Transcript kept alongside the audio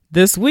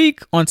This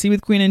week on Tea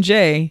with Queen and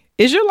Jay,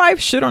 is your life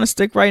shit on a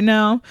stick right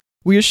now?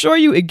 We assure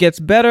you it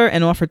gets better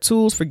and offer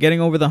tools for getting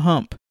over the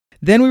hump.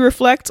 Then we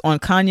reflect on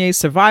Kanye's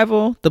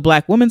survival, the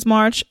Black Women's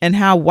March, and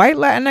how white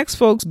Latinx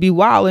folks be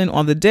wildin'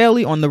 on the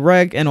daily, on the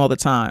reg, and all the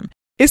time.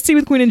 It's Tea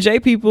with Queen and Jay,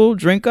 people.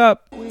 Drink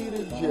up. Queen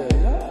and Jay.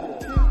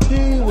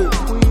 Tea with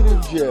Queen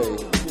and Jay.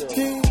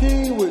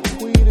 Tea with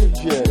Queen and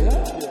Jay.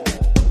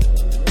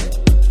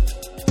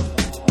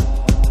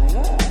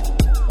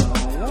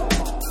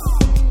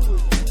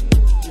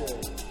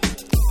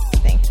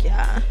 Thank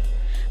ya.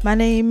 My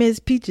name is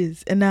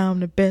Peaches, and now I'm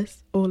the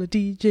best. All the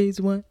DJs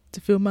want to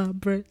fill my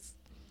breasts.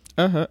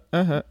 What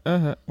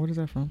is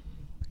that from?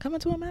 Coming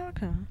to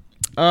America.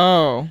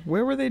 Oh,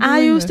 where were they doing I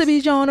used this? to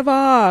be Joan of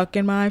Arc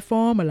in my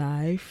former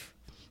life.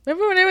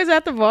 Remember when it was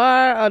at the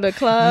bar or the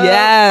club?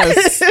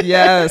 Yes.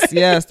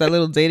 That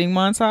little dating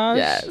montage.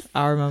 Yes.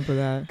 I remember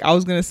that. I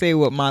was going to say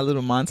what my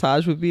little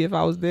montage would be if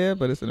I was there,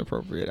 but it's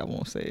inappropriate. I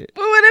won't say it.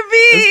 What would it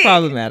be? It's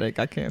problematic.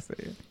 I can't say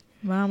it.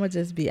 Mom would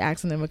just be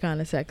asking them what kind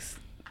of sex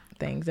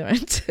things they're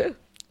into.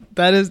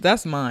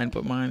 That's mine,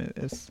 but mine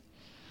is...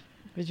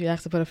 Would you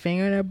ask to put a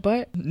finger in her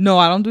butt? No,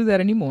 I don't do that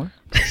anymore.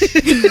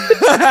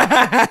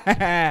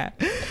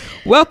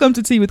 Welcome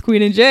to Tea with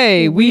Queen and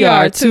Jay. We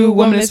are two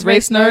womanist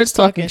race nerds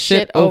talking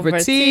shit over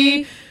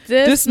tea,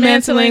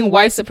 dismantling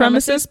white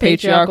supremacist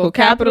patriarchal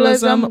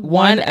capitalism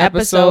one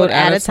episode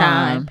at a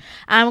time.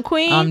 I'm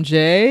Queen. I'm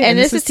Jay. And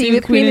this is Tea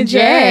with Queen and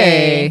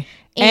Jay.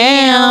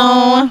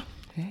 Ow.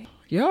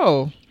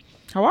 Yo,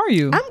 how are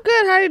you? I'm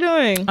good. How are you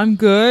doing? I'm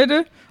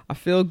good. I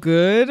feel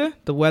good.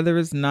 The weather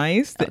is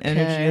nice. The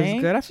energy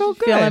is good. I feel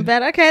good. Feeling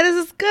better. Okay,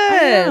 this is good.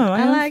 I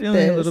am like feeling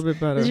this. a little bit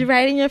better. Did you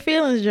write in your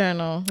feelings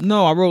journal?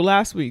 No, I wrote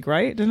last week,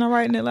 right? Didn't I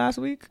write in it last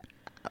week?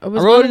 I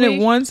wrote in it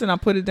once and I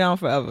put it down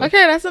forever.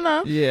 Okay, that's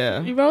enough.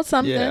 Yeah. You wrote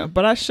something. Yeah,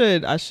 but I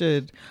should. I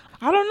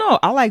don't know.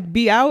 I like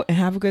be out and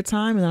have a good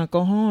time and then I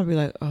go home and be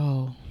like,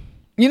 oh.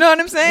 You know what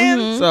I'm saying?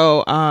 Mm-hmm.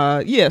 So,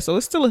 yeah, so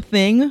it's still a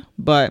thing,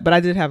 but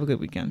I did have a good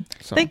weekend.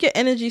 So. I think your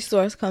energy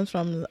source comes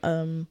from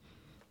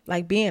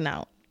like being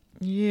out.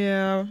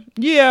 Yeah,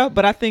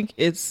 but I think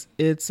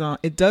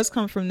it does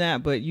come from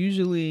that, but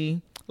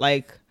usually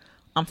like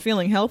I'm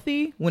feeling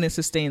healthy when it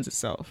sustains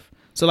itself.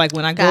 So like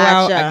when I go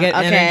out, I get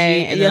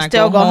energy, and then I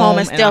still go home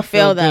and still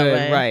feel that good,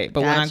 way, right?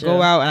 But when I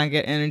go out and I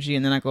get energy,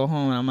 and then I go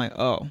home, and I'm like,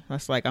 oh,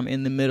 that's like I'm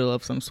in the middle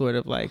of some sort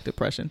of like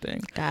depression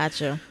thing.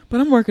 Gotcha.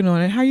 But I'm working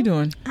on it. How you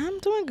doing? I'm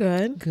doing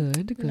good.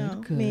 Good.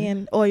 Good. Me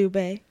and Oil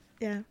Bay.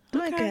 Yeah,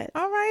 doing good.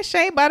 All right,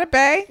 Shea Butter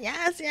Bay.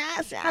 Yes.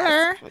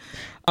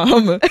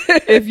 Hello.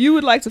 If you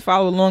would like to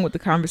follow along with the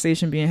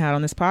conversation being had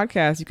on this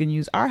podcast, you can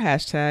use our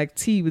hashtag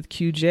Tea with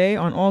QJ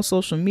on all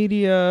social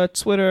media,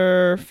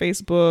 Twitter,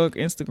 Facebook,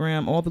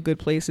 Instagram, all the good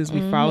places.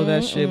 We follow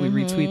that shit. We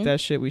retweet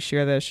that shit. We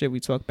share that shit. We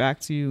talk back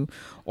to you.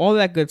 All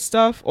that good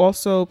stuff.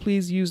 Also,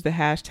 please use the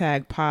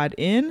hashtag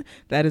PodIn.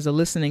 That is a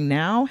listening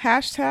now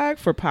hashtag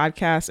for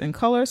podcasts in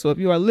color. So if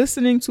you are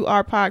listening to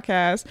our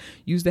podcast,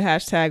 use the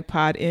hashtag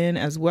PodIn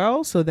as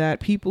well so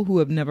that people who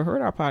have never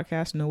heard our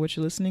podcast know what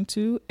you're listening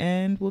to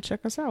and will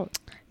check us out.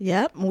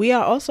 Yep. We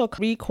are also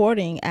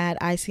recording at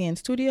ICN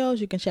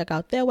Studios. You can check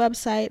out their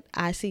website,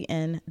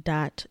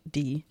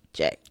 icn.dj.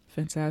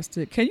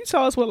 Fantastic. Can you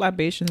tell us what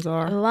libations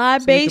are?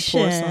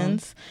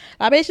 Libations.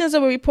 Libations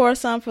are where we pour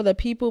some for the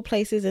people,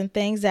 places, and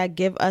things that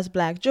give us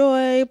black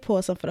joy.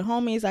 Pour some for the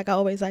homies, like I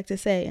always like to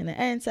say, and the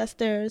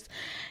ancestors.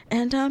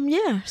 And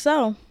yeah.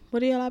 So,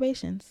 what are your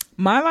libations?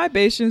 My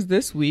libations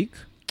this week,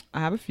 I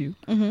have a few.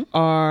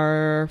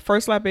 Our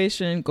first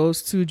libation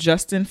goes to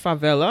Justin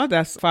Favela.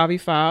 That's Favi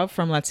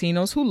from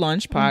Latinos Who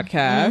Lunch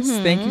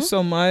podcast. Thank you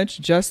so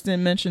much.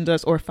 Justin mentioned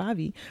us, or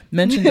Favi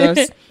mentioned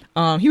us.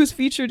 He was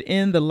featured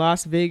in the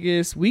Las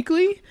Vegas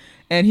Weekly,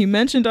 and he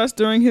mentioned us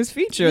during his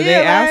feature. Yeah, they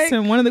asked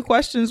him, one of the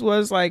questions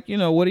was like,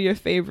 what are your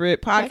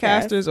favorite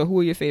podcasters or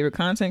who are your favorite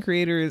content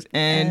creators?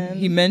 And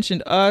he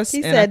mentioned us.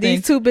 He and said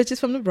these two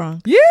bitches from the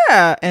Bronx.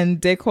 Yeah, and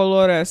De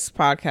Colores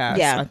podcast,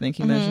 Yeah. I think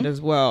he mentioned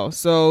as well.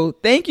 So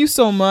thank you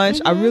so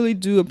much. I really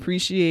do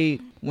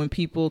appreciate when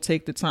people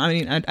take the time. I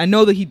mean, I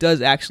know that he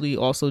does actually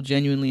also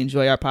genuinely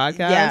enjoy our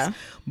podcast,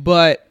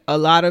 but a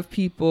lot of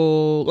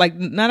people, like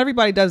not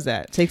everybody does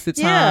that, takes the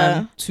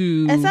time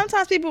to... And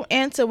sometimes people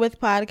answer with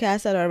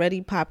podcasts that are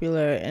already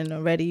popular and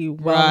already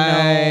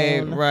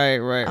well-known. Right.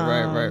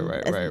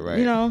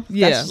 You know?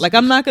 Yeah, like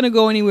I'm not going to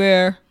go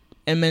anywhere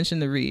and mention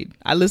The Read.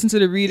 I listen to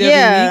The Read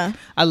every week.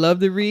 I love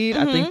The Read.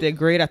 I think they're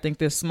great. I think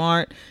they're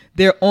smart.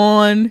 They're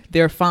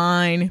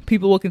fine.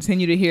 People will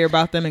continue to hear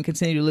about them and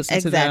continue to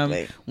listen to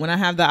them. When I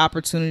have the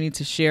opportunity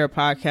to share a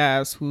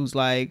podcast who's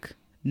like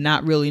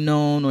not really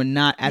known or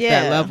not at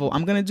that level,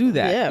 I'm gonna do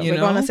that. We're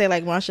gonna say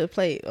like wash your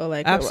plate or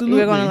like absolutely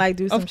we're gonna like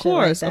do some shit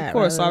like that. Of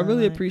course. So I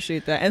really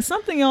appreciate that. And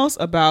something else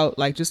about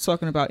like just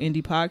talking about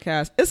indie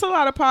podcasts, it's a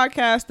lot of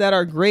podcasts that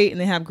are great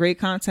and they have great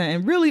content,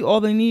 and really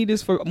all they need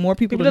is for more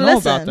people to know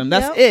about them.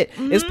 That's it.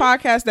 It's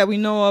podcasts that we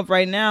know of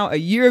right now. A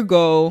year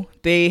ago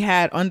they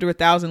had under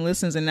 1,000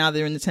 listens and now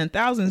they're in the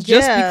 10,000s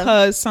just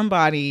because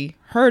somebody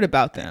heard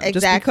about them. Exactly.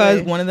 Just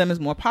because one of them is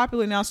more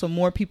popular now, so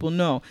more people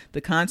know.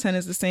 The content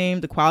is the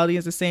same, the quality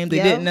is the same.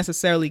 They didn't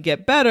necessarily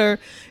get better.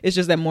 It's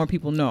just that more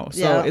people know.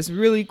 So it's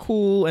really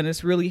cool, and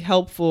it's really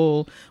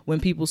helpful when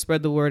people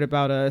spread the word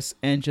about us,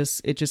 and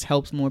it just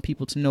helps more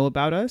people to know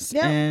about us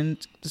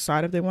and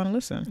decide if they want to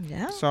listen.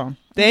 Yeah. So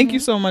thank you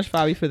so much,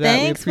 Fabi, for that.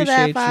 Thanks we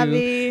appreciate for that, you.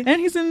 Fabi. And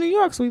he's in New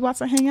York, so we about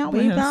to hang out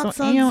with him.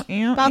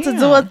 About to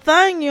do a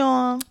thing,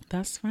 y'all.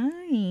 That's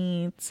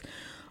right.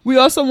 We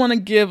also want to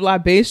give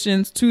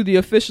libations to the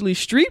Officially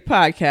Street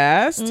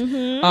podcast.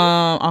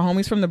 Our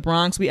homies from the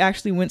Bronx. We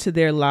actually went to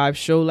their live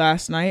show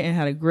last night and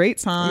had a great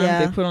time.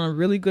 They put on a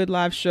really good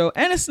live show,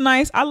 and it's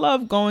nice. I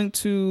love going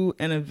to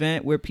an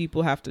event where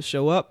people have to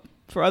show up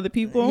for other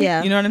people.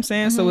 You know what I'm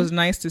saying? So it's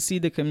nice to see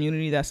the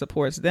community that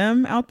supports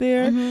them out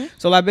there.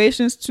 So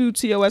libations to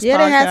TOS podcast. They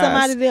had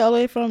somebody there all the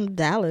way from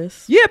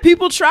Dallas. Yeah,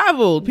 people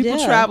traveled.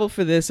 People traveled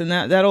for this, and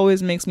that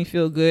always makes me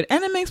feel good.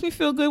 And it makes me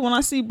feel good when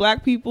I see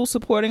Black people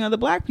supporting other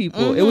Black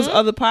people. It was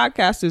other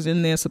podcasters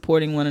in there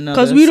supporting one another.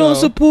 Because we don't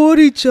support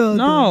each other.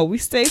 No, we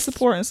stay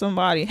supporting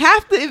somebody.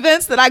 Half the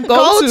events that I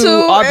go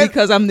to are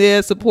because I'm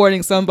there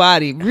supporting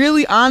somebody.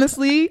 Really,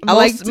 honestly, I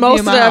like to most be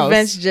in my of the house.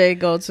 events Jay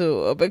go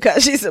to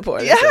because she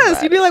supports somebody.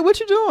 You'd be like, what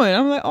you doing?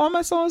 I'm like, oh, I'm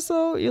at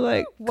so-and-so. You're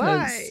like,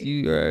 why? Because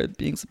you are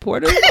being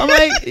supportive. I'm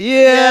like,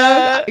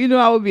 yeah. You know,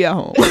 I would be at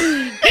home.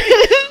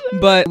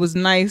 But it was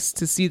nice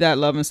to see that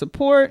love and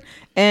support,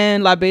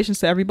 and libations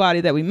to everybody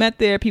that we met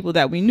there, people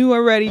that we knew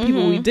already,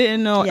 people we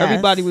didn't know.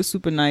 Everybody was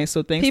super nice.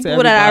 So thanks to everybody.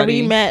 People that I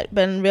re-met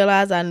but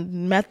realized I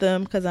met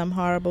them because I'm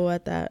horrible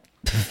at that.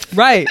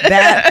 Right.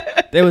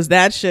 There was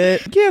that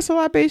shit. Yeah, so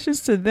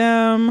libations to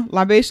them.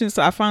 Libations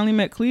to, I finally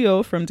met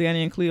Cleo from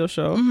Danny and Cleo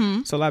show.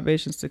 So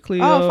libations to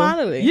Cleo. Oh,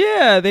 finally.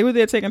 Yeah, they were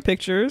there taking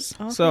pictures.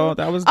 Okay. So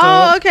that was dope.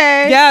 Oh,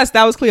 okay. Yes,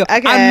 that was Cleo.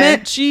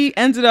 Okay. She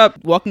ended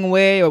up walking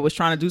away or was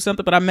trying to do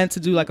something, but I meant to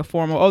do like a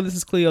formal, oh, this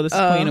is Cleo, this is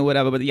Queen or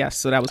whatever. But yes,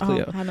 so that was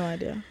Cleo. I had no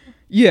idea.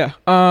 Yeah.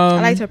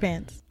 I liked her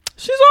pants.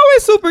 She's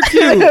always super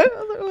cute.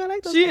 I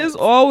like those She pants. is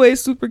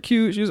always super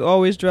cute. She's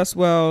always dressed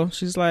well.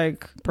 She's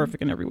like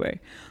perfect in every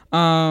way.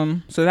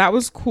 So that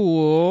was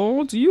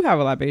cool. Do you have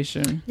a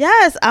libation?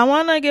 Yes, I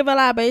want to give a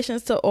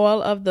libations to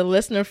all of the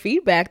listener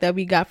feedback that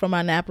we got from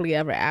our Napoli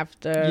Ever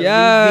After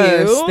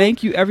review.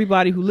 Thank you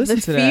everybody who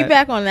listened to that. The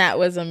feedback on that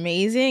was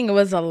amazing. It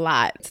was a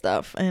lot of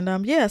stuff. And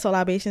so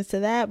libations to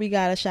that. We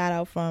got a shout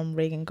out from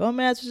Reagan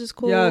Gomez, which is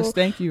cool. Yes,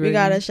 thank you, Reagan. We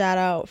got a shout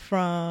out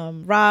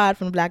from Rod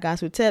from Black Guys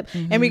Who Tip.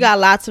 And we got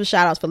lots of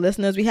shout outs for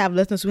listeners. We have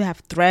listeners who have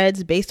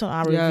threads based on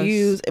our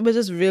reviews. It was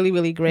just really,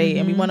 really great.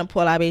 And we want to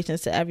pour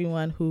libations to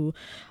everyone who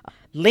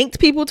linked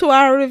people to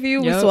our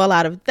review. We saw a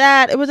lot of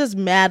that. It was just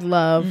mad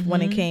love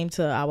when it came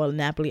to our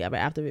Napoli Ever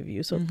After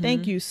review. So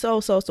thank you so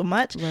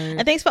much. Right.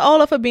 And thanks for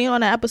Ola for being on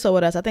the episode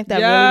with us. I think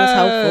that really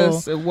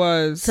was helpful. It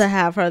was to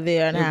have her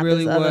there and have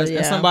really this was. other,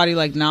 and somebody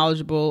like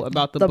knowledgeable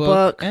about the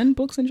book and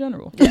books in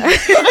general.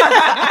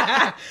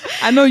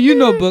 I know you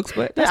know books,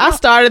 but I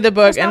started the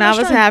book and I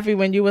was happy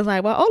when you was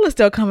like, well, Ola's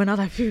still coming. I was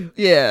like, phew.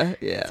 Yeah.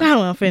 So I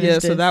want to finish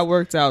this. So that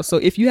worked out. So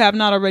if you have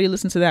not already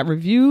listened to that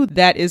review,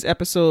 that is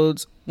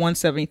episodes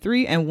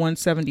 173 and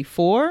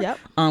 174. Yep.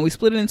 We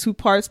split it in 2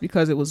 parts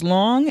because it was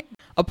long.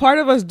 A part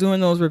of us doing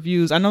those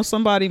reviews, I know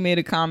somebody made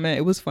a comment.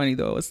 It was funny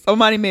though.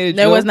 Somebody made a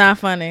joke. It was not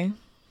funny.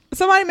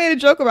 Somebody made a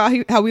joke about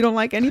how we don't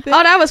like anything.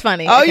 Oh, that was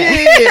funny. Oh,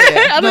 okay.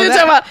 yeah. I thought you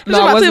were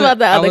talking about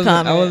the other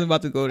comment. I wasn't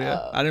about to go there.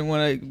 I didn't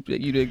want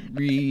you to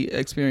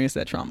re-experience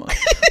that trauma.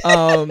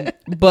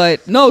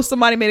 But no,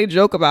 somebody made a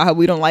joke about how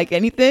we don't like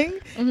anything.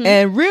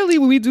 And really,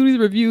 when we do these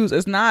reviews,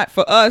 it's not,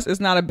 for us, it's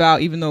not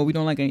about, even though we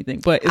don't like anything.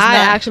 But it's I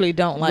not, actually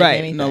don't like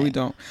anything. No, we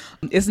don't.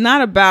 It's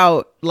not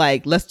about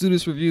like, let's do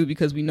this review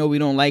because we know we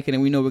don't like it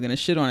and we know we're going to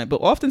shit on it.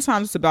 But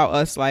oftentimes it's about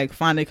us like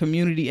finding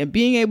community and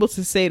being able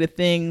to say the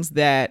things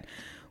that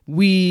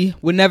we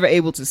were never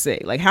able to say.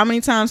 Like, how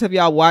many times have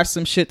y'all watched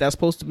some shit that's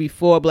supposed to be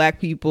for Black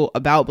people,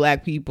 about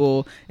Black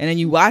people, and then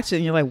you watch it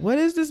and you're like, what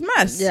is this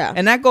mess? Yeah.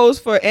 And that goes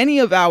for any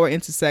of our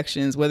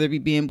intersections, whether it be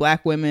being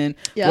Black women,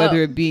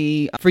 whether it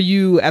be for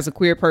you as a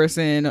queer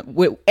person,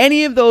 with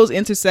any of those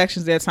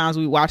intersections. There are times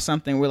we watch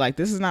something, we're like,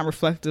 this is not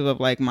reflective of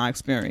like my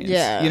experience.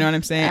 Yeah. You know what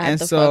I'm saying?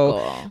 And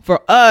so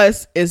for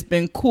us, it's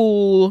been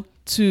cool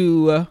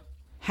to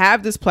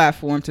have this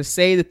platform to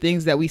say the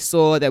things that we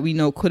saw that we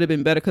know could have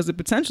been better, because the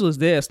potential is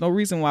there. There's no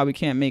reason why we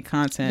can't make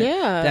content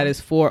that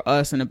is for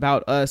us and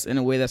about us in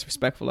a way that's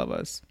respectful of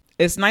us.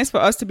 It's nice for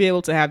us to be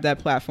able to have that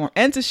platform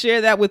and to share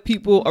that with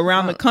people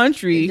around the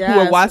country who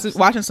are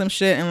watching some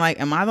shit and like,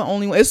 am I the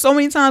only one? It's so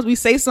many times we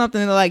say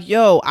something and they're like,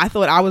 yo, I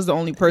thought I was the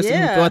only person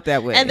who thought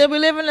that way. And then we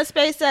live in a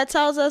space that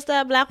tells us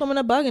that Black women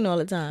are bugging all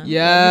the time.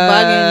 Yeah. You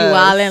bugging, you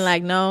wilding,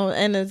 like, no.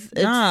 And it's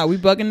nah, we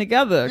bugging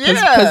together.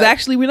 Because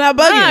actually we're not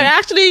bugging. No,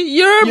 actually,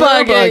 you're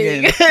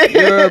bugging.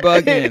 You're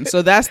bugging.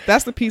 So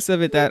that's the piece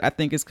of it that I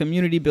think is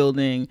community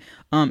building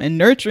and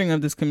nurturing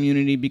of this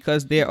community,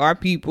 because there are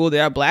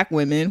Black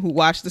women who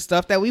watch the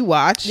stuff that we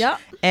watch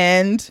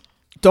and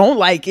don't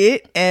like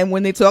it, and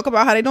when they talk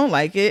about how they don't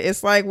like it,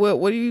 it's like,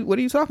 what are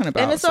you talking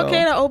about? And it's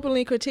okay to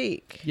openly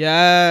critique.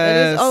 Yes,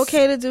 it is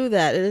okay to do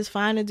that. It is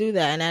fine to do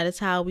that, and that is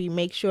how we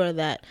make sure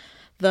that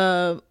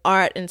the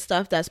art and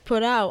stuff that's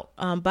put out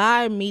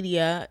by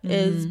media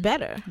is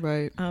better,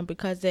 right?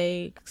 Because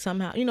they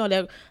somehow,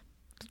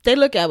 they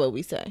look at what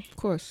we say, of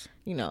course.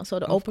 So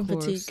the open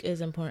critique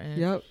is important.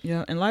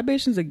 Yep. And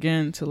libations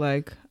again to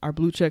like our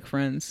blue check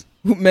friends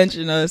who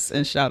mention us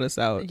and shout us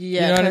out.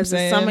 Yeah, you know what I'm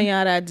saying? Some of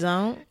y'all that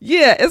don't.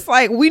 Yeah, it's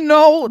like we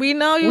know you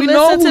who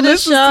listen to the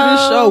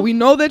show. We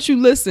know that you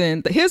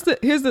listen. Here's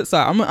the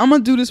sorry, I'm gonna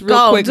do this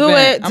real quick. I'm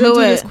gonna do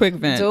this quick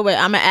vent. Do it.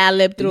 I'm gonna ad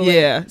lib through it.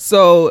 Yeah.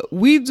 So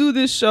we do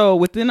this show.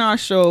 Within our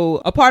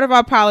show, a part of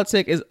our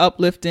politic is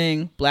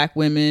uplifting Black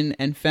women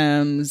and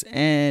femmes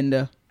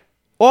and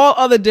all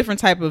other different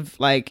type of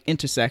like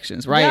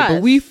intersections, right? Yes.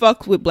 But we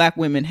fuck with Black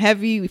women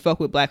heavy. We fuck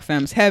with Black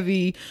femmes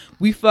heavy.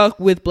 We fuck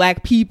with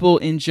Black people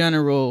in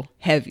general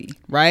heavy,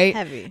 right?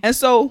 Heavy. And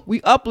so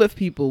we uplift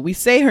people. We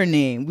say her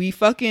name. We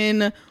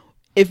fucking...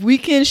 If we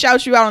can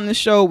shout you out on the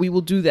show, we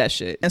will do that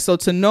shit. And so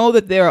to know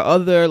that there are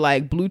other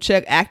like blue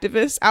check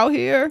activists out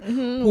here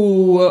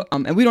who,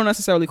 and we don't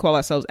necessarily call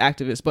ourselves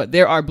activists, but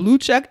there are blue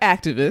check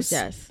activists,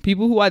 yes,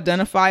 people who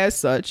identify as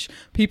such,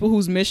 people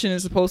whose mission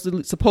is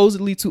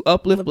supposedly to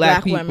uplift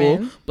Black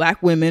people,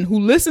 Black women who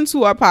listen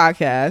to our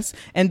podcast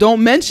and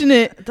don't mention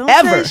it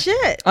ever, say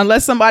shit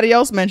unless somebody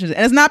else mentions it.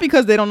 And it's not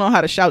because they don't know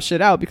how to shout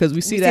shit out, because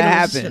we see that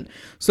happen.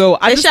 So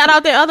they shout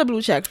out their other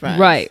blue check friends,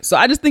 right? So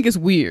I just think it's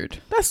weird.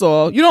 That's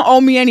all. You don't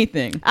owe me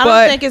anything. I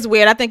don't think it's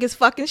weird. I think it's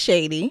fucking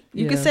shady.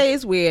 You can Yeah. say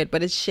it's weird,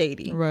 but it's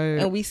shady. Right.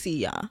 And we see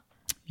y'all.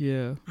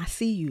 Yeah. I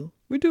see you.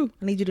 We do.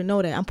 I need you to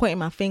know that. I'm pointing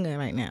my finger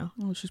right now.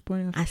 Oh, she's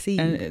pointing. I see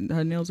you. And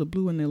her nails are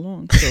blue and they're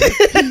long. So,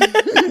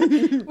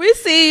 We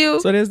see you.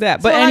 so there's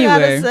that. That's But all I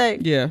gotta anyway, say.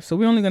 yeah. So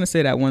we're only going to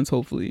say that once,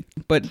 hopefully.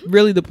 But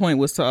really the point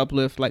was to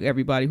uplift like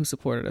everybody who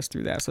supported us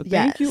through that. So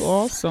thank you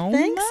all so much.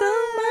 Thanks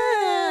so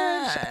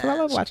much. Because I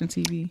love watching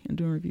TV and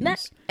doing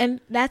reviews. And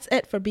that's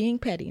it for being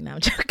petty. Now I'm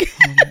joking.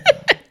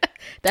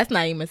 That's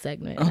not even a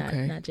segment.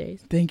 Okay. Not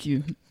Jay's. Thank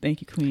you,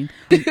 Queen.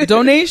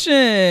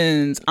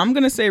 Donations. I'm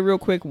going to say real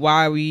quick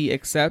why we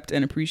accept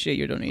and appreciate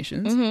your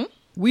donations.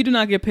 We do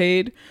not get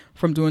paid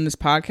from doing this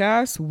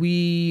podcast.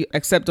 We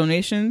accept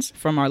donations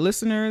from our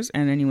listeners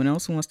and anyone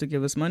else who wants to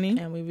give us money.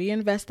 And we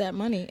reinvest that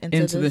money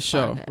into the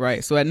show. podcast.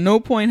 Right. So at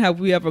no point have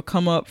we ever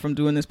come up from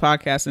doing this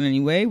podcast in any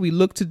way. We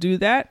look to do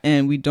that,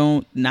 and we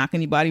don't knock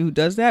anybody who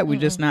does that. We're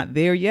just not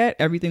there yet.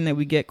 Everything that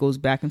we get goes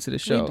back into the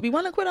show. We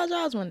want to quit our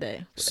jobs one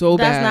day. So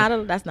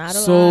bad. That's not a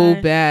so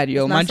lie. bad,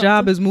 yo. It's not My job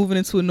something- is moving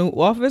into a new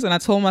office, and I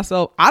told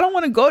myself I don't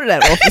want to go to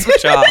that office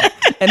with y'all.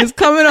 And it's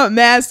coming up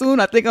mad soon.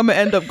 I think I'm gonna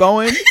end up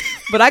going,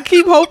 but I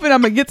keep hoping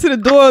I'm gonna get to the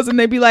doors and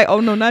they be like, "Oh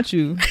no, not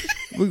you.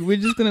 We're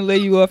just gonna lay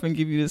you off and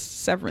give you this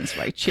severance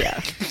right here."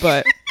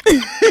 But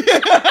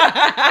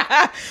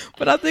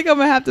but I think I'm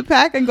gonna have to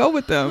pack and go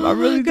with them. I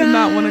really did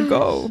not want to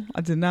go.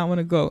 I did not want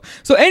to go.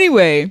 So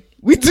anyway,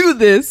 we do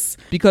this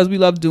because we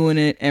love doing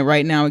it, and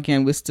right now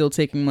again we're still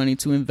taking money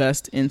to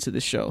invest into the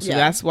show. So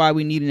that's why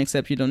we need and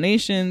accept your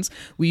donations.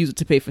 We use it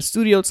to pay for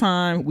studio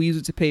time. We use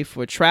it to pay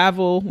for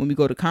travel when we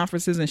go to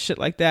conferences and shit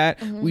like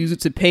that. We use it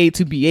to pay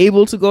to be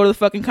able to go to the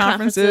fucking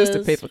conferences, to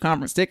pay for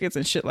conference tickets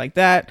and shit like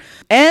that.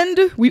 And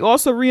we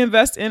also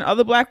reinvest in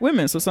other Black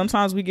women. So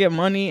sometimes we get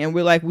money and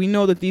we're like, we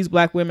know that these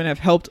Black women have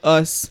helped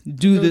us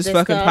do this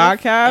fucking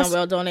podcast, and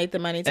we'll donate the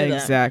money to them.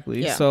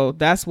 Exactly. Yeah. So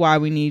that's why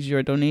we need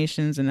your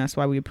donations, and that's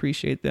why we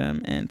appreciate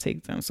them and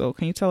take them. So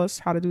can you tell us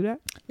how to do that?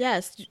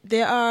 Yes,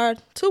 there are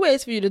two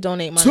ways for you to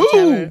donate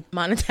Two?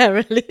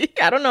 monetarily.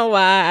 I don't know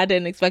why I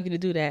didn't expect you to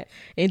do that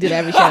and do that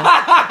every show.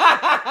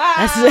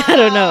 I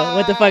don't know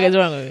what the fuck is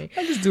wrong with me.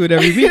 I just do it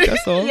every week.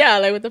 That's all. Yeah,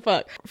 like what the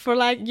fuck for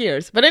like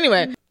years. But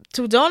anyway,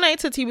 to donate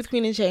to Tea with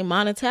Queen and Jay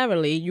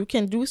monetarily, you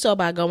can do so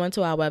by going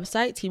to our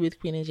website,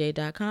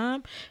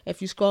 teawithqueenandjay.com.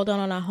 If you scroll down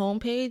on our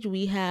homepage,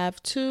 we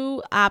have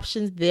two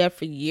options there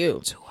for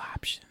you. Two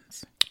options.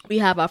 We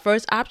have our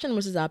first option,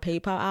 which is our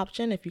PayPal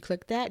option. If you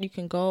click that, you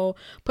can go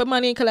put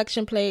money in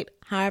collection plate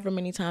however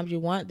many times you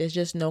want. There's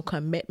just no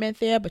commitment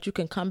there, but you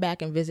can come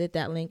back and visit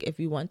that link if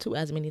you want to,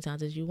 as many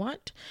times as you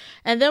want.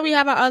 And then we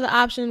have our other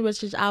option,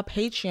 which is our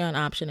Patreon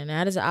option. And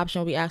that is an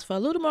option we ask for a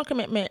little more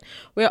commitment.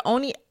 We're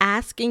only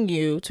asking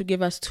you to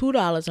give us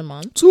 $2 a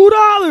month.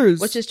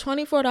 $2, which is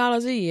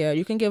 $24 a year.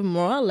 You can give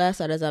more or less.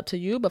 That is up to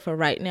you. But for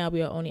right now,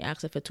 we are only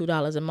asking for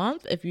 $2 a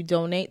month. If you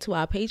donate to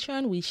our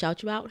Patreon, we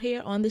shout you out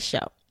here on the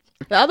show.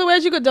 The other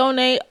ways you could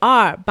donate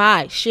are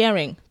by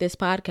sharing this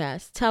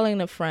podcast,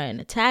 telling a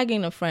friend,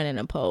 tagging a friend in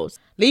a post,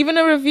 leaving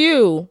a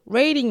review,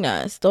 rating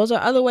us. Those are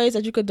other ways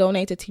that you could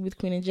donate to Tea with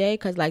Queen and Jay,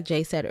 because like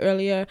Jay said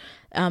earlier,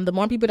 the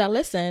more people that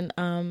listen,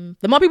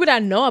 the more people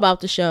that know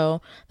about the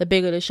show, the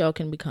bigger the show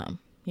can become.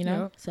 you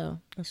know? Yep. So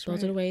That's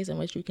those are the ways in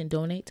which you can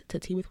donate to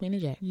Tea with Queen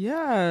and Jay.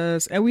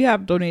 Yes. And we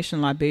have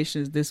donation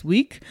libations this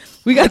week.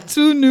 We got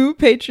 2 new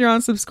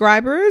Patreon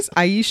subscribers,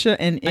 Aisha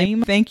and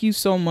Aim. Thank you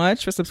so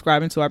much for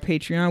subscribing to our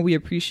Patreon. We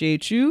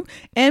appreciate you.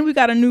 And we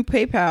got a new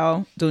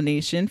PayPal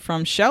donation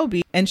from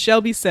Shelby. And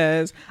Shelby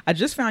says, I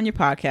just found your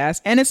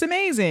podcast and it's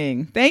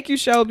amazing. Thank you,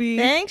 Shelby.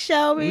 Thanks,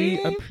 Shelby.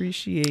 We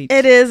appreciate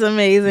it. Is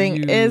amazing,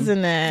 you.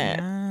 Isn't it?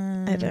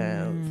 It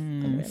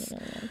Yes.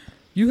 is.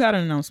 You had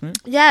an announcement.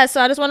 Yeah,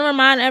 so I just want to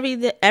remind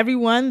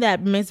everyone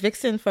that Miss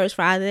Vixen First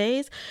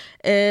Fridays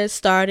is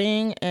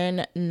starting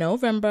in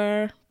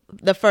November.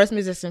 The first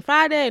Miss Vixen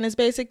Friday, and it's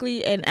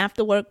basically an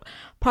after work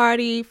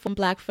party from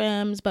Black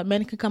femmes, but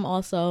men can come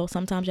also.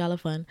 Sometimes y'all are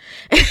fun.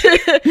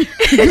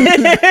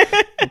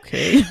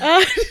 Okay.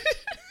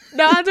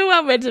 No, I do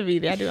want men to be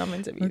there.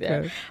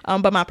 There.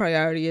 But my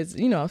priority is,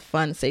 a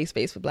fun, safe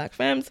space for Black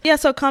femmes. Yeah,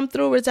 so come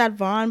through. It's at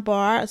Vaughn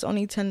Bar. It's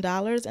only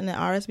 $10, and the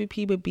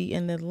RSVP would be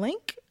in the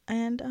link.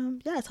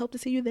 And yes, hope to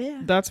see you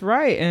there. That's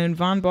right. And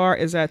Vaughn Bar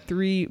is at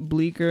 3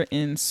 Bleecker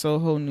in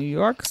Soho, New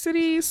York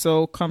City.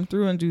 So come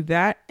through and do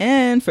that.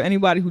 And for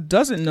anybody who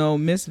doesn't know,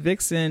 Miss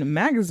Vixen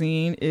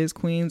magazine is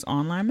Queen's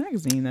online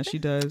magazine that she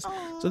does.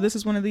 So this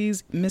is one of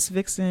these Miss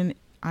Vixen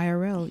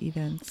IRL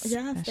events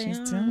that she's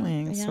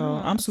doing. Yes. So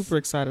I'm super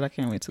excited. I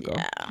can't wait to go.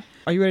 Yeah.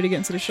 Are you ready to get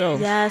into the show?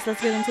 Yes,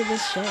 let's get into the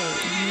show.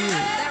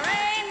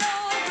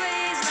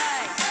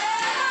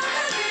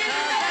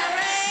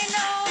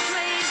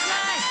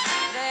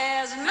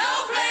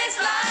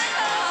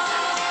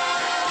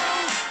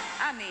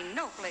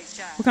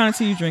 What kind of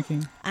tea you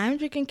drinking? I'm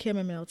drinking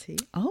chamomile tea.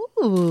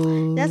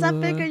 Oh. Yes, I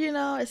figured,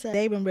 it's a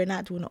day when we're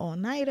not doing an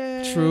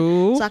all-nighter.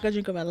 True. So I can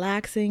drink a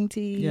relaxing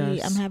tea.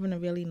 Yes. I'm having a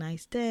really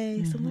nice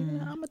day. So I'm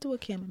going to do a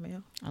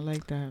chamomile. I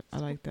like that.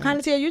 What kind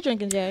of tea are you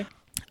drinking, Jay?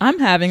 I'm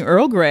having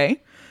Earl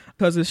Grey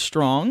because it's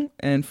strong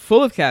and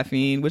full of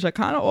caffeine, which I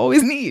kind of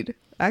always need.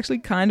 I actually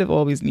kind of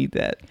always need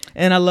that.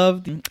 And I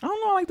love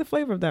I like the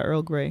flavor of that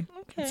Earl Grey.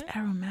 Okay. It's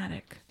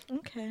aromatic.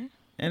 Okay.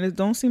 And it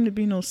don't seem to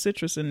be no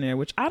citrus in there,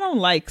 which I don't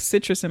like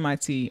citrus in my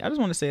tea. I just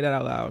want to say that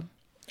out loud.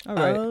 All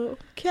right.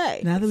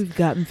 Okay. Now that we've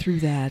gotten through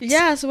that.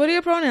 Yeah, so what are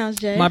your pronouns,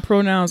 Jay? My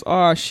pronouns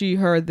are she,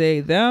 her, they,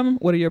 them.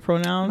 What are your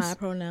pronouns? My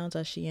pronouns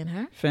are she and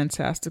her.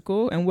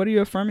 Fantastical. And what are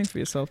you affirming for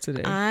yourself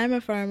today? I'm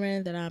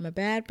affirming that I'm a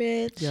bad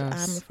bitch. Yes.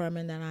 I'm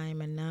affirming that I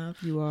am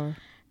enough. You are.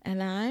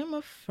 And I'm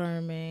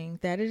affirming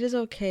that it is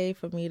okay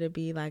for me to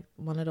be like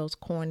one of those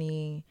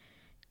corny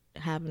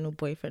have a new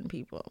boyfriend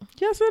people.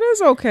 Yes, it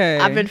is okay.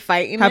 I've been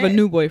fighting have a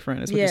new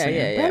boyfriend is what you're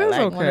saying. Yeah. That is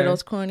like okay. One of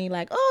those corny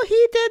like, oh,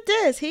 he did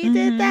this, he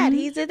did that,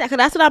 he did that. Because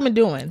that's what I've been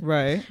doing.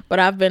 Right. But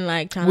I've been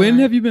like trying When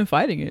to, have you been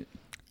fighting it?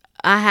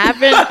 I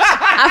haven't.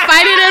 I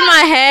fight it in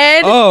my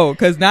head. Oh,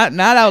 because not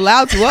out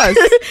loud to us.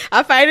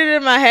 I fight it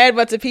in my head,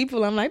 but to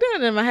people, I'm like,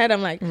 doing it in my head.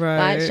 I'm like,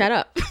 right. Bye, shut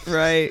up.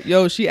 Right.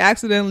 Yo, she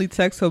accidentally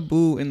texted her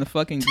boo in the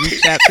fucking group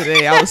chat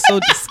today. I was so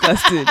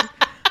disgusted.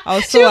 I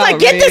was so she was like,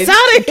 get this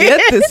out of here.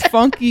 Get this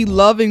funky,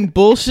 loving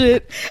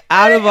bullshit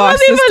out of our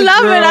sister girl.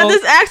 I wasn't even loving. I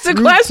just asked a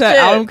question.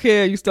 I don't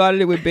care. You started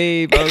it with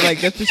babe. I was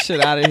like, get this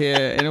shit out of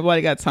here. And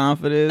nobody got time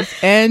for this.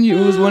 And it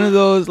was one of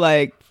those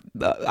like,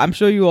 I'm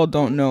sure you all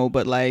don't know,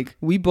 but like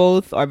we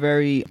both are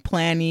very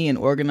planny and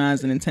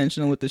organized and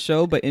intentional with the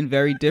show, but in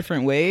very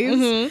different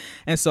ways.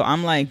 And so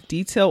I'm like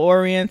detail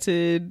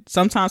oriented,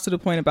 sometimes to the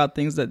point about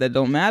things that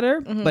don't matter,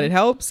 but it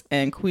helps.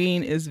 And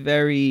Queen is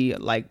very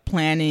like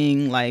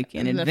planning, like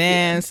in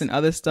advance and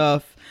other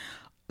stuff.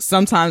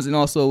 Sometimes in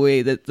also a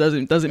way that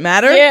doesn't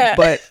matter,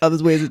 but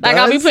other ways it does.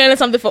 Like I'll be planning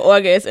something for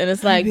August, and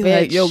it's like,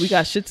 bitch, yo, we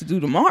got shit to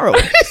do tomorrow,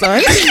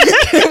 son.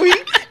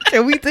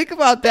 Can we think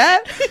about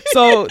that?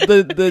 So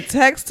the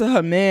text to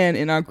her man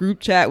in our group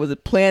chat was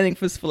planning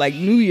for like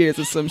New Year's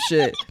or some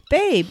shit.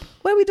 Babe,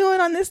 what are we doing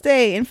on this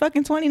day in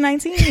fucking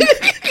 2019?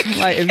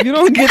 Like, if you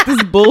don't get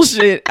this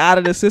bullshit out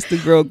of the sister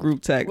girl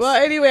group text.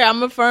 Well, anyway,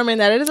 I'm affirming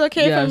that it is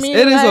okay for me.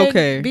 It to, is like,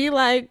 okay. Be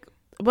like,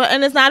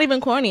 and it's not even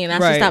corny, and I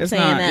should stop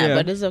saying that. Yeah.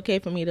 But it's okay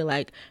for me to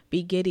like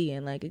be giddy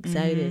and like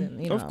excited,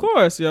 and Of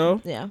course, yo.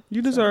 Yeah,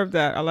 you deserve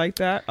that. I like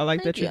that. I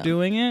like that you're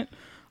doing it.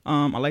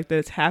 I like that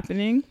it's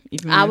happening.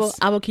 I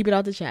will keep it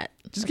out the chat.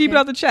 Just keep it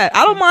out the chat.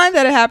 I don't mind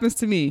that it happens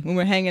to me when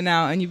we're hanging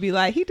out and you be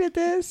like, he did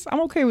this. I'm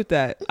okay with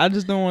that. I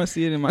just don't want to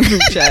see it in my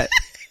group chat.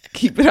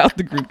 Keep it out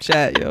the group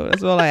chat, yo.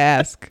 That's all I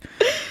ask.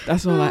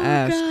 That's all I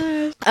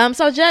ask. Gosh.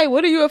 So Jay, what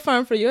do you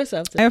affirm for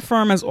yourself today? I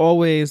affirm as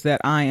always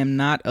that I am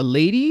not a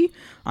lady.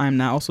 I am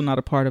also not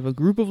a part of a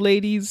group of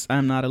ladies.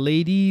 I'm not a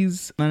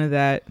ladies. None of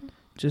that.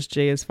 Just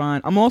Jay is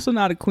fine. I'm also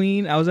not a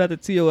queen. I was at the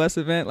TOS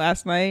event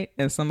last night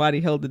and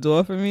somebody held the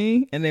door for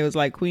me and they was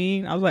like,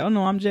 Queen. I was like, oh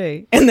no, I'm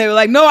Jay. And they were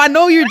like, no, I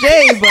know you're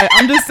Jay, but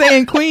I'm just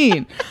saying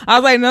queen. I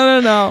was like,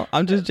 no.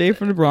 I'm just Jay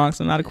from the Bronx.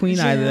 I'm not a queen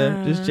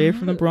either. Just Jay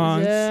from the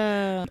Bronx.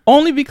 Yeah.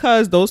 Only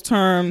because those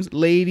terms,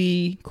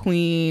 lady,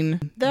 queen,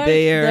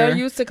 they're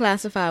used to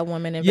classify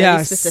women in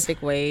very specific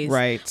ways.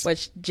 Right.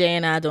 Which Jay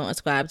and I don't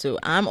ascribe to.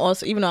 I'm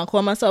also, even though I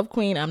call myself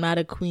queen, I'm not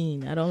a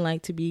queen. I don't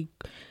like to be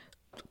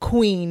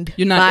queened.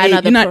 You're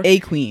not a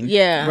queen.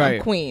 Yeah, right.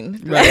 I'm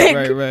queen.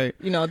 Right.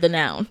 You know, the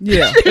noun.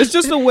 Yeah, it's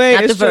just a way.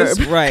 Not it's the verb.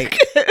 just right.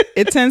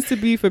 It tends to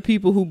be for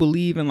people who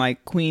believe in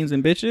like queens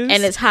and bitches,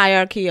 And it's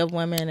hierarchy of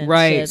women. And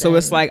right. shit, So and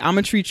it's like, I'm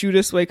gonna treat you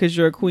this way because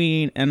you're a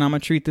queen, and I'm gonna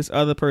treat this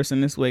other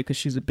person this way because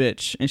she's a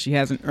bitch and she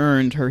hasn't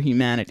earned her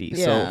humanity.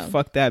 Yeah. So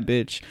fuck that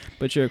bitch.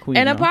 But you're a queen.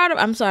 And now. a part of,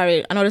 I'm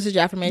sorry, I know this is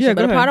your affirmation, Yeah,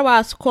 but go a part ahead. of why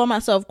I call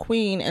myself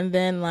queen and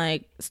then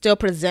like still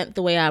present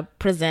the way I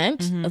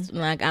present,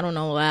 like, I don't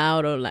know,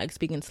 loud or like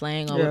speaking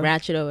slang or Yeah.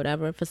 ratchet or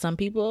whatever for some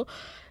people,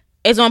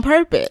 is on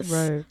purpose.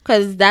 Right.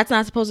 Because that's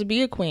not supposed to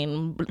be a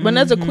queen. When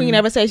does a queen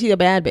ever say she's a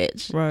bad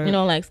bitch? Right. You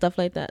know, like stuff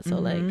like that. So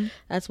like,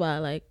 that's why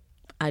like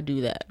I do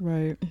that.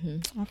 Right.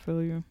 I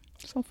feel you.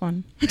 So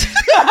fun.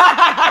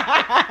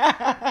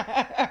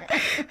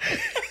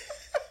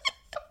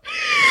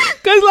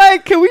 Cause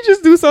like, can we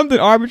just do something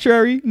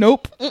arbitrary?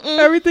 Nope.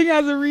 Everything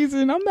has a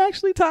reason. I'm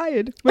actually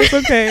tired, but it's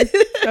okay.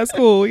 That's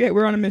cool. Yeah,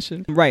 we're on a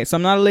mission. Right. So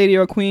I'm not a lady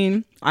or a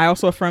queen. I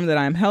also affirm that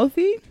I am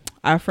healthy.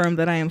 I affirm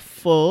that I am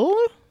full,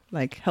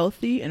 like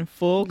healthy and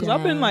full. Cause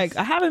I've been like,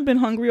 I haven't been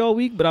hungry all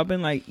week, but I've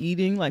been like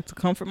eating, like to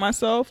comfort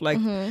myself, like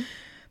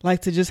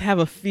to just have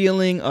a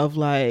feeling of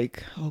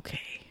like,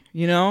 okay,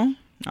 you know,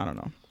 I don't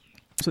know.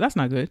 So that's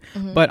not good.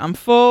 But I'm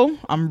full.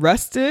 I'm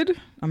rested.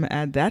 I'm gonna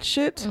add that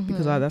shit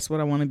because that's what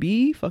I want to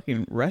be,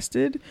 fucking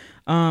rested.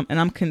 And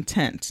I'm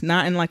content,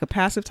 not in like a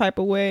passive type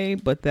of way,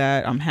 but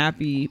that I'm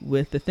happy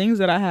with the things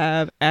that I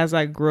have as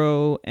I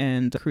grow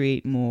and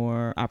create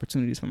more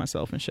opportunities for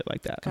myself and shit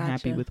like that. I'm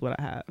happy Gotcha. with what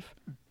I have.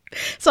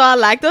 So I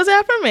like those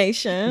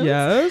affirmations.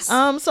 Yes.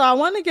 So I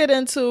want to get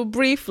into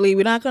briefly.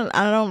 I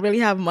don't really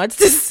have much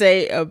to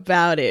say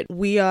about it.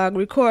 We are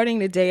recording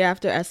the day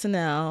after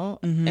SNL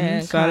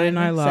and Saturday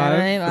Night Live.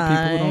 Saturday Night For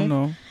people who don't Live.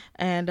 know.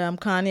 And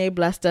Kanye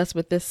blessed us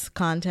with this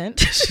content.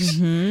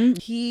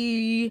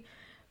 He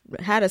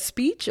had a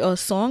speech or a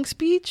song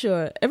speech,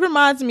 or it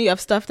reminds me of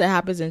stuff that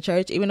happens in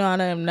church, even though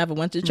I never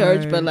went to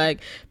church, but like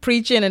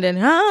preaching and then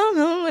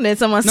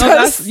someone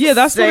starts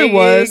that's singing.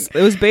 what it was.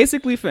 It was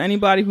basically for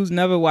anybody who's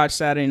never watched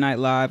Saturday Night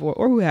Live or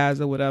who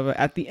has or whatever.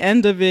 At the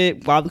end of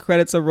it, while the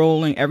credits are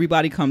rolling,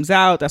 everybody comes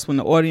out. That's when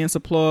the audience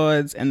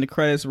applauds and the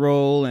credits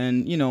roll,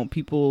 and you know,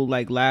 people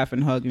like laugh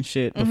and hug and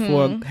shit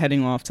before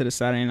heading off to the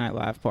Saturday Night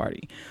Live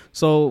party.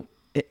 So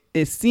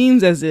it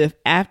seems as if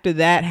after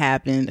that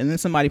happened, and then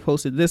somebody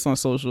posted this on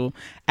social,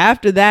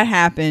 after that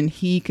happened,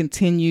 he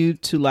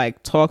continued to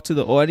like talk to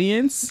the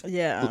audience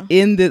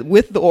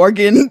with the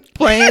organ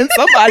playing.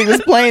 Somebody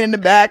was playing in the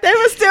back. They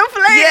were still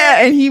playing.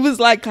 Yeah, and he was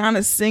like kind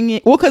of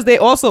singing. Well, because they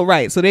also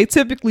so they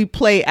typically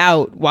play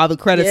out while the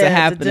credits are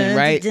happening,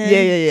 right?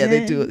 Yeah,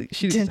 they do.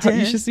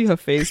 You should see her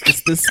face,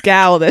 the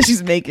scowl that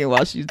she's making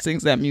while she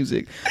sings that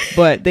music.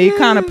 But they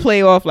kind of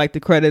play off like the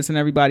credits and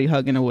everybody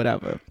hugging or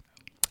whatever.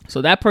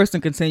 So that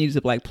person continues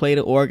to like play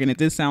the organ. It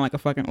did sound like a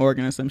fucking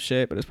organ or some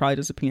shit, but it's probably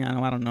just a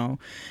piano. I don't know.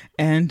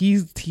 And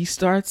he's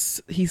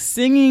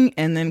singing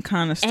and then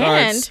kind of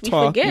starts and we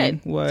talking.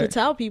 forget to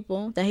tell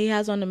people that he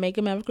has on the Make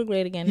America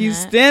Great Again He's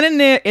hat. standing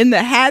there in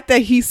the hat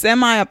that he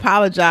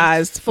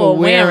semi-apologized for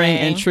wearing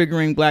and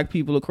triggering black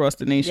people across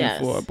the nation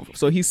for.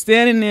 So he's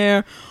standing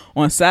there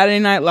on Saturday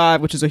Night Live,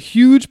 which is a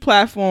huge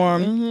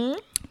platform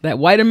that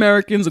white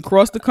Americans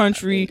across the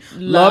country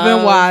love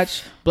and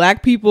watch.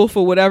 Black people,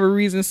 for whatever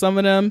reason, some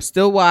of them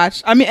still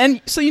watch. I mean,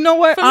 and so you know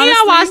what? For me,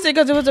 I watched it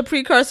because it was a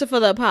precursor for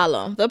the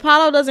Apollo. The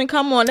Apollo doesn't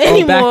come on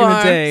anymore. Back in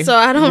the day. So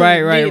I don't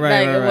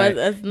right.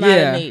 It's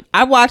not neat.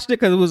 I watched it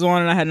because it was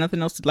on and I had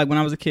nothing else to, like when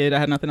I was a kid, I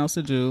had nothing else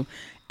to do.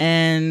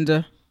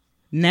 And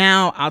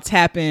now I'll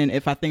tap in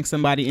if I think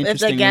somebody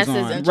interesting is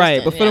on.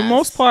 Right. But for the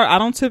most part, I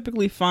don't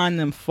typically find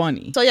them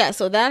funny.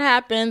 So that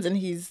happens, and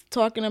he's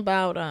talking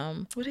about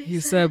what did he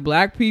say? Said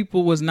black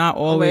people was not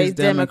always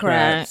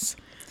Democrats.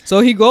 So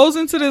he goes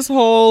into this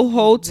whole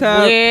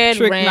hotel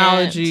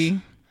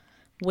tricknology.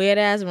 Weird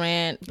ass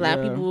rant.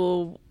 Black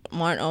people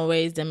aren't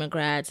always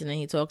Democrats, and then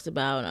he talks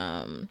about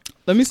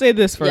Let me say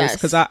this first,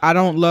 because I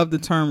don't love the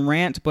term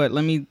rant, but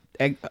let me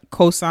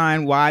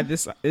co-sign why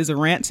this is a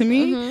rant to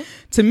me.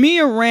 To me,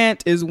 a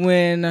rant is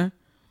when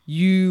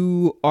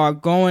you are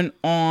going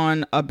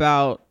on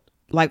about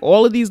like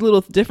all of these little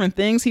different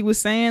things he was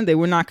saying. They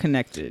were not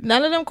connected.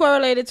 None of them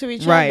correlated to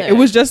each other. Right. It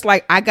was just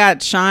like I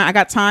got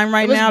time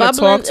right now to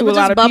talk to a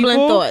lot of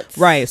people. Thoughts.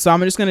 Right. So I'm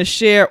just going to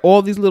share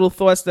all these little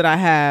thoughts that I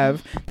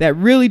have that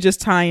really just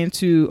tie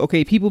into,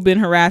 okay, people been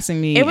harassing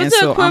me. It was and the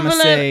so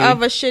equivalent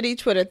of a shitty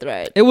Twitter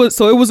thread. It was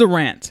a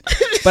rant.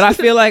 But I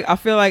feel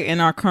like in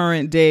our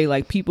current day,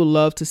 like people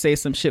love to say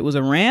some shit was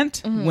a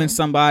rant when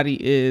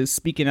somebody is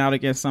speaking out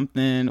against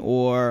something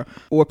or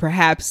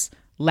perhaps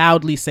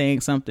loudly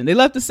saying something. They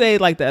love to say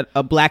like that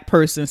a black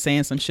person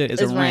saying some shit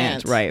is a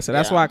rant, right? So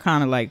that's why I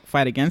kind of like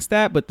fight against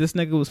that. But this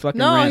nigga was fucking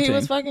ranting. He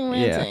was fucking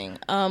ranting.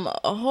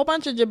 A whole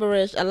bunch of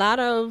gibberish. A lot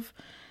of,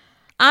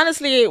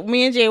 honestly,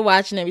 me and Jay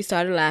watching it, we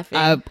started laughing.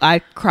 I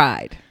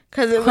cried.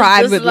 Because it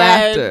cried was just with like,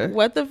 laughter.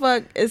 What the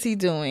fuck is he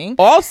doing?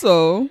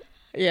 Also,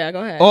 Yeah,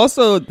 go ahead.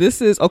 Also,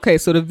 this is okay.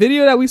 So the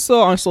video that we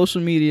saw on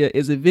social media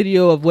is a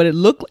video of what it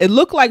looked. It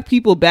looked like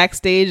people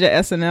backstage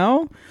at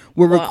SNL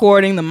were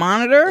recording the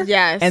monitor.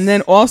 Yes, and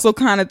then also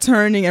kind of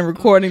turning and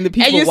recording the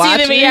people. And you watching.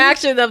 see the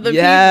reactions of the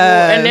people,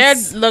 and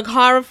they look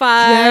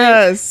horrified.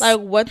 Yes, like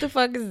what the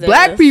fuck is this?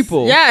 Black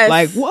people. Yes,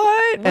 like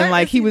what? And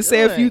like he would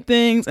say a few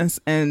things,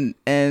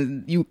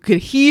 and you could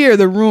hear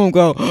the room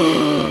go.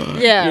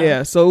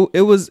 Yeah. So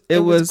it was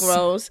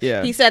gross.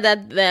 Yeah. He said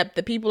that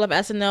the people of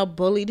SNL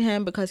bullied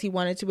him because he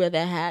wanted to wear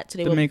that hat. So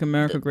they would Make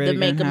America Great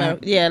Again.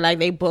 Yeah, like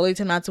they bullied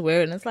him not to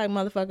wear it, and it's like,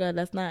 motherfucker,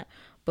 that's not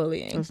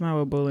bullying. That's not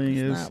what bullying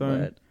is. Not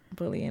what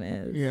bullying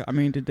is. Yeah, I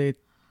mean, did they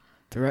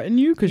threaten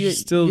you because you're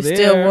still there? You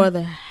still wore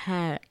the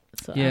hat.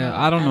 So yeah,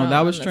 I don't know.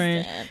 That was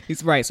strange.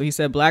 He's right. So he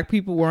said black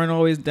people weren't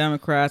always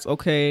Democrats.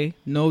 Okay,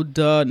 no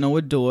duh, no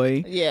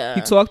adoy. Yeah.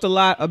 He talked a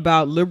lot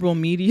about liberal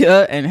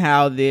media and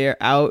how they're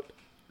out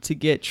to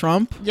get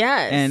Trump.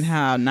 Yes. And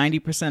how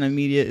 90% of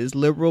media is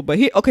liberal. But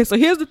so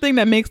here's the thing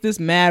that makes this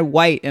mad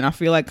white, and I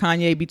feel like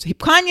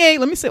Kanye,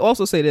 let me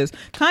say this.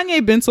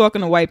 Kanye been talking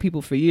to white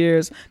people for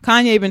years.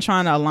 Kanye been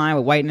trying to align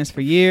with whiteness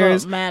for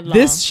years. For mad long.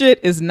 This shit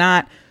is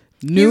not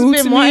new.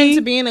 He's been wanting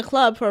to be in a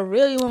club for a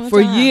really long time. For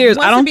years.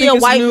 I don't think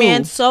it's new. He wants to be a white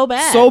man so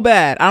bad. So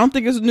bad. I don't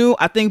think it's new.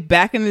 I think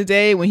back in the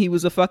day when he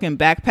was a fucking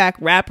backpack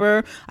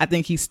rapper, I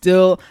think he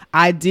still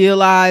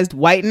idealized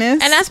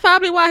whiteness. And that's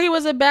probably why he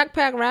was a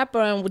backpack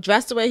rapper and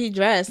dressed the way he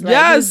dressed. Like,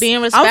 yes. He was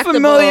being respectable. I'm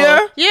familiar.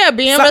 Yeah,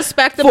 being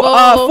respectable.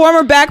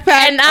 Former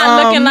backpack. And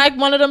not looking like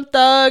one of them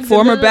thugs.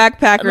 Former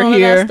backpacker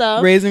here,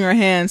 raising her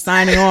hand,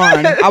 signing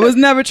on. I was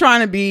never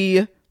trying to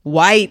be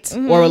white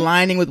or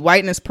aligning with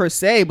whiteness per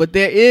se, but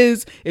there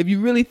is, if you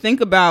really think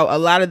about a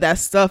lot of that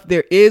stuff,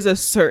 there is a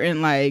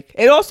certain like,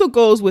 it also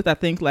goes with, I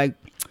think, like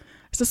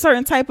it's a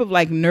certain type of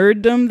like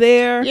nerddom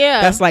there. Yeah,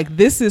 that's like,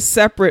 this is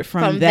separate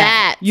from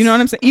that. You know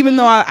what I'm saying? Even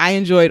though I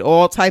enjoyed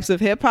all types of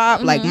hip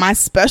hop, like my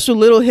special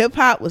little hip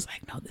hop was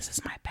like, no, this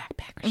is my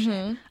backpacker shit.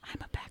 I'm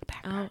a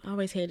backpacker. I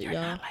always hated y'all.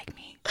 Not like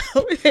me.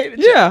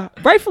 Yeah,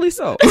 rightfully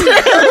so.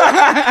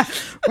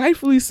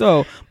 Rightfully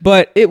so.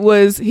 But it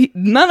was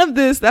none of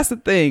this. That's the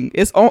thing.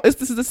 This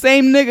is the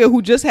same nigga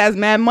who just has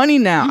mad money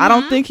now. I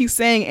don't think he's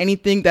saying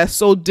anything that's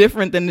so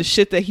different than the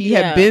shit that he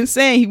had been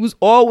saying. He was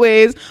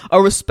always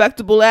a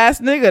respectable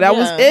ass nigga. That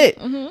was it.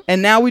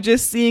 And now we're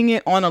just seeing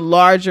it on a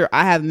larger.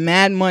 I have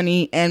mad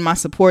money and my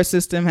support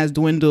system has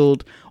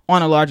dwindled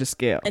on a larger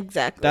scale.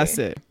 Exactly. That's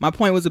it. My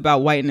point was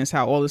about whiteness,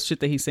 how all this shit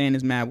that he's saying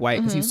is mad white,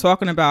 because he's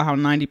talking about how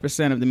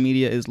 90% of the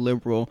media is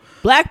liberal.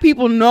 Black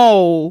people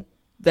know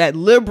that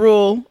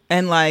liberal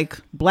and like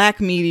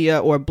black media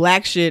or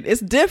black shit is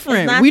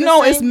different. We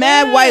know it's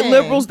mad white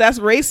liberals that's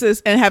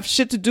racist and have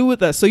shit to do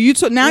with us. So you're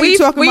talking about these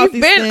things.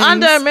 We've been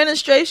under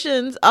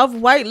administrations of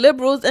white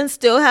liberals and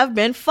still have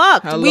been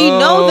fucked. Hello. We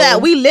know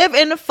that. We live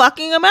in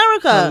fucking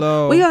America.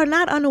 Hello. We are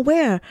not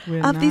unaware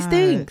of these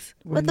things.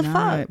 What the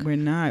fuck? We're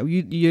not.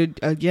 You're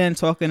again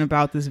talking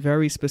about this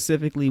very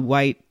specifically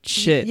white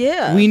shit.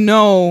 Yeah. We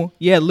know,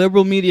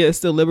 liberal media is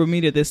still liberal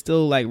media. They're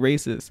still like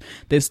racist.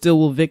 They still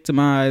will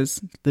victimize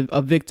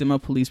a victim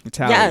of police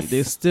brutality. Yes.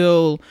 They're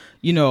still,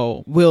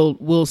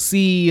 we'll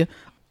see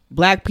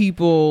black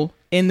people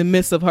in the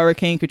midst of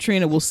Hurricane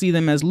Katrina. We'll see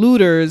them as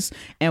looters,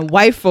 and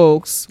white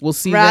folks will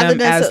see them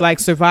as like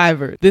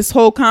survivors. This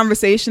whole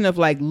conversation of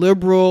like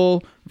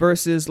liberal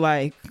versus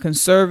like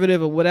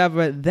conservative or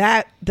whatever,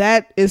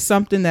 that is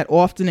something that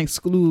often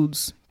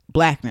excludes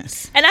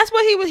blackness. And that's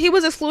what he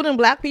was excluding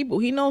black people.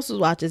 He knows who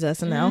watches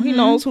SNL. He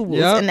knows who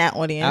was in that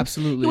audience.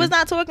 Absolutely. He was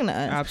not talking to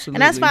us. Absolutely.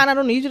 And that's fine. I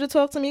don't need you to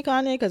talk to me,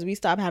 Kanye, because we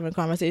stopped having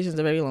conversations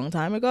a very long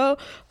time ago.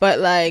 But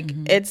like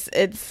it's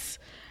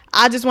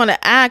I just want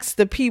to ask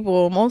the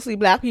people, mostly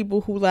black people,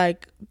 who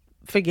like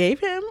forgave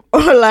him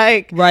or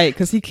like, right,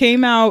 because he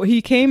came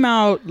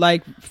out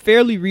like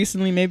fairly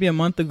recently, maybe a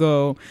month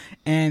ago,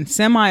 and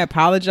semi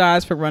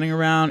apologized for running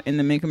around in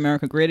the Make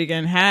America Great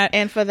Again hat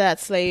and for that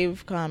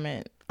slave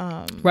comment.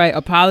 Right,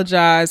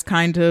 apologized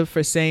kind of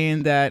for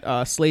saying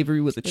that slavery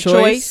was a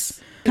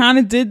choice. Kind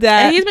of did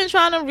that. And he's been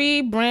trying to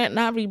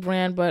not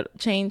rebrand, but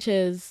change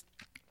his,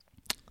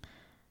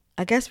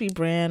 I guess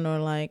rebrand, or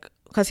like,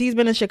 because he's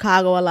been in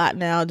Chicago a lot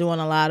now, doing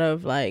a lot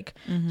of like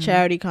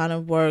charity kind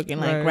of work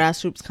and like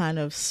grassroots kind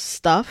of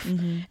stuff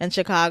in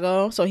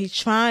Chicago. So he's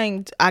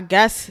trying, I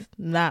guess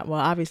not,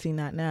 well, obviously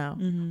not now.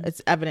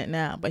 It's evident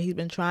now, but he's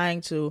been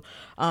trying to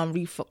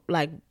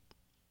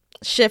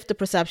shift the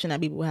perception that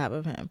people have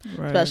of him,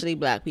 especially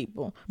black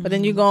people. But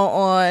then you go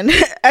on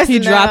SNL. He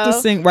dropped a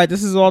single. Right,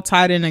 this is all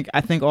tied in,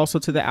 I think, also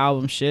to the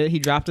album shit. He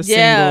dropped a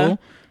single.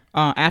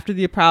 After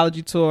the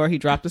apology tour, he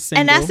dropped a single.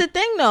 And that's the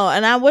thing, though.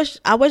 And I wish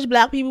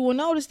black people would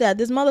notice that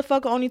this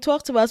motherfucker only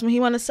talks to us when he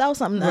want to sell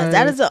something to us.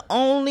 That is the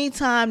only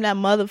time that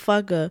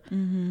motherfucker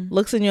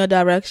looks in your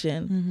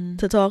direction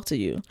to talk to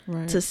you,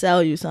 to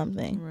sell you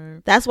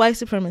something. That's white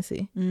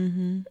supremacy.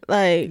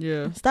 Like,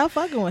 stop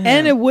fucking with him.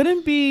 And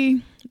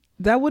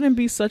that wouldn't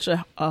be such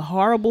a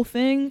horrible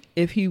thing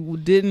if he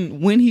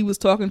didn't, when he was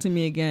talking to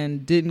me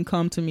again, didn't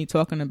come to me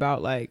talking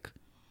about like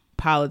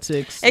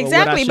politics. Or what I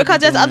Exactly, should because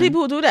be there's other doing.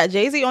 people who do that.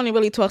 Jay-Z only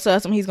really talks to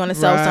us when he's going to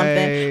sell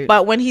something. Right.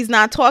 But when he's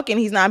not talking,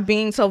 he's not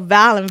being so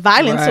violent to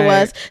Right.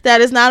 us.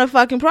 That is not a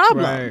fucking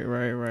problem.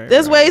 Right.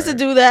 There's right, ways to right.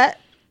 do that.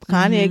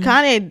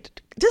 Kanye,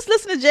 just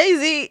listen to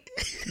Jay-Z.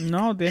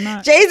 No, they're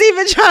not. Jay-Z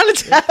been trying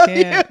to tell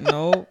you. Can't.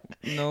 No.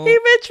 He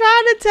been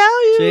trying to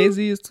tell you.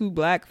 Jay-Z is too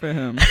black for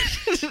him.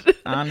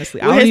 Honestly,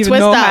 I With don't his even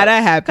know twist how out.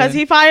 that happened. Cause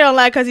he probably don't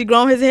like, cause he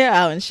grown his hair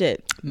out and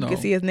shit. No. You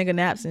can see his nigga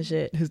naps and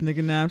shit. His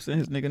nigga naps and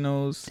his nigga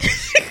nose.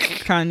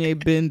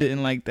 Kanye Ben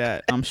didn't like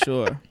that, I'm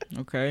sure.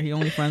 Okay, he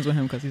only friends with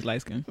him because he's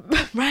light skinned.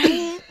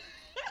 Right.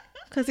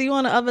 Cause he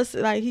on the other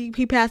like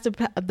he passed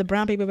the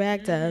brown paper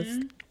bag test.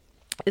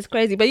 It's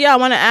crazy. But yeah, I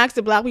want to ask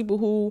the black people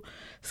who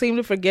seem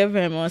to forgive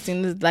him or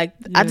seem to like.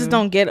 I just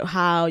don't get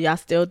how y'all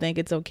still think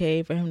it's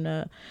okay for him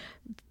to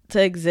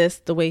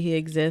exist the way he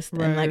exists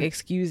and like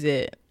excuse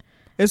it.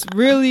 It's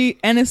really,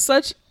 and it's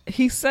such,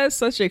 he says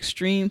such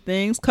extreme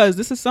things, because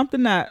this is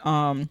something that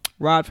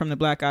Rod from the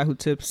Black Guy Who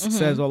Tips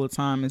says all the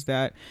time, is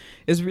that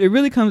it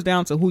really comes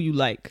down to who you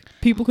like.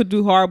 People could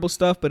do horrible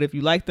stuff, but if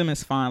you like them,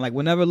 it's fine. Like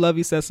whenever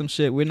Lovey says some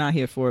shit, we're not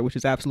here for it, which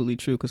is absolutely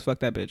true, because fuck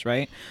that bitch,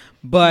 right?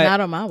 But Not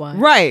on my watch.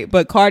 right,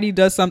 but Cardi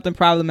does something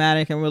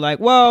problematic and we're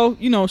like, well,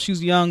 you know,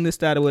 she's young, this,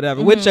 that, or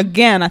whatever, which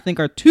again I think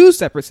are two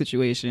separate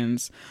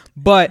situations,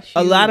 but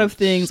a lot of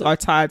things are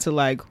tied to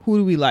like, who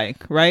do we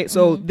like, right?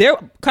 So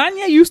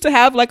Kanye used to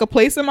have like a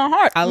place in my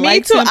heart. I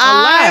liked him a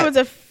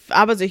lot.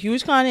 I was a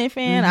huge Kanye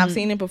fan. I've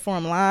seen him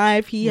perform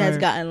live. He has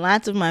gotten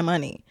lots of my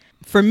money.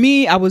 For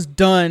me, I was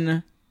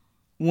done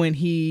when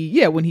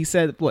he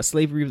said what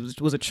slavery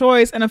was a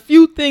choice, and a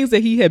few things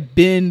that he had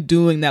been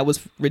doing that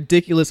was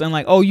ridiculous, and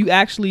like, oh, you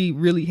actually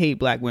really hate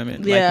black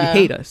women, like you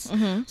hate us,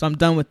 so I'm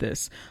done with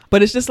this.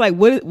 But it's just like,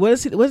 what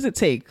does it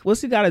take?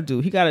 What's he gotta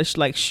do? He gotta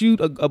like shoot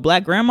a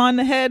black grandma in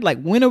the head?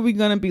 Like, when are we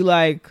gonna be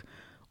like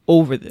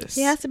over this?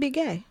 He has to be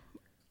gay.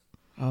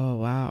 Oh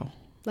wow.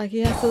 Like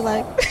he has to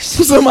like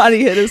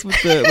Somebody hit us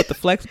with the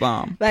flex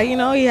bomb. like, you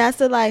know, he has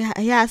to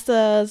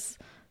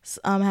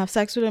have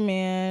sex with a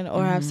man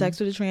or have sex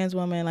with a trans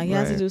woman. Like he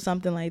has to do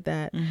something like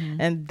that.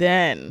 And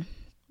then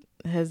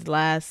his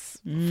last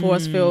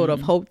force field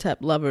of Hotep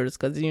lovers,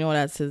 because you know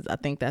I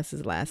think that's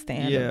his last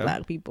stand of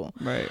black people,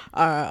 Right.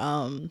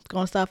 are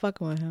gonna stop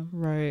fucking with him.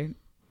 Right.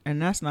 And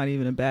that's not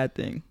even a bad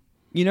thing.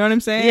 You know what I'm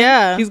saying?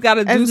 Yeah. He's got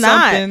to do It's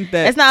not. something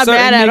that It's not certain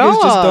bad at niggas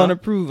all. just don't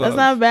approve of. That's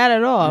not bad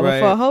at all. Right.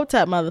 But for a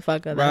Hotep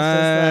motherfucker, that's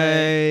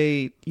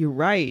Right.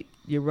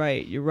 You're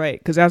right.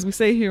 Because as we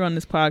say here on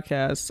this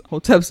podcast,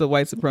 Hotep's a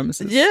white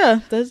supremacist. just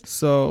yeah. That's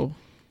So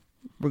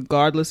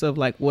regardless of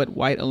like what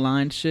white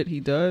aligned shit he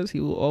does,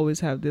 he will always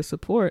have their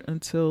support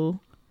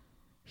until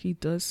he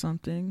does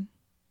something.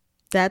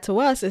 that to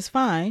us is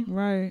fine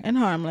Right. and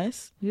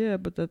harmless. Yeah,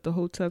 but that the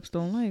Hoteps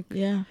don't like.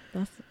 Yeah,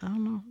 I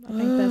don't know. I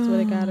think that's what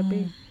it gotta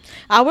be.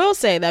 I will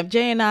say that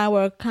Jay and I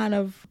were kind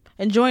of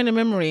enjoying the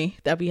memory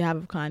that we have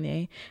of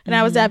Kanye. And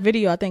that was that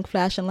video, I think,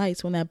 Flashing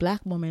Lights, when that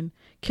black woman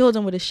killed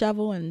him with a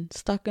shovel and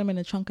stuck him in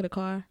the trunk of the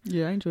car.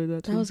 Yeah, I enjoyed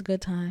that too. That was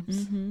good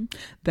times.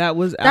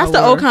 That's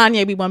the old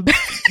Kanye we want back.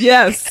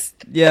 Yes.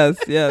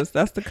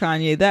 That's the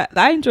Kanye. That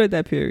I enjoyed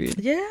that period.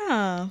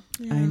 Yeah.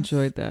 I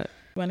enjoyed that.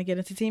 Want to get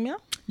into T-mail?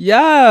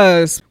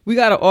 Yes, we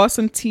got an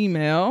awesome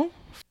T-mail.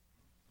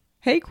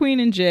 Hey, Queen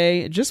and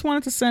Jay, just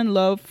wanted to send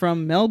love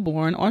from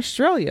Melbourne,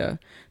 Australia.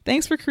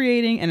 Thanks for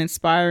creating an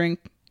inspiring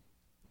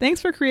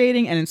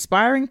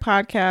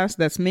podcast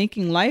that's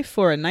making life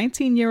for a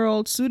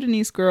 19-year-old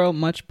Sudanese girl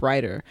much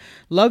brighter.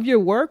 Love your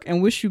work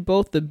and wish you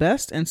both the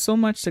best and so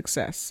much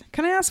success.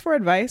 Can I ask for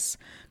advice?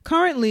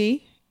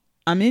 Currently,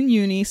 I'm in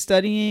uni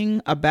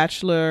studying a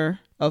Bachelor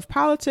of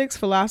Politics,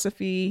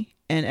 Philosophy,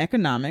 and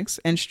Economics,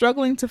 and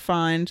struggling to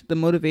find the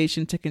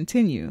motivation to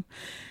continue.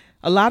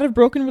 A lot of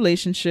broken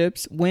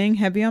relationships weighing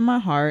heavy on my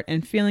heart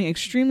and feeling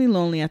extremely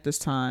lonely at this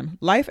time.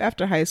 Life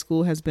after high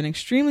school has been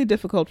extremely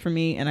difficult for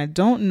me, and I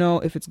don't know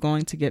if it's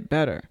going to get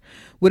better.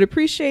 Would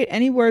appreciate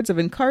any words of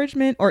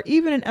encouragement or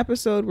even an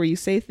episode where you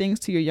say things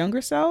to your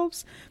younger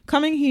selves.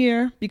 Coming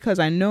here because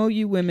I know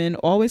you women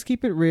always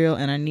keep it real,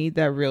 and I need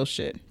that real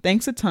shit.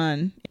 Thanks a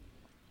ton.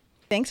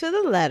 Thanks for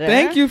the letter.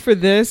 Thank you for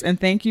this, and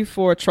thank you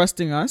for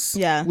trusting us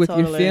with your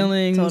totally,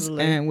 feelings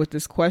and with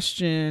this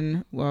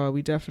question. Well,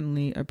 we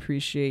definitely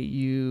appreciate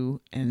you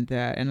and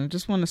that. And I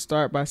just want to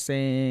start by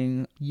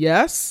saying,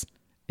 yes,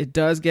 it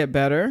does get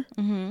better.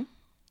 Mm-hmm.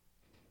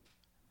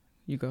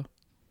 You go.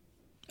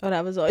 Oh,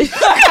 that was all.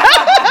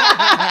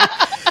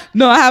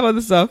 No, I have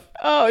other stuff.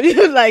 Oh,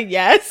 you're like,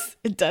 yes,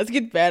 it does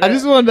get better. I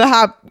just wanted to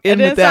hop in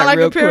with that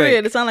real quick. It didn't sound like a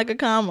period. It sounded like a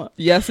comma.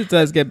 Yes, it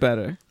does get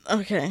better.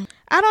 Okay.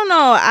 I don't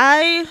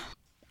know.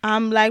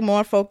 I'm like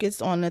more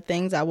focused on the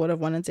things I would have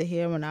wanted to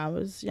hear when I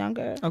was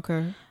younger.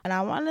 Okay. And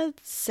I want to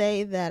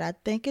say that I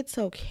think it's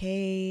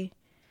okay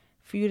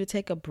for you to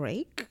take a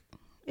break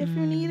if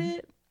you need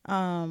it.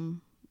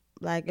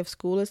 Like if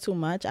school is too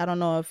much, I don't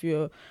know if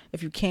you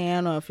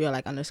can, or if you're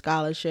like under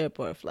scholarship,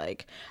 or if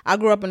like, I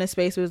grew up in a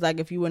space where it's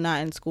like, if you were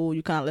not in school,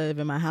 you can't live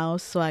in my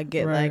house. So I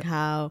get like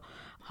how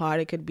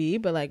hard it could be,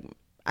 but like,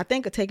 I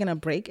think taking a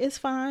break is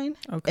fine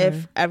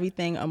if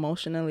everything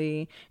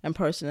emotionally and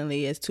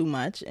personally is too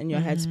much and your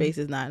headspace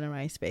is not in the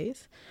right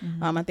space.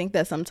 I think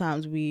that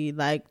sometimes we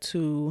like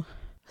to,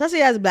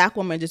 especially as Black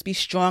women, just be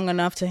strong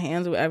enough to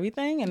handle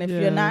everything. And if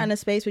you're not in a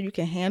space where you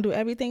can handle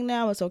everything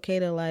now, it's okay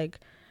to like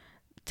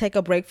take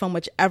a break from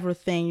whichever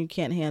thing you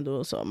can't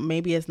handle. So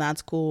maybe it's not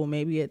school,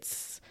 maybe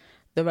it's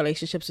the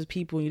relationships with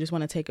people. You just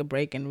want to take a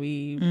break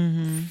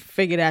and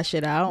figure that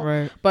shit out.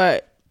 Right.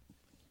 But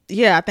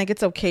yeah, I think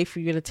it's okay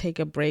for you to take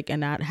a break and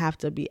not have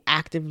to be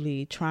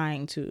actively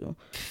trying to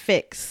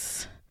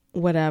fix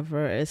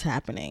whatever is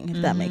happening,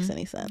 if that makes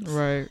any sense.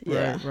 Right.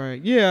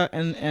 Yeah.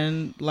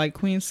 And like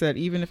Queen said,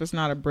 even if it's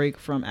not a break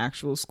from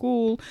actual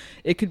school,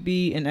 it could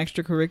be an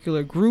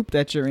extracurricular group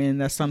that you're in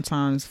that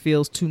sometimes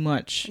feels too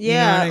much.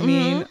 Yeah. You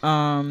know what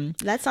I mean?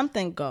 Let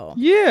something go.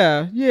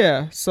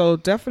 Yeah. So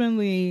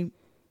definitely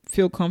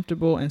feel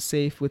comfortable and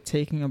safe with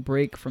taking a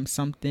break from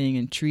something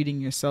and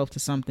treating yourself to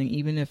something,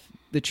 even if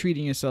the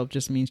treating yourself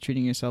just means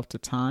treating yourself to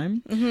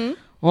time.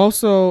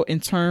 Also,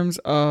 in terms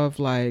of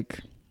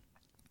like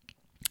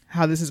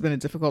how this has been a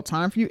difficult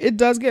time for you, it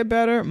does get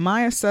better.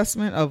 My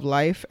assessment of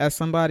life as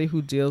somebody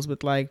who deals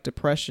with like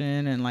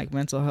depression and like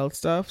mental health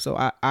stuff, so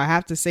I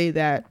have to say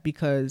that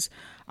because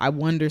I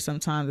wonder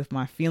sometimes if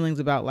my feelings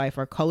about life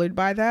are colored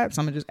by that.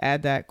 So I'm gonna just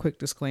add that quick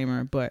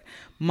disclaimer. But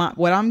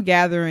what I'm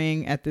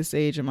gathering at this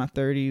age in my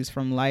 30s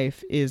from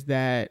life is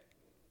that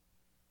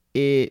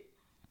it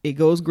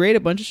goes great, a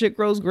bunch of shit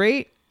grows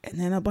great, and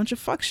then a bunch of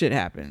fuck shit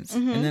happens.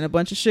 And then a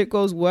bunch of shit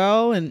goes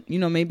well, and you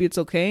know, maybe it's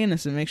okay, and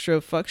it's a mixture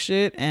of fuck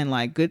shit and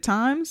like good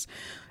times.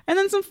 And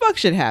then some fuck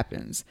shit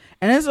happens,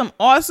 and then some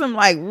awesome,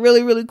 like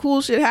really, really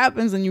cool shit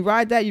happens, and you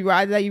ride that,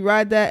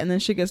 and then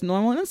shit gets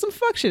normal, and then some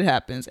fuck shit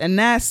happens. And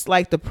that's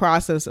like the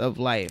process of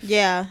life.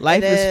 Yeah,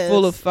 life is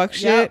full of fuck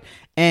shit,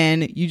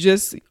 and you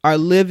just are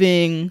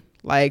living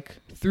like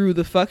through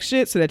the fuck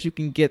shit so that you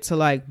can get to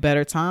like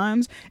better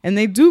times. And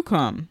they do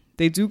come.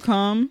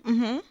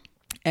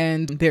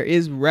 And there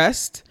is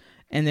rest,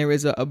 and there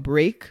is a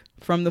break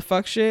from the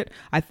fuck shit.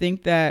 I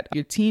think that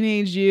your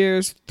teenage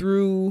years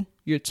through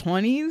your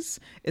 20s,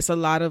 it's a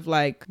lot of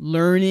like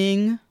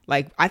learning.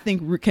 Like I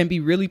think can be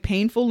really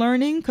painful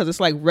learning, because it's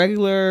like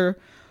regular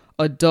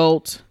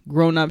adult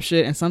grown up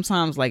shit, and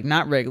sometimes like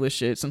not regular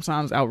shit,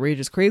 sometimes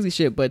outrageous crazy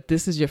shit, but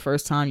this is your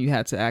first time you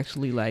had to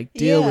actually like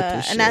deal with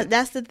this shit. And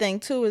that's the thing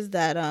too, is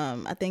that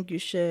I think you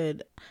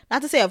should,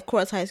 not to say of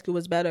course high school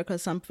was better,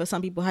 because for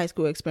some people high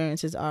school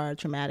experiences are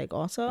traumatic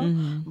also,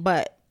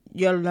 but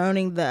you're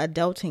learning the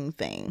adulting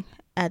thing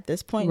at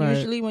this point,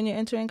 usually when you're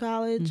entering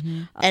college,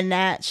 and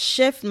that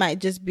shift might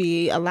just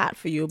be a lot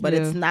for you, but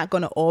it's not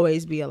going to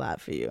always be a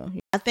lot for you.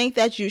 I think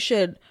that you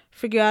should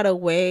figure out a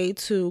way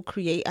to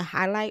create a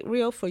highlight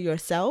reel for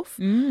yourself.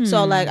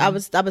 So like I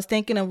was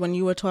thinking of when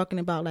you were talking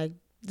about like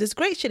this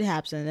great shit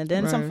happens and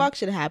then some fuck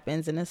shit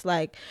happens, and it's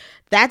like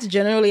that's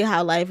generally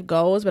how life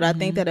goes. But I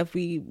think that if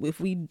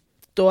we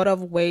thought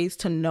of ways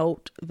to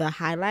note the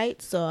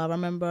highlights. So I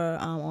remember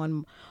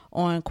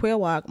on Queer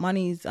Walk,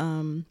 Money's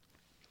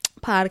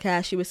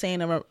podcast, she was saying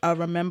a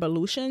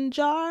rememberlution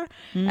jar,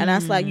 and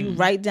that's like you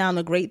write down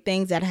the great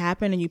things that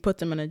happen and you put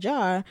them in a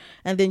jar,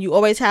 and then you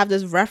always have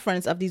this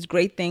reference of these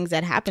great things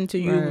that happened to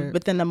you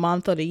within the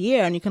month or the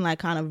year, and you can like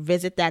kind of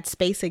visit that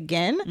space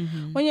again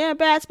when you're in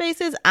bad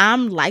spaces.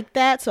 I'm like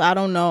that, so I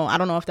don't know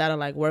if that'll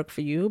like work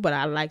for you, but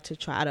I like to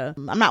try to,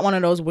 I'm not one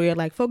of those weird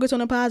like focus on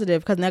the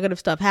positive because negative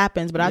stuff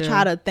happens, but I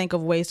try to think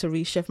of ways to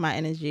reshift my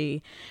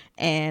energy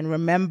and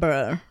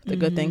remember the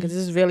good thing, because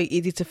it's really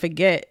easy to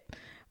forget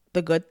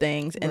the good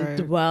things and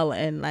dwell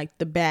in like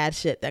the bad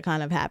shit that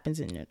kind of happens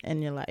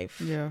in your life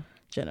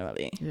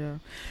generally.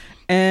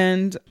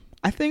 And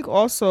I think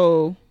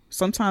also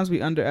sometimes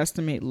we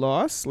underestimate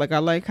loss. Like I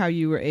like how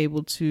you were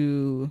able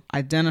to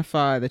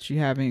identify that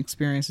you're having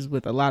experiences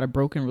with a lot of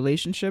broken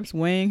relationships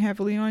weighing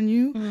heavily on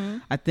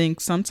you. I think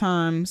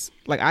sometimes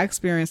like I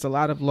experienced a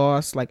lot of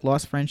loss, like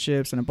lost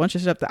friendships and a bunch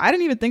of stuff that I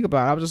didn't even think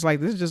about. I was just like,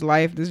 this is just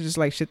life. This is just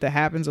like shit that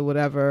happens or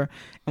whatever.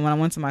 And when I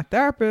went to my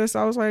therapist,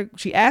 I was like,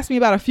 she asked me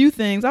about a few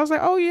things. I was like,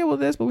 oh yeah, well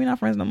this, but we're not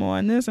friends no more,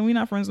 and this, and we're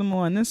not friends no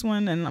more, and this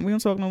one, and we don't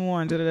talk no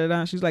more, and da-da-da-da.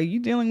 And she's like, you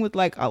dealing with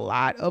like a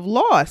lot of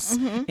loss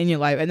in your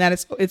life, and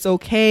that it's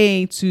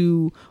okay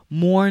to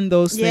mourn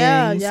those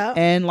things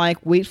and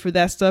like wait for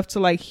that stuff to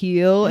like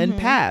heal and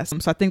pass.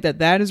 So I think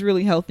that is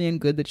really healthy and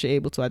good that you're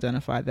able to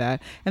identify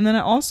that. And then I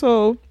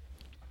also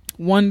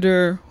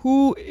wonder,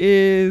 who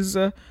is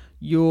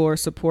your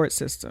support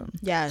system?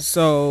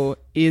 So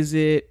is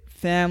it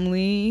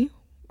family?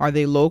 Are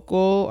they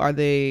local? Are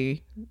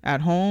they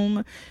at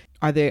home?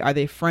 Are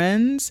they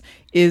friends?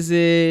 Is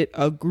it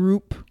a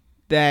group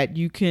that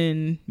you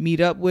can meet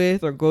up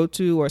with or go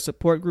to, or a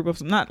support group of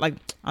some, not like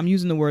I'm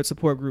using the word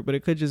support group, but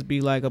it could just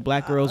be like a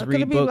Black girls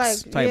read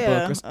books like, type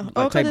book,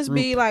 or it could just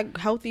be like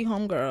healthy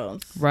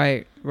homegirls.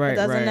 Right.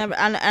 Never,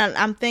 and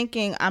I'm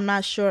thinking, I'm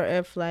not sure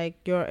if like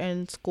you're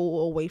in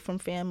school away from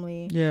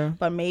family,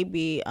 but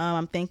maybe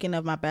I'm thinking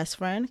of my best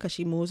friend, because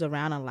she moves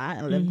around a lot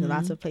and lives in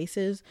lots of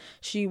places.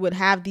 She would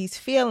have these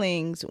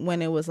feelings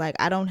when it was like,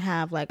 I don't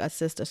have like a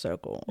sister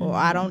circle, or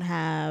I don't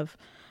have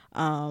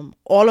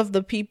all of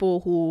the people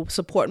who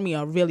support me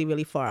are really,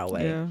 really far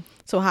away. Yeah.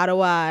 So how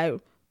do I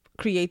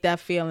create that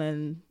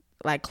feeling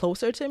like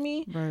closer to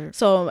me? Right.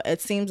 So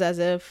it seems as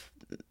if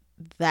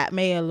that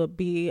may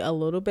be a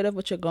little bit of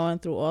what you're going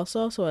through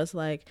also. So it's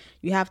like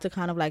you have to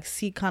kind of like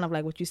see kind of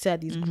like what you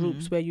said, these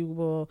groups where you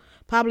will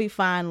probably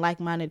find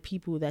like-minded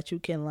people that you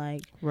can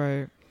like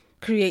Right.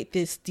 create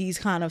these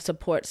kind of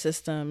support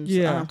systems.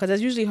 Yeah. Because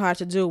it's usually hard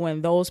to do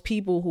when those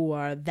people who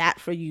are that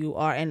for you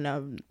are in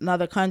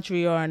another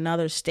country or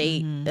another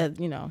state.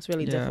 You know, it's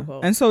really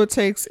difficult. And so it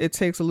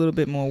takes a little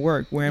bit more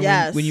work. Where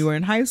when you were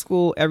in high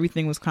school,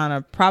 everything was kind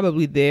of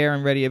probably there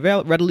and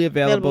readily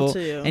available. To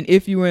you. And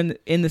if you were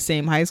in the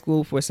same high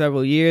school for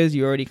several years,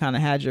 you already kind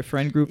of had your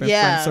friend group and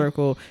friend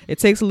circle. It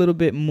takes a little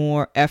bit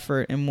more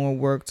effort and more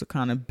work to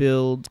kind of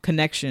build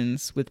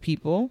connections with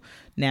people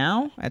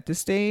now at this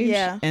stage.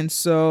 Yeah. And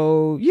so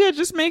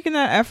just making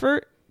that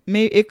effort.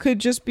 It could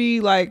just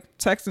be like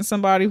texting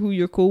somebody who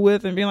you're cool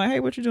with and being like, hey,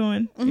 what you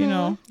doing? You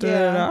know,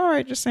 all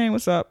right, just saying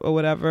what's up or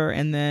whatever.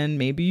 And then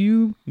maybe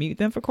you meet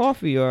them for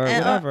coffee or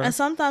whatever. And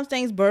sometimes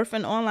things birth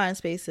in online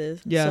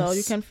spaces. Yes. So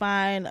you can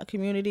find a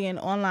community in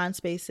online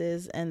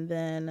spaces and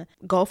then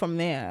go from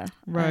there.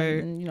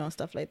 Right. And you know,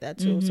 stuff like that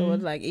too. So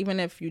it's like, even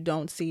if you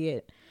don't see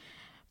it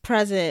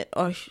present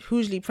or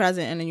hugely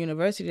present in the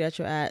university that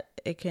you're at,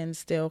 it can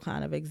still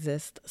kind of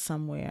exist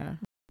somewhere.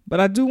 But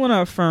I do want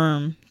to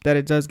affirm that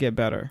it does get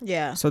better.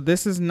 Yeah. So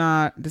this is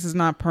not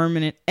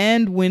permanent.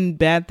 And when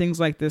bad things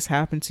like this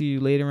happen to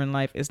you later in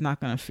life, it's not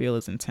going to feel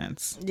as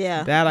intense.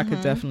 Yeah. That I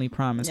could definitely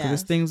promise. Because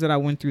there's things that I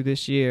went through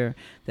this year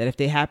that if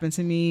they happened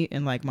to me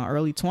in like my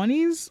early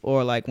 20s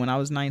or like when I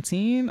was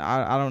 19,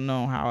 I don't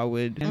know how I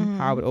would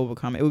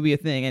overcome it. It would be a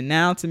thing. And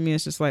now to me,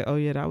 it's just like, oh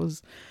yeah, that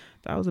was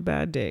a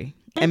bad day.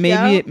 And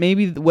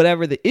maybe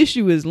whatever the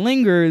issue is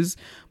lingers,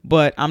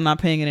 but I'm not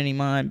paying it any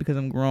mind because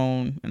I'm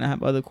grown and I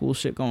have other cool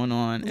shit going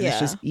on. And it's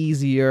just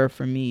easier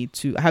for me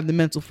to have the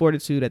mental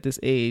fortitude at this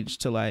age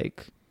to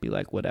like be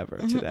like whatever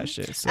to that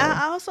shit. So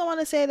I also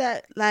want to say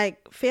that like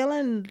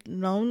feeling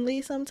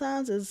lonely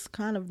sometimes is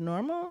kind of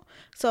normal.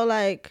 So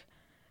like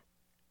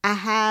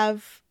I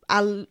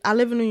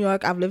live in New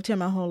York. I've lived here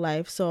my whole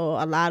life. So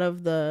a lot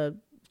of the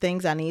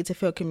things I need to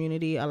feel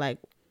community are like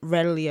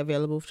readily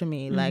available to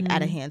me, like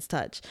at a hand's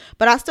touch.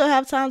 But I still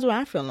have times where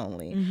I feel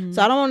lonely.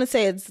 So I don't want to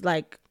say it's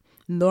like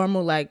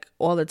normal like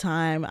all the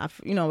time,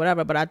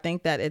 whatever, but I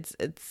think that it's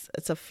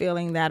a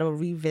feeling that'll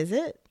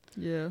revisit.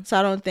 Yeah. So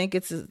I don't think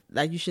it's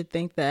like you should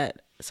think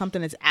that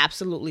something is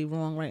absolutely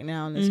wrong right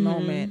now in this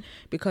moment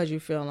because you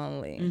feel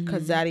lonely,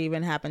 because that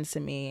even happens to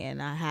me,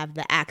 and I have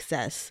the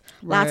access,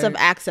 lots of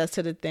access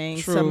to the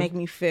things to make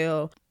me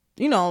feel,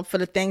 for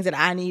the things that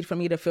I need for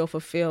me to feel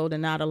fulfilled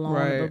and not alone.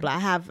 Right. But I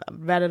have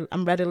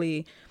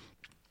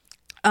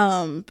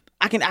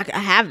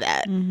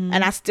that,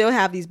 and I still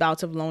have these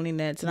bouts of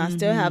loneliness, and I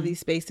still have these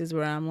spaces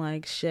where I'm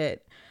like,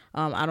 shit,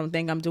 I don't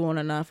think I'm doing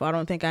enough, or I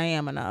don't think I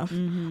am enough.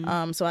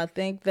 So I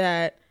think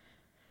that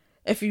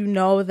if you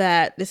know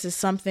that this is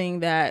something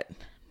that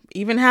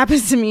even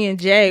happens to me and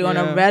Jay on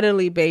a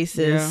readily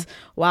basis,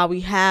 while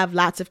we have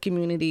lots of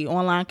community,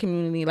 online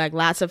community, like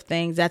lots of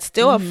things that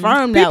still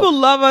affirm that people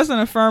love us and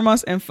affirm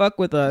us and fuck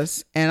with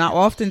us, and I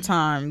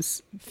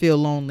oftentimes feel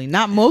lonely.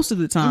 Not most of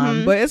the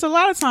time, but it's a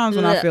lot of times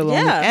when I feel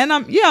lonely. And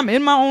I'm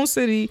in my own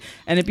city,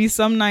 and it'd be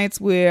some nights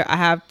where I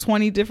have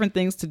 20 different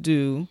things to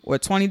do or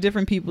 20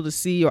 different people to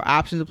see or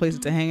options of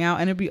places to hang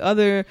out, and it'd be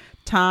other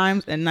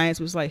times and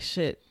nights where it's like,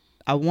 shit,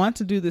 I want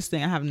to do this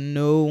thing. I have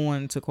no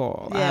one to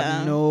call. I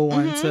have no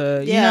one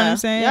to, you know what I'm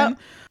saying? Yep.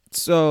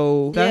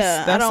 So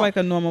that's like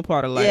a normal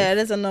part of life. Yeah, it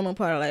is a normal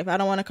part of life. I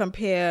don't want to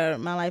compare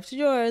my life to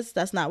yours.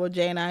 That's not what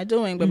Jay and I are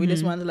doing. But we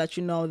just wanted to let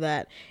you know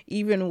that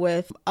even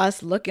with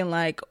us looking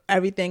like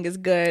everything is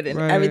good and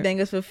everything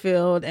is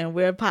fulfilled and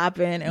we're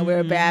popping and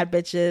we're bad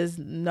bitches,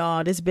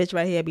 no, this bitch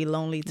right here be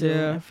lonely too.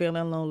 And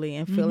feeling lonely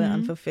and feeling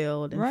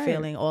unfulfilled and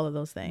feeling all of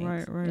those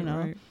things.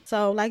 Right.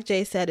 So like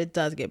Jay said, it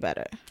does get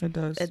better. It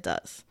does. It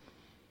does.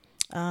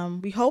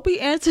 We hope we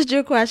answered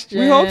your question.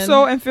 We hope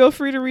so, and feel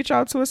free to reach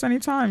out to us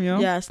anytime, yo.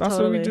 Yes, that's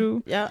totally. what we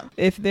do. Yeah.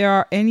 If there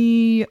are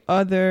any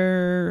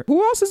other,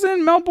 who else is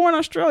in Melbourne,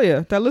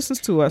 Australia that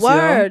listens to us?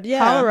 Word, yo?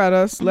 Holler at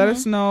us. Let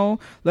us know.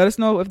 Let us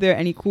know if there are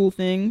any cool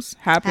things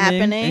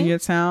happening in your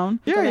town.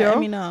 Yeah, yo. Let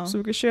me know so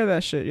we can share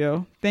that shit,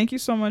 yo. Thank you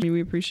so much. We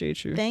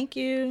appreciate you. Thank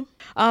you.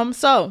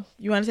 So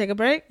you want to take a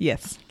break?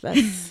 Yes.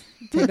 Let's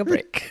take a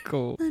break.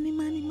 Cool. Money,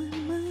 money, money,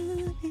 money.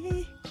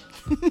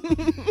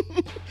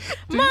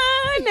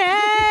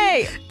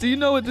 Money. Do you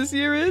know what this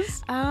year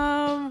is?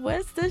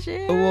 What's this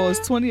year? Oh, well, it's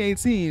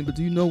 2018, but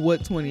do you know what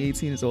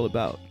 2018 is all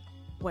about?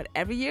 What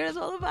every year is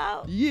all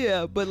about?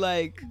 Yeah, but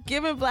like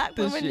giving black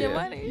women your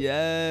money.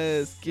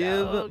 Yes,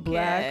 give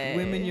black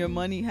women your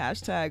money.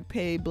 #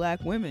 pay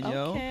black women,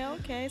 yo.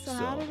 Okay. So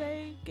how do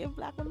they give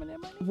black women their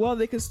money? Well,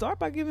 they can start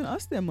by giving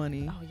us their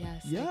money. Oh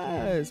yes.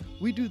 Yes.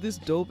 We do this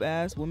dope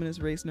ass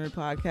Womanist Race Nerd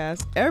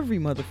podcast every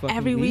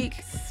motherfucking week.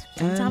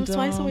 Sometimes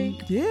twice a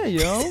week. Yeah,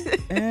 yo.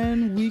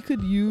 And we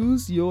could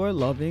use your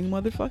loving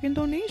motherfucking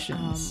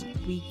donations.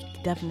 We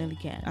definitely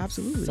can.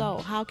 Absolutely. So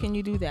how can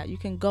you do that? You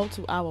can go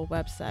to our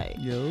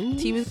website, Yo.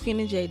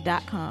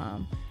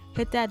 teawithqueenandj.com.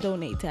 Hit that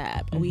donate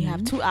tab, and we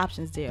have 2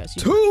 options there.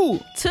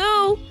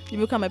 So you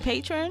become a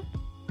patron,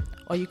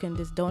 or you can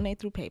just donate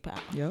through PayPal.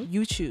 Yep.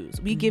 You choose.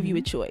 We give you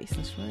a choice.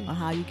 That's right. On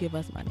how you give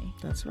us money.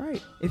 That's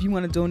right. If you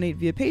want to donate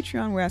via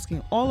Patreon, we're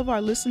asking all of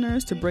our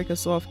listeners to break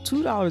us off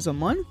 $2 a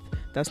month.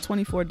 That's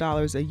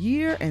 $24 a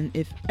year. And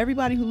if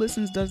everybody who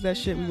listens does that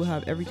shit, we will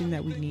have everything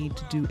that we need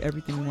to do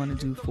everything we want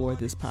to do for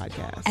this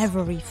podcast.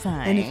 Everything.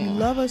 And if you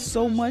love us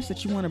so much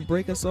that you want to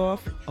break us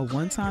off a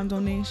one-time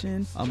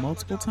donation, a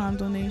multiple-time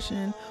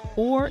donation,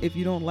 or if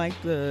you don't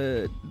like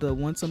the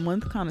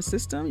once-a-month kind of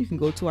system, you can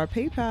go to our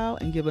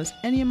PayPal and give us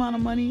any amount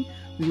of money.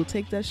 We will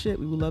take that shit.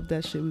 We will love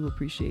that shit. We will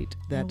appreciate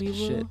that we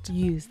shit. will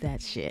use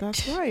that shit.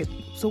 That's right.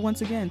 So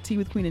once again,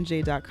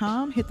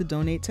 teawithqueenandj.com. Hit the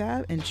donate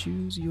tab and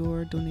choose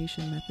your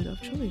donation method of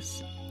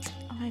choice.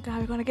 Oh my God,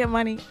 we're going to get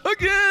money.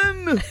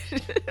 Again!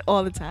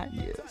 All the time.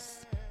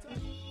 Yes.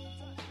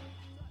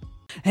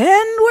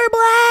 And we're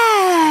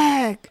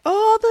black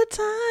all the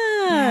time.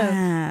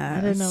 Yes.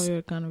 I didn't know we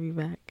were going to be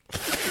back.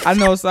 I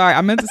know, sorry.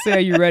 I meant to say, are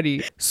you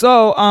ready?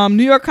 So,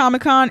 New York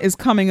Comic Con is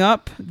coming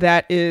up.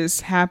 That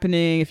is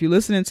happening. If you're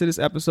listening to this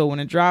episode when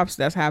it drops,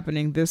 that's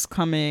happening this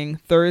coming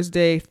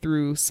Thursday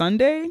through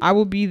Sunday. I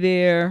will be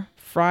there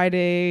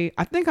Friday.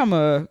 I think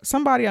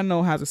somebody I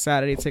know has a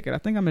Saturday ticket. I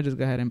think I'm gonna just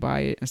go ahead and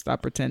buy it and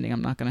stop pretending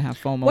I'm not gonna have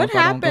FOMO. What if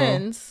I don't go.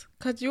 happens?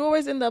 Because you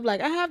always end up like,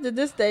 I have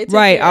this day ticket.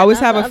 Right. I always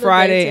have the a other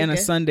Friday day and a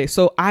ticket. Sunday.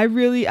 So I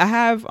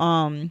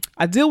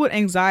deal with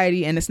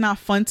anxiety, and it's not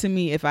fun to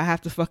me if I have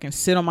to fucking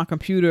sit on my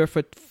computer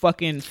for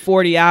fucking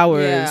 40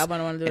 hours. Yeah, I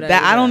don't want to do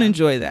that. I don't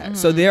enjoy that.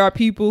 So there are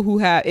people who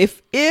have,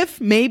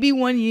 if maybe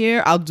one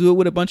year I'll do it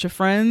with a bunch of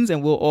friends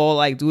and we'll all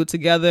like do it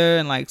together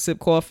and like sip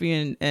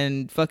coffee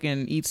and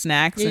fucking eat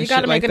snacks and you shit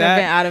gotta like make an that.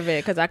 event out of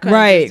it, because I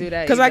couldn't just do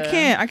that. Because I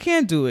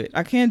can't do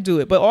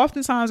it. But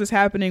oftentimes it's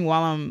happening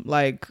while I'm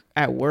like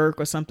at work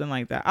or something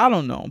like that. I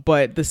don't know.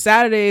 But the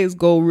Saturdays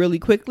go really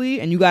quickly,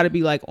 and you got to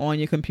be like on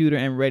your computer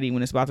and ready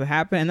when it's about to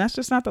happen. And that's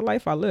just not the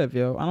life I live,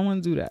 yo. I don't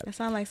want to do that. That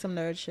sounds like some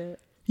nerd shit.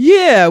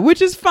 Yeah,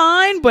 which is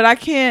fine, but I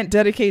can't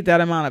dedicate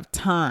that amount of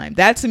time.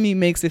 That to me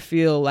makes it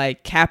feel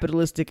like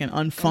capitalistic and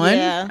unfun.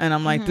 Yeah. And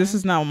I'm like, this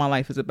is not what my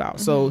life is about.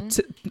 So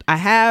I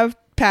have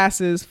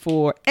passes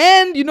for,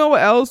 and you know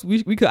what else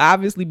we could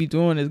obviously be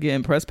doing is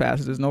getting press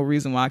passes. There's no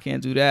reason why I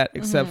can't do that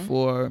except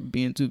for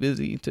being too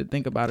busy to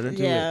think about it and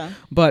do it.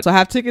 But so I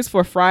have tickets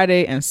for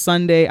Friday and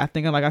Sunday. I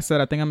think I'm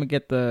gonna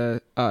get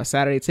the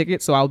Saturday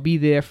ticket, so I'll be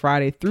there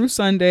Friday through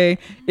Sunday.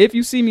 If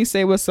you see me,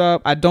 say what's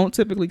up. I don't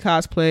typically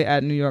cosplay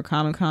at New York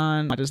Comic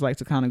Con. I just like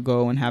to kind of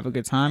go and have a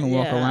good time and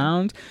walk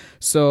around.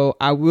 So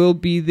I will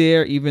be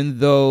there, even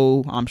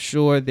though I'm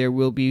sure there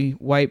will be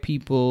white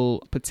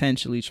people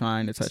potentially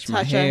trying to touch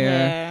my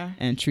hair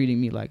and treating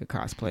me like a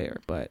cosplayer,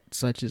 but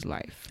such is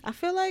life. I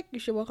feel like you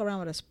should walk around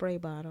with a spray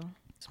bottle.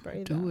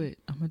 I'm gonna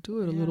do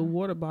it. A little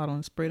water bottle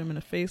and spray them in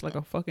the face like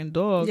a fucking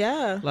dog.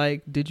 Yeah.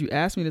 Like, did you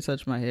ask me to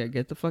touch my hair?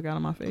 Get the fuck out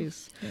of my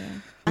face. Yeah.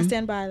 I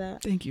stand by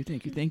that. Thank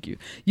you.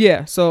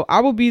 Yeah, so I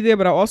will be there,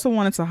 but I also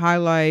wanted to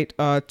highlight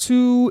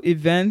 2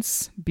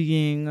 events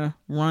being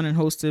run and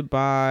hosted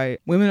by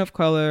women of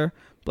color,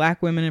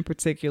 Black women in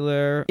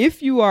particular.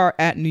 If you are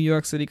at New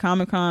York City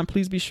Comic Con,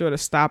 please be sure to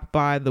stop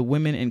by the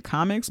Women in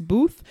Comics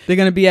booth. They're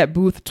going to be at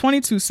booth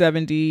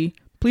 2270.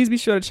 Please be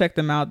sure to check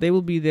them out. They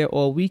will be there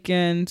all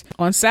weekend.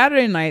 On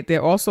Saturday night,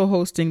 they're also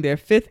hosting their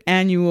 5th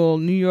annual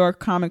New York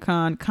Comic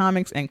Con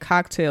Comics and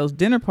Cocktails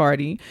Dinner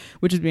Party,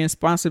 which is being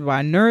sponsored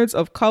by Nerds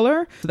of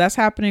Color. So that's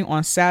happening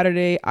on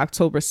Saturday,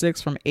 October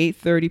 6th from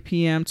 8:30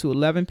 p.m. to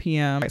 11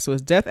 p.m. So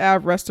it's Death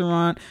Ave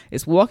Restaurant.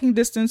 It's walking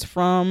distance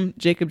from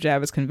Jacob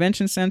Javits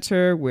Convention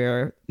Center,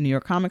 where New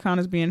York Comic Con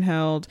is being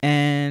held.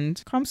 And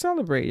come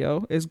celebrate,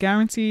 yo. It's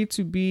guaranteed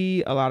to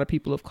be a lot of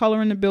people of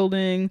color in the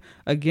building.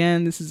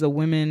 Again, this is a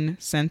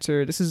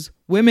women-centered. This is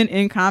Women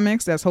in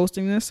Comics that's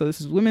hosting this. So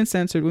this is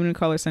women-centered, women of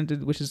color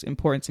centered, which is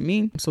important to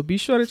me. So be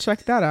sure to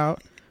check that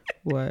out.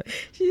 What?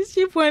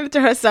 She pointed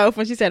to herself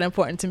when she said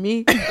important to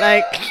me.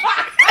 Like...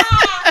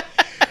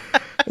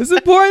 It's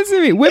important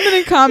to me. Women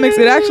in Comics,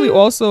 it actually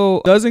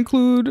also does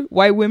include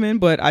white women,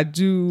 but I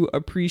do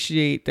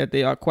appreciate that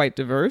they are quite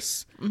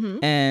diverse.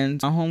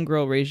 And my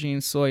homegirl Regine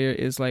Sawyer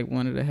is like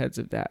one of the heads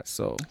of that.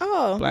 So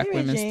Black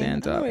women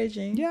stand up.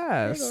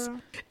 Yes.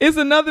 It's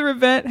another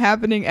event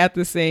happening at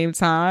the same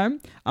time.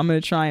 I'm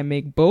going to try and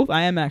make both.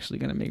 I am actually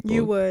going to make both.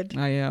 You would.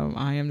 I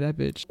am that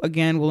bitch.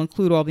 Again, we'll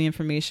include all the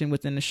information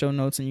within the show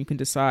notes, and you can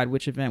decide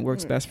which event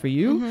works best for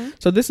you.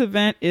 So this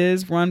event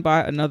is run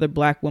by another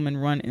Black woman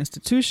run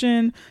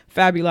institution,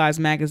 Fabulize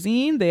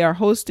Magazine. They are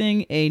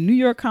hosting a New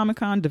York Comic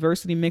Con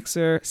Diversity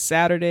Mixer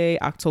Saturday,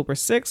 October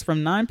 6th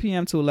from 9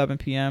 p.m. to 11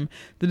 p.m. p.m.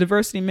 The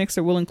diversity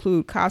mixer will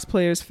include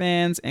cosplayers,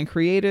 fans, and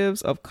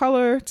creatives of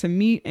color to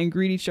meet and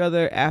greet each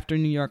other after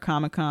New York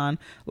Comic Con.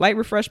 Light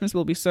refreshments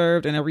will be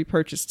served, and every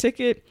purchased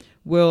ticket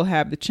will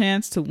have the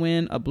chance to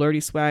win a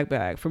Blurty swag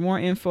bag. For more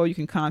info, you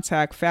can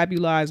contact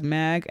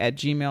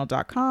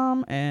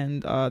fabulizemag@gmail.com,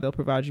 and they'll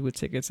provide you with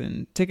tickets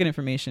and ticket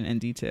information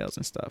and details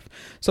and stuff.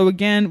 So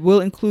again,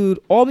 we'll include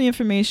all the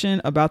information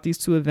about these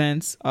two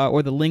events,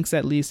 or the links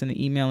at least, and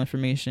the email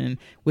information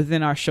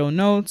within our show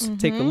notes.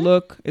 Take a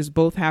look. It's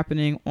both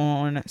happening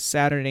on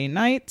Saturday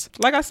night.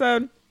 Like I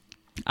said,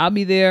 I'll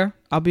be there.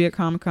 I'll be at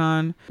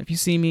Comic-Con. If you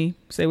see me,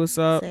 say what's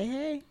up. Say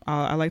hey.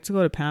 I like to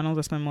go to panels.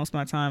 I spend most of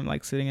my time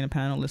like sitting in a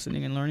panel,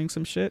 listening and learning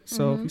some shit.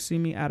 So if you see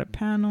me at a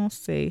panel,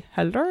 say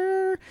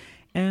hello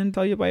and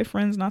tell your white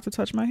friends not to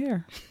touch my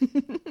hair.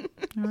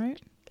 All right?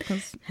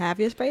 Have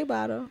your spray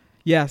bottle.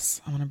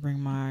 Yes, I'm gonna bring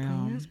my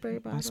spray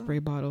spray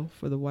bottle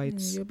for the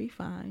whites. You'll be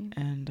fine.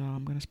 And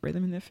I'm gonna spray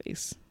them in their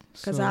face.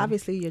 Because So,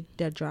 obviously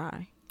they're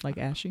dry. like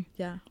ashy.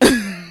 Yeah.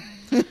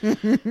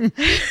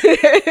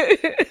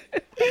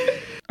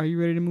 Are you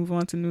ready to move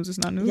on to news that's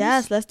not news?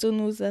 Yes, let's do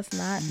news that's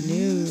not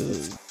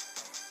news.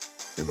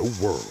 In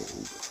a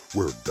world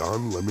where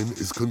Don Lemon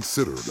is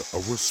considered a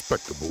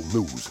respectable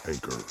news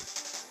anchor.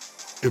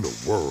 In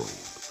a world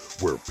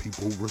where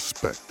people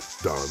respect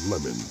Don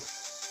Lemon,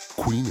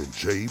 Queen and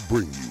Jay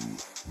bring you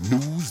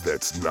news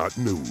that's not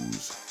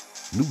news.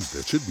 News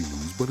that should be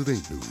news, but it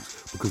ain't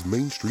news, because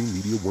mainstream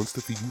media wants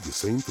to feed you the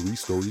same 3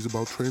 stories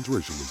about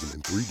transracialism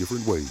in 3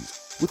 different ways,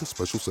 with a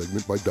special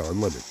segment by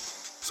Don Lemon.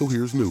 So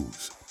here's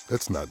news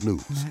that's not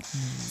news.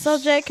 So,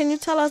 Jay, can you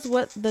tell us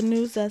what the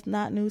news that's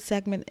not news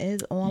segment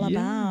is all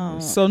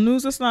about? So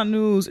news that's not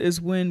news is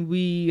when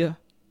we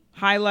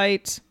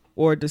highlight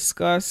or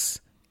discuss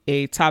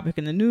a topic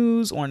in the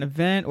news or an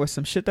event or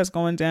some shit that's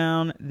going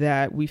down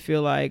that we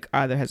feel like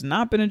either has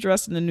not been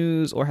addressed in the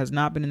news or has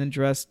not been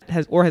addressed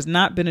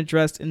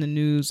in the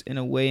news in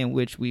a way in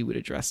which we would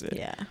address it.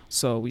 Yeah.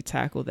 So we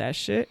tackle that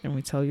shit and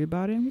we tell you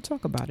about it and we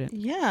talk about it.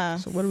 Yeah.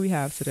 So what do we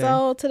have today?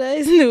 So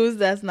today's news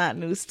that's not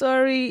news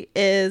story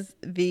is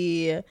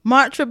the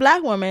March for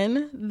Black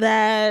Women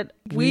that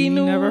we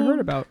never heard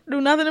about. Knew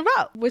nothing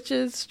about, which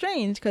is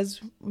strange because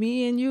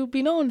me and you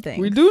be knowing things.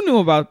 We do know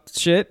about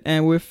shit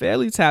and we're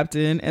fairly tapped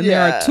in, and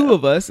there are 2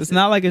 of us. It's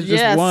not like it's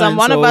just one.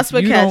 One of us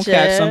would you catch don't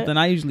catch it. something,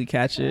 I usually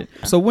catch it.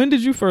 So when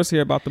did you first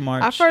hear about the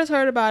march? I first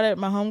heard about it.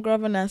 My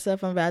homegirl Vanessa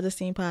from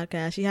Valdestine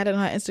Podcast. She had it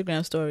on her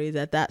Instagram stories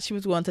that she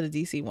was going to the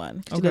DC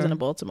one. She lives in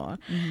Baltimore,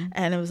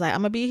 and it was like,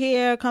 I'm gonna be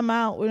here, come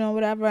out,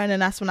 whatever. And then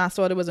that's when I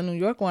saw there was a New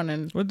York one.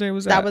 And what day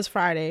was that? That was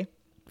Friday.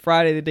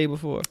 Friday, the day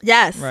before.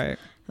 Yes. Right.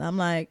 And I'm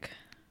like,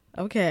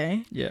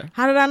 okay. Yeah.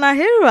 How did I not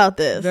hear about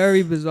this?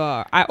 Very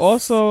bizarre. I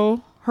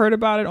also heard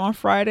about it on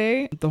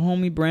Friday. The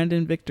homie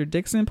Brandon Victor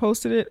Dixon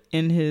posted it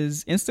on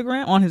his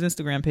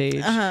Instagram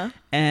page,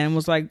 and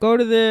was like, go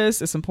to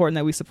this. It's important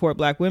that we support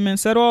Black women.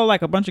 Said all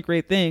like a bunch of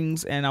great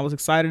things, and I was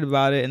excited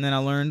about it. And then I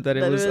learned that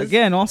it was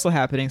again also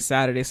happening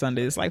Saturday,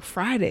 Sunday. It's like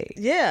Friday.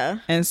 Yeah.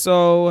 And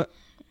so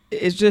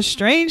it's just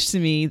strange to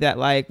me that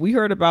like we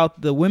heard about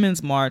the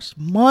Women's March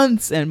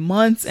months and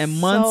months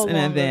and months in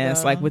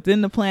advance, like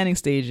within the planning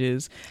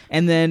stages.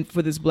 And then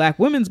for this Black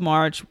Women's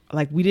March,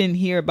 like we didn't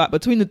hear about,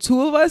 between the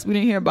 2 of us, we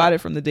didn't hear about it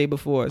from the day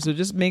before. So it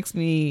just makes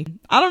me,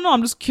 I don't know,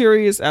 I'm just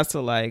curious as to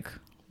like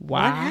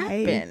what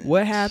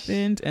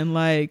happened and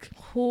like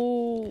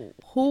who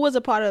was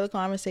a part of the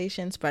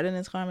conversation, spreading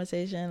this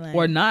conversation, like,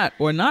 or not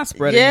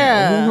spreading it,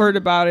 or who heard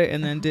about it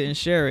and then didn't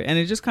share it. And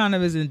it just kind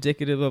of is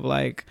indicative of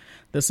like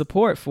the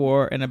support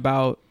for and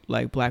about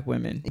like Black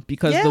women,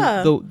 because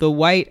the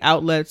white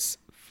outlets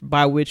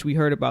by which we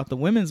heard about the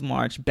Women's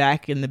March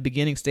back in the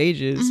beginning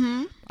stages,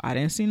 I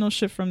didn't see no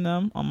shit from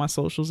them on my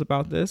socials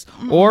about this.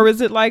 Or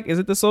is it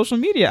the social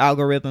media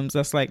algorithms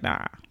that's like,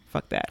 nah,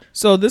 fuck that.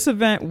 So this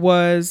event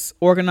was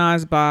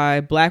organized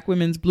by Black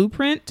Women's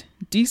Blueprint,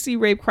 DC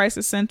Rape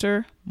Crisis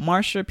Center,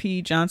 Marsha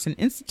P. Johnson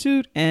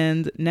Institute,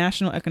 and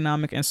National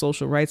Economic and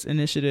Social Rights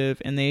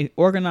Initiative. And they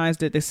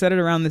organized it. They set it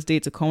around this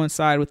date to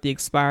coincide with the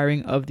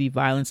expiring of the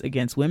Violence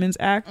Against Women's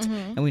Act.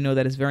 And we know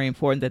that it's very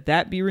important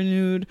that be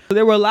renewed. So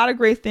there were a lot of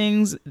great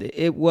things.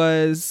 It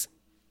was,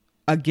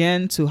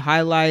 again, to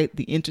highlight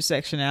the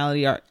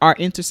intersectionality, our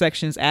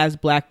intersections as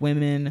Black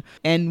women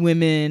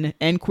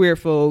and queer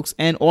folks,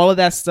 and all of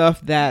that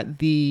stuff that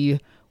the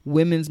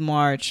Women's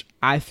March,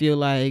 I feel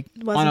like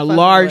on a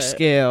large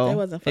scale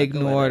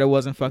ignored or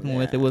wasn't fucking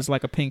with. It was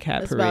like a pink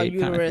hat parade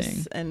kind of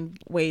thing. And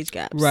wage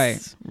gaps.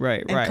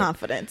 Right. And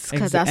confidence,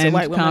 because that's what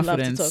white women love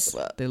to talk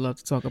about. They love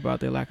to talk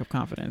about their lack of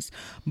confidence.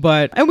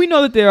 And we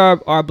know that there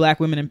are Black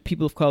women and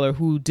people of color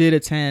who did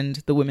attend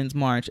the Women's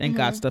March and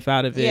got stuff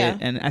out of it.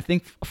 And I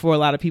think for a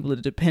lot of people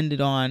it depended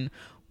on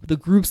the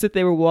groups that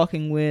they were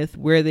walking with,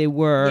 where they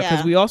were, because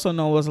Yeah. we also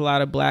know there's a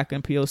lot of Black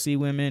and POC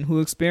women who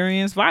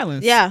experience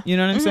violence. Yeah. You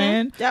know what I'm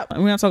saying? Yep.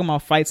 We're not talking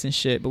about fights and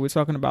shit, but we're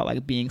talking about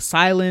like being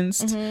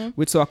silenced.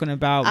 We're talking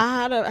about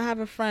I have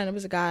a friend. It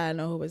was a guy I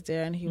know who was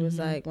there, and he was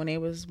like, when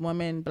it was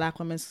Black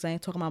women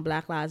talking about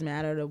Black Lives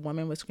Matter, the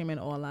woman was screaming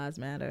All Lives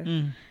Matter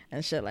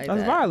and shit like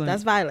That's that. violent.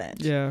 That's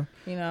violent. yeah.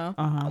 You know.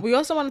 Uh-huh. We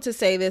also wanted to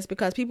say this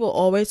because people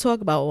always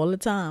talk about all the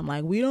time,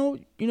 like we don't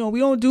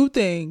do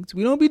things.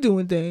 We don't be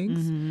doing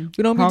things.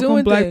 We don't be How doing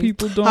come Black things.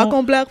 people don't? How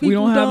come Black people we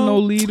don't have no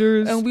don't?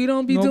 leaders, And we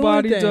don't be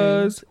Nobody doing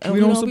things. does. And We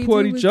don't be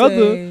support doing each other.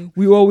 things.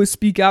 We always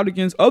speak out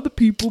against other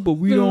people, but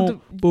we We don't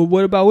don't. But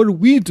what are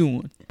we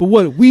doing? But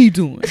what are we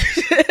doing?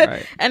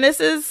 Right. And this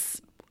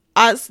is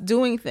us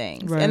doing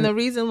things. Right. And the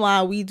reason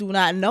why we do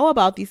not know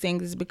about these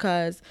things is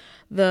because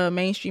the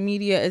mainstream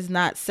media is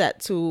not set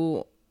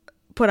to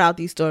put out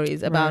these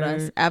stories about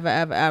us Right.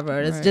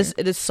 ever. It's Right. just,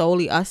 it is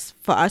solely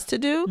for us to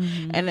do.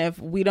 And if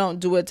we don't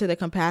do it to the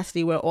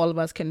capacity where all of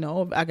us can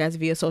know, I guess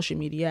via social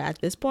media at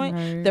this point,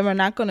 Right. then we're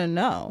not going to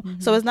know.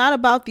 So it's not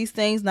about these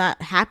things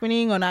not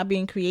happening or not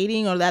being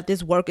creating or that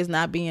this work is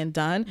not being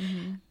done.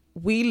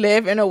 We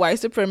live in a white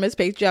supremacist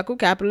patriarchal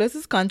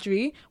capitalist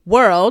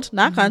world,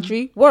 not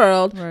country,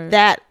 world, Right.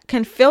 that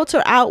can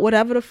filter out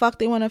whatever the fuck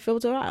they want to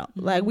filter out.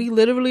 Like, we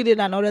literally did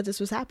not know that this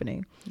was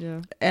happening.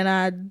 Yeah. And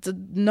I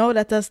know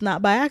that that's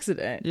not by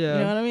accident. Yeah.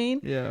 You know what I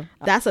mean? Yeah.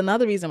 That's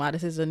another reason why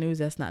this is the news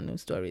that's not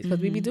news stories. Because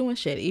we be doing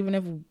shit. Even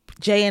if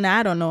Jay and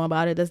I don't know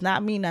about it, does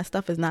not mean that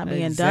stuff is not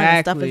being done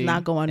and stuff is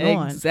not going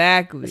on.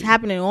 Exactly. It's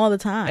happening all the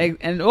time.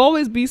 And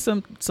always be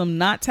some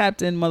not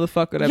tapped in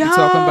motherfucker that be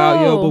talking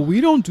about, yo, but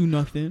we don't do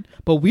nothing,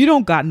 but we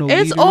don't got no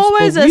It's leaders,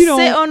 always but a we don't.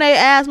 sit on their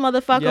ass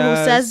motherfucker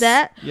who says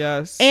that.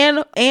 Yes.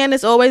 And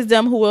it's always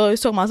them who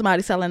always talking about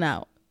somebody selling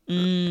out.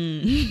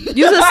 Mm. You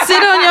just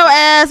sit on your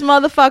ass,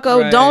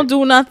 motherfucker. Right. Don't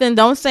do nothing.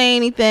 Don't say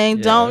anything.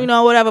 Yeah.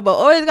 Don't, whatever. But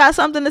always got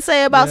something to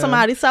say about Yeah.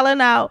 somebody selling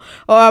out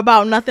or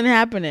about nothing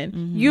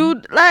happening.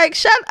 You, like,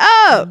 shut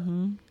up.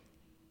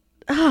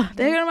 They're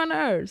getting on my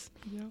nerves.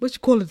 What you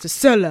call it? A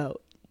sellout.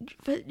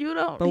 But you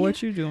don't. But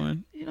what you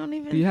doing? You don't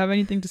even. Do you have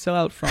anything to sell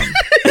out from?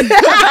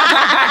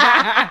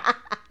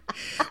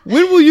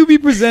 When will you be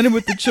presented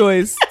with the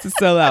choice to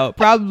sell out?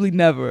 Probably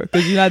never,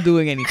 because you're not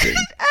doing anything.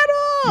 at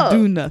all.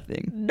 Do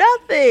nothing.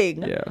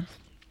 Nothing. Yeah.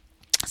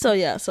 So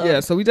yeah.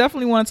 So we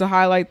definitely wanted to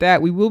highlight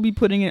that. We will be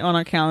putting it on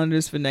our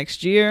calendars for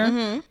next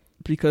year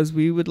because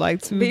we would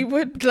like to. We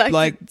would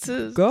like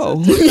to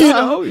go. to You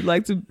know, we'd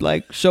like to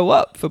like show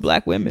up for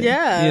Black women.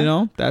 Yeah. You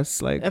know,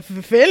 that's like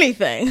if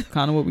anything,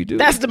 kind of what we do.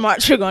 that's the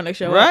march you're going to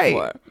show right.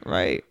 up for.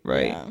 Right.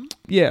 Yeah.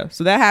 Yeah.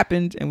 So that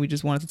happened, and we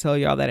just wanted to tell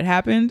y'all that it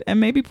happened, and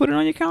maybe put it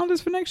on your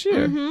calendars for next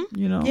year.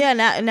 You know. Yeah,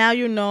 now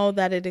you know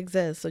that it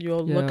exists, so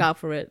you'll look Yeah. out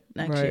for it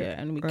next Right, year,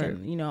 and we right.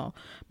 can,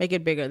 make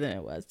it bigger than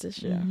it was this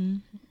year.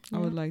 I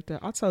would like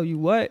that. I'll tell you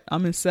what,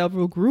 I'm in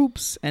several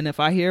groups, and if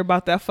I hear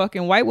about that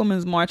fucking white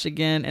women's march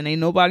again, and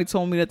ain't nobody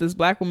told me that this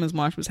Black women's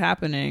march was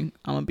happening,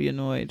 I'm gonna be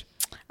annoyed.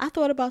 I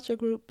thought about your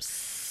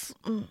groups.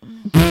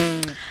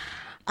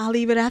 I'll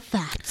leave it at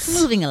that.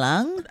 Moving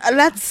along.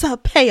 Let's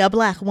pay a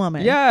Black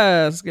woman.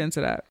 Yes, let's get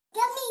into that.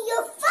 Give me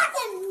your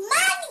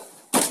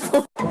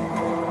fucking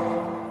money.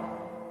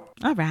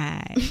 All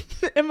right.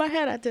 In my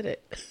head, I did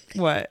it.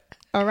 What?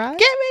 All right.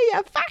 Give me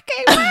your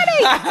fucking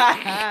money.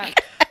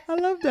 I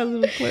love that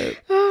little clip.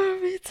 Oh,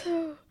 me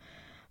too.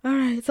 All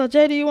right. So,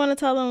 Jay, do you want to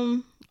tell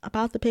them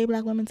about the Pay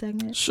Black Women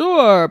segment?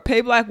 Sure.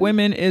 Pay Black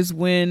Women is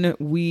when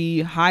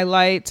we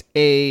highlight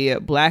a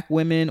Black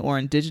women or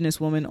Indigenous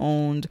woman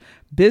owned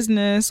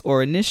business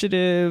or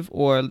initiative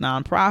or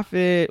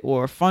nonprofit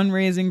or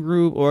fundraising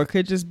group, or it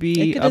could just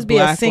be It could a just be a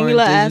Black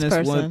singular or ass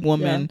Indigenous person.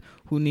 woman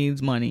who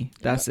needs money.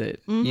 That's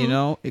it. You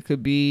know, it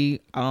could be,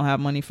 I don't have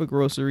money for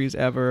groceries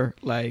ever.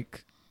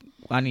 Like,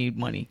 I need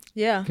money.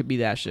 Yeah. Could be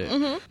that shit.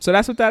 So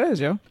that's what that is,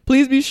 yo.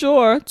 Please be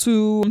sure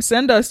to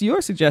send us your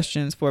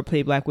suggestions for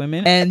Pay Black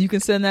Women. And you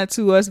can send that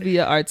to us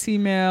via our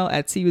T-mail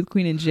at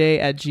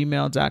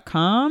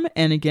teawithqueenandj@gmail.com.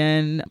 And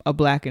again, a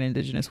Black and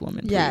Indigenous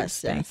woman. Please.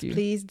 Yes, Thank you.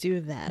 please do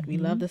that. We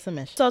love the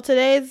submission. So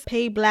today's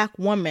Pay Black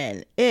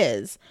Woman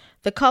is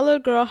the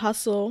Colored Girl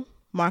Hustle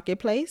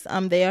Marketplace.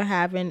 They are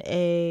having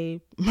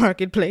a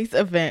marketplace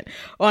event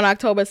on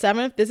October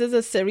 7th. This is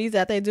a series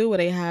that they do where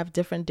they have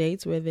different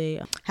dates where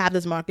they have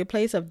this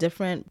marketplace of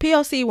different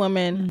POC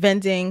women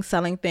vending,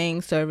 selling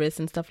things, service,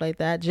 and stuff like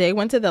that. Jay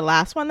went to the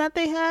last one that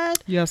they had.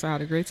 Yes, I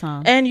had a great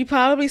time. And you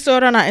probably saw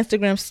it on our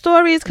Instagram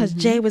stories because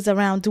Jay was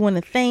around doing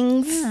the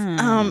things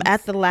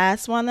at the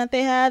last one that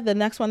they had. The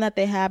next one that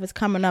they have is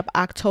coming up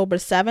October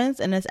 7th,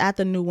 and it's at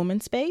the New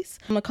Woman Space.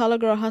 The Color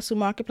Girl Hustle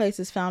Marketplace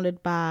is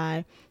founded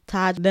by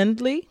Todd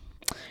Lindley,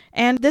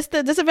 And this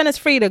event is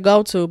free to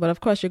go to, but of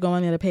course you're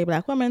going there to pay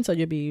Black women, so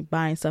you'll be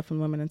buying stuff from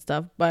women and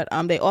stuff. But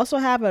they also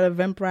have an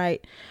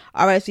Eventbrite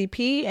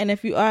RSVP, and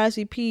if you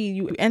RSVP,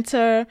 you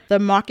enter the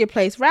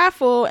marketplace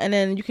raffle, and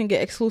then you can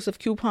get exclusive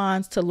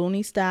coupons to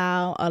Looney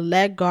Style, a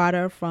leg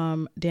garter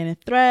from Dan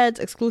 & Threads,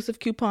 exclusive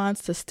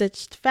coupons to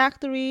Stitched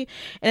Factory,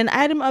 and an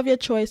item of your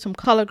choice from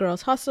Color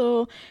Girls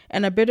Hustle,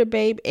 and a Bitter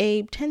Babe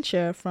Abe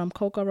tincture from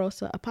Coca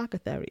Rosa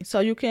Apothecary. So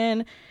you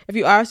can, if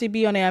you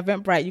RSVP on their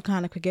Eventbrite, you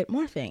kind of could get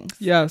more things.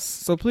 Yes,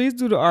 so please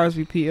do the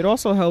RSVP. It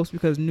also helps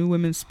because New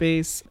Women's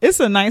Space, it's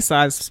a nice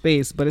size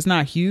space, but it's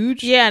not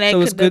huge. Yeah, and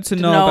so it's good to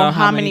know about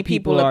how many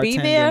people will be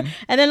there.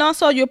 And then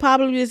also you'll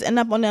probably just end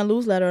up on their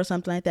newsletter or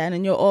something like that, and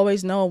then you'll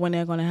always know when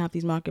they're going to have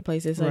these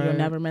marketplaces, so you'll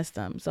never miss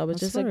them. So it's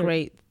just a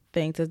great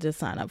thing to just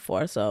sign up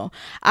for. So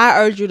I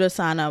urge you to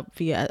sign up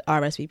via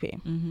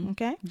RSVP.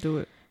 Okay? Do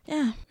it.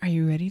 Yeah. Are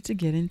you ready to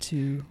get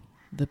into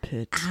the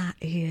pit?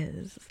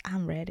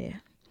 I'm ready.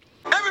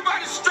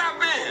 Everybody strap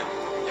in.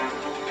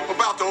 We're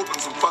about to open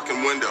some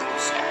fucking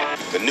windows.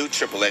 The new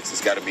XXX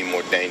has got to be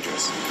more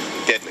dangerous,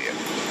 deadlier,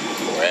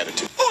 more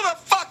attitude. Who the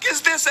fuck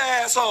is this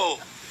asshole?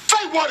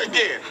 Say what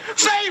again?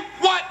 Say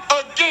what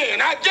again?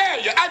 I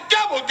dare you. I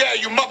double dare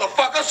you,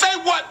 motherfucker. Say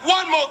what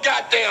one more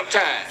goddamn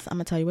time. I'm going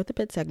to tell you what the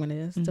pit segment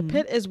is. The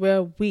pit is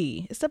where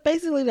it's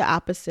basically the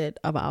opposite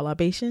of our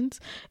libations.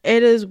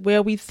 It is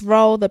where we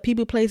throw the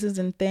people, places,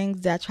 and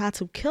things that try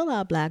to kill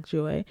our Black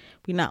joy.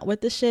 We not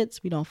with the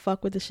shits. We don't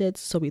fuck with the shits.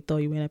 So we throw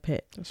you in a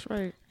pit. That's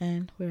right.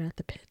 And we're at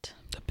the pit.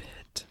 The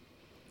pit.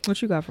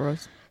 What you got for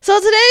us? So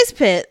today's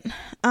pit,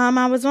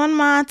 I was on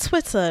my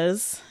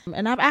Twitters,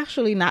 and I've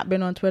actually not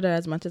been on Twitter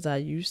as much as I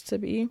used to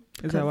be.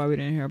 Is that why we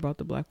didn't hear about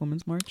the Black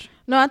Women's March?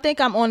 No, I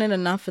think I'm on it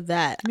enough for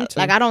that. Me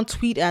too. Like, I don't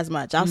tweet as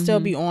much. I'll still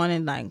be on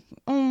and like,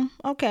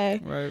 okay.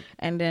 Right.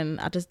 And then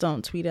I just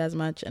don't tweet as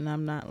much, and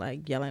I'm not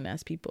like yelling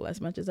at people as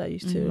much as I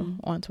used to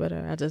on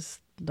Twitter. I just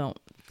don't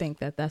think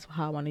that that's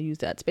how I want to use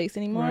that space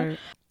anymore. Right.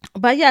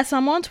 But yes,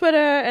 I'm on Twitter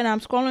and I'm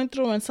scrolling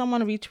through, and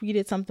someone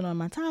retweeted something on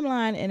my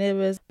timeline, and it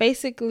was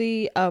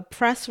basically a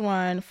press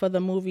run for the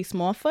movie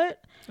Smallfoot.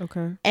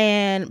 Okay.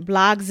 And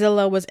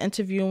Blogzilla was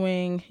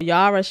interviewing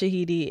Yara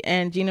Shahidi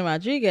and Gina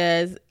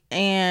Rodriguez,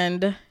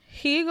 and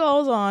he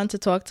goes on to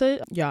talk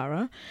to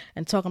Yara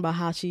and talking about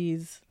how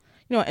she's,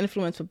 you know,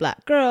 influence for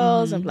Black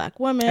girls and Black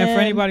women. And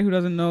for anybody who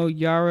doesn't know,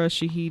 Yara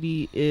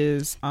Shahidi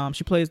is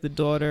she plays the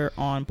daughter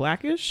on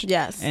Blackish.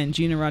 Yes. And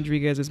Gina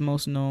Rodriguez is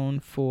most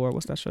known for,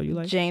 what's that show you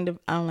like? I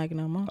don't like it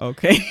no more.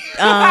 Okay.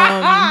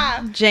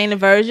 Jane the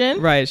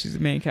Virgin. Right, she's the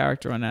main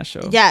character on that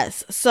show.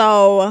 Yes.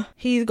 So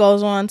he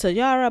goes on to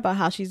Yara about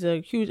how she's a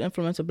huge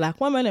influence of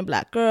Black women and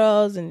Black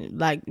girls and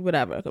like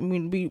whatever. I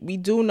mean, we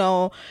do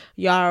know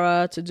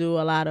Yara to do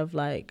a lot of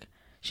like,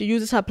 she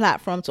uses her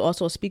platform to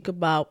also speak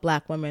about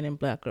Black women and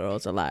Black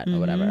girls a lot or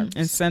whatever.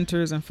 And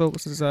centers and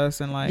focuses us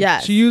and like,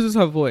 yes. She uses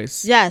her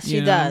voice. Yes,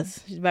 she does.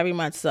 Very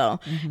much so.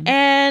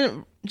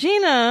 And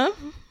Gina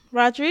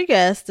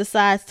Rodriguez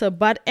decides to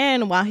butt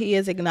in while he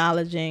is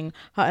acknowledging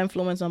her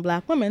influence on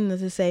Black women,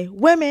 to say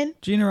women.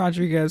 Gina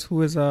Rodriguez,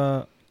 who is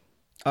a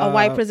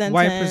white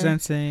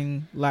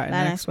presenting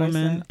Latinx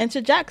woman,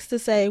 interjects to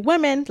say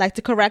women, like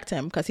to correct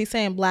him because he's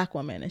saying Black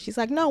women, and she's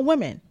like, no,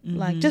 women,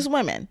 like just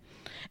women.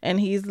 And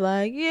he's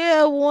like,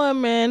 yeah,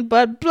 women,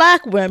 but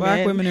Black women.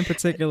 Black women in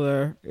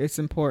particular, it's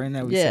important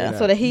that we say that.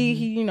 So that he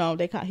you know,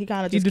 he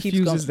kind of just keeps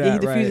going. He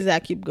diffuses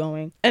that, keep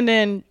going. And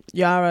then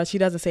Yara, she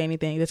doesn't say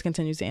anything, just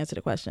continues to answer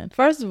the question.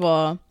 First of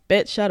all,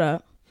 bitch, shut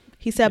up.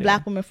 He said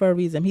Black women for a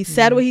reason. He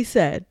said what he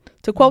said.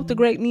 To quote the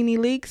great Nene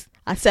Leakes,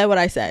 I said what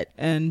I said.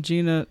 And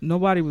Gina,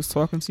 nobody was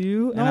talking to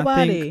you.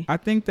 Nobody. And I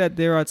think that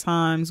there are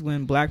times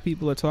when Black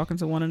people are talking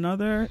to one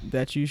another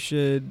that you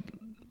should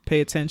pay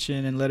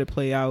attention and let it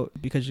play out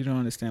because you don't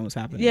understand what's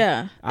happening.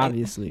 Yeah.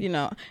 Obviously. You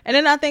know. And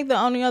then I think the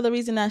only other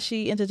reason that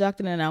she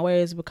interjected in that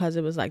way is because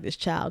it was like this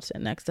child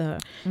sitting next to her.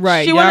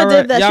 Right. She wouldn't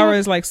have did that. Yara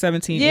is like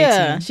 17,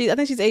 18. I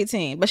think she's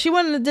 18. But she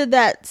wouldn't have did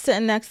that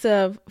sitting next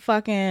to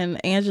fucking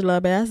Angela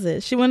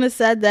Bassett. She wouldn't have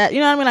said that. You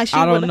know what I mean? Like,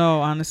 I don't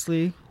know,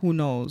 honestly. Who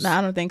knows? No,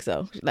 I don't think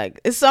so. Like,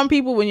 it's some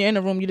people when you're in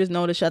a room, you just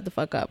know to shut the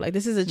fuck up. Like,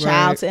 this is a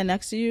child sitting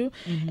next to you,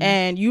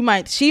 and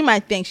she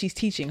might think she's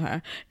teaching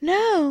her.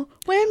 No,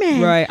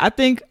 women. Right. I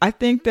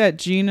think that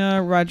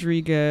Gina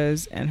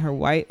Rodriguez and her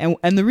white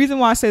and the reason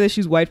why I say that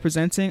she's white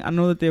presenting, I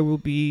know that there will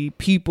be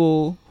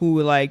people who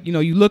are like, you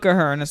know, you look at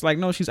her and it's like,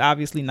 no, she's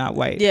obviously not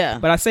white. Yeah.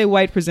 But I say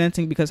white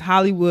presenting because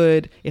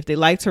Hollywood, if they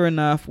liked her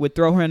enough, would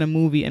throw her in a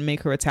movie and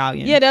make her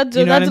Italian. Yeah, they'll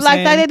do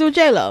like they do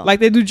J-Lo. Like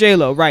they do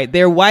J-Lo, right?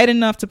 They're white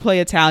enough to play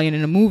Italian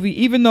in a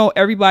movie, even though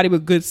everybody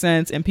with good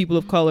sense and people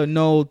of color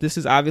know this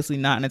is obviously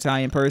not an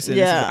Italian person.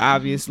 This is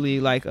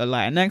obviously like a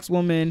Latinx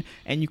woman,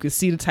 and you could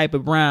see the type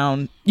of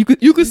brown. You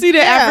could see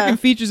the African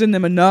features in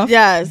them enough.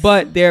 Yes,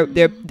 but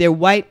they're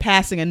white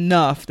passing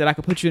enough that I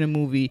could put you in a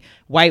movie,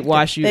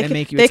 whitewash you, and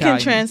make you Italian.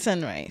 They can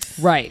transcend race.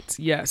 Right.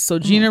 Yes. So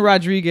Gina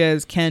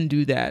Rodriguez can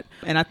do that.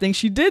 And I think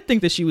she did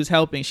think that she was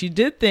helping. She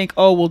did think,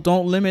 oh, well,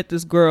 don't limit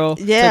this girl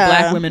to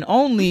black women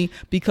only,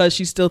 because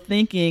she's still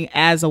thinking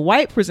as a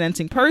white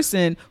presenting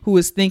person who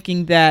is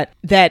thinking that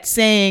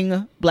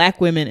saying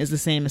black women is the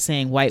same as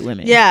saying white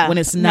women. Yeah. When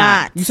it's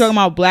not. You're talking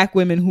about black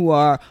women who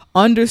are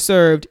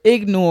underserved,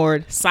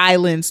 ignored,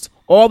 silenced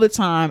all the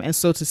time. And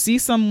so to see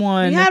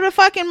someone, we had a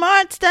fucking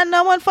march that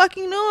no one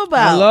fucking knew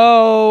about.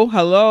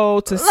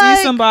 Hello. To see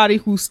somebody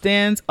who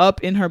stands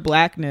up in her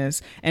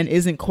blackness and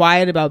isn't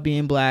quiet about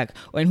being black,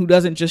 and who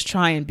doesn't just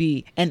try and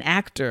be an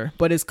actor,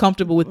 but is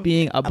comfortable with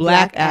being a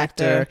black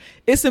actor.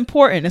 It's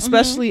important,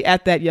 especially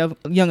at that young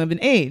of an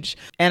age.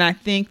 And I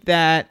think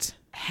that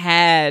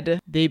had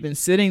they been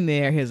sitting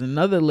there, here's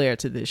another layer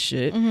to this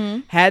shit.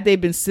 Had they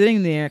been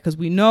sitting there, because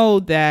we know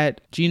that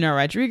Gina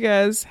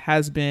Rodriguez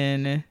has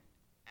been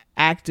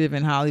active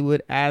in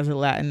Hollywood as a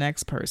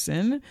Latinx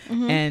person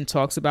and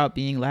talks about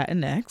being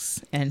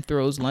Latinx and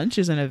throws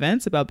lunches and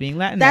events about being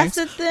Latinx. That's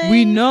the thing.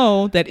 We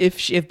know that if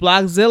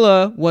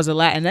Blockzilla was a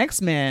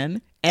Latinx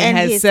man and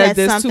had said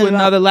this to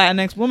another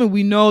Latinx woman,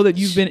 we know that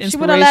you've been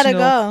inspirational let it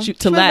go.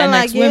 to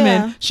Latinx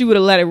women. She would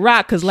have let it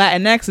rock, because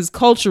Latinx is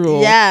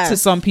cultural to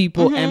some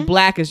people, and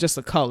black is just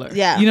a color.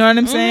 Yeah. You know what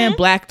I'm saying?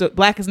 Black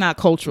is not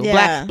cultural.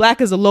 Black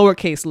is a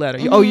lowercase letter.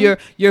 Oh,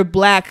 you're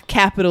black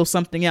capital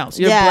something else.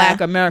 You're black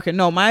American.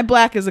 No, my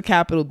black is a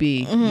capital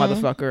B,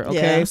 motherfucker.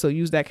 Okay, so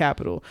use that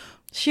capital.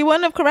 She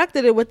wouldn't have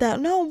corrected it with that.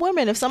 No,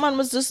 women. If someone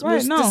was just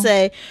to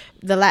say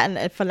for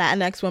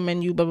Latinx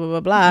women, you blah blah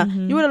blah blah,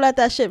 you would have let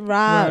that shit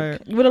rock.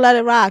 Right. You would have let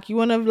it rock. You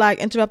wouldn't have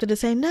interrupted to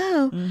say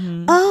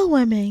no. All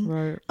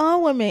women,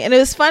 all women. And it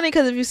was funny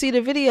because if you see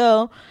the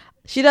video,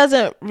 she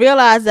doesn't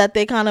realize that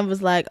they kind of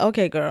was like,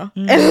 okay, girl,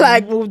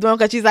 and moved on,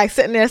 because she's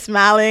sitting there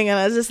smiling, and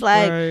I was just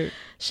like.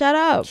 Shut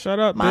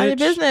up, mind your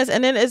business.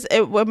 And then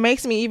what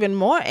makes me even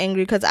more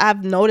angry, because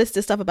I've noticed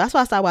this stuff. That's why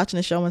I started watching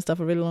the show and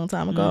stuff a really long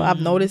time ago. I've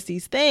noticed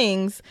these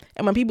things,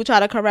 and when people try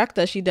to correct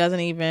her, she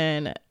doesn't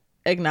even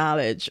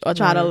acknowledge or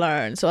try to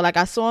learn. So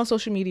I saw on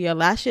social media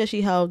last year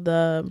she held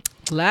a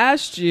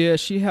Fierce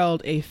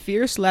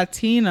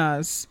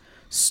Latinas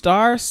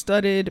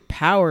star-studded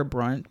power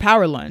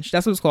lunch.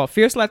 That's what it's called.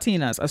 Fierce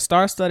Latinas, a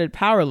star-studded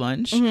power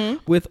lunch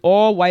with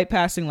all white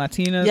passing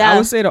Latinas. I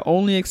would say the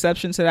only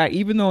exception to that,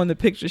 even though in the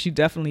picture she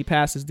definitely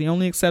passes, the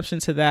only exception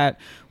to that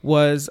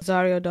was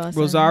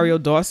Rosario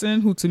Dawson,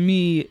 who to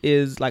me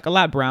is a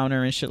lot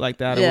browner and shit like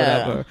that or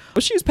whatever.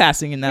 But she's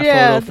passing in that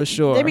photo for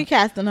sure. They be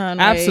casting her in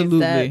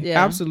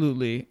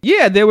Absolutely.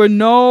 Yeah, there were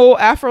no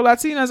Afro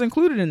Latinas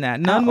included in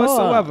that. None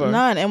whatsoever.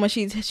 None. And when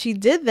she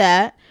did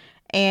that,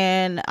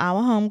 and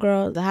our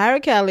homegirl,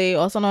 Zahara Kelly,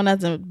 also known as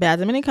Bad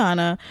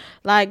Dominicana,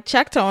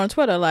 checked her on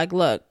Twitter,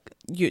 look,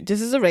 this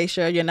is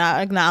erasure. You're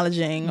not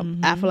acknowledging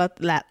Afro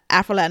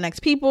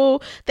Latinx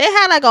people. They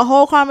had a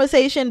whole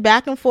conversation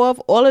back and forth,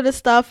 all of this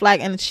stuff,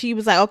 and she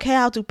was like, okay,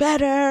 I'll do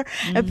better,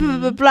 and blah,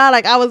 blah,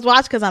 blah. I was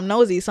watching, because I'm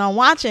nosy, so I'm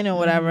watching or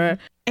whatever,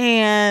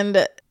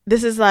 and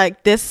this is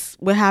this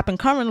what happened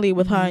currently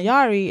with her and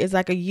Yari is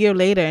a year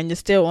later, and you're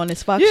still on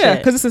this fuck shit. Yeah,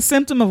 because it's a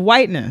symptom of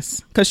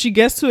whiteness. Because she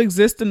gets to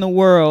exist in the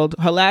world.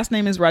 Her last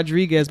name is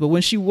Rodriguez, but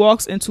when she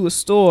walks into a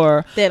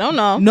store, they don't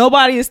know.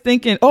 Nobody is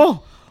thinking,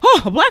 oh,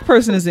 a black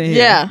person is in here.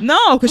 Yeah.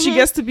 No, because she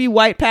gets to be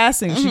white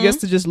passing. She gets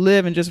to just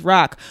live and just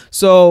rock.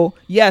 So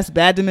yes,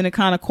 Bad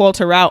Dominicana called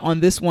her out on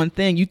this one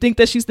thing. You think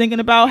that she's thinking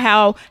about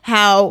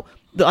how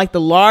the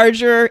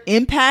larger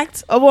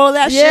impact of all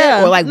that shit,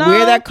 or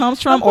where that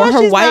comes from, or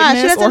her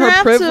whiteness, or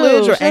her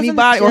privilege, or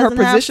anybody, or her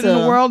position in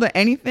the world, or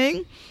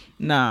anything?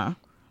 Nah,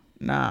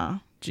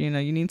 Gina,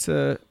 you need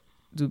to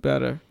do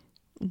better.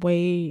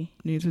 You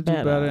need to do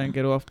better and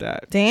get off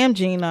that. Damn,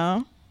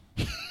 Gina.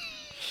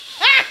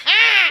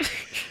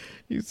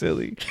 You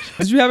silly.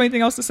 Did you have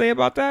anything else to say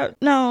about that?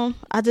 No,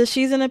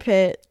 she's in a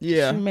pit.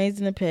 Yeah, she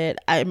remains in a pit.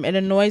 It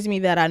annoys me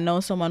that I know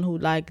someone who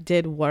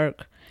did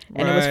work.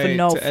 And it was for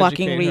no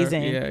fucking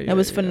reason. It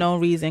was for no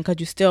reason, because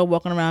you're still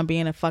walking around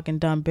being a fucking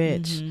dumb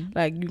bitch.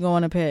 You go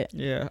in a pit.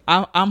 Yeah,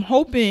 I'm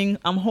hoping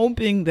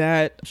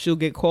that she'll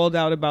get called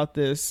out about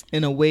this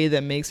in a way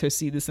that makes her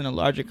see this in a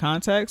larger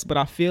context. But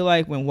I feel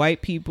like when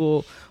white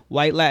people,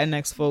 white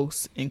Latinx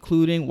folks,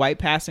 including white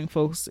passing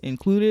folks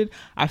included,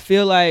 I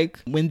feel like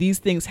when these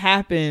things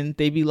happen,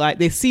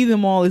 they see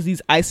them all as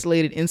these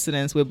isolated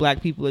incidents where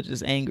black people are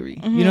just angry.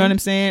 You know what I'm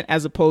saying?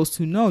 As opposed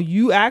to, no,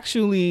 you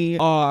actually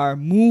are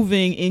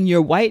moving in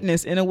your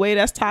whiteness in a way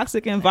that's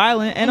toxic and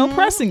violent and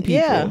oppressing people.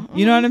 Yeah.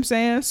 You know what I'm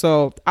saying?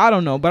 So I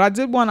don't know, but I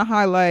did want to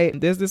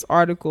highlight, there's this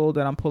article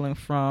that I'm pulling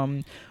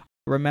from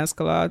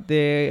Remezcla.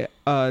 They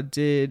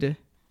did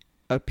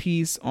a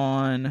piece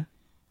on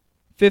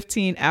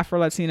 15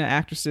 Afro-Latina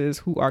actresses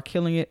who are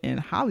killing it in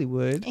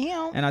Hollywood.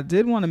 Ew. And I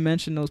did want to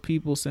mention those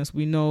people, since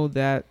we know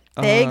that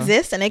they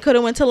exist, and they could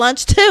have went to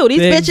lunch too. These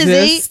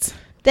bitches eat.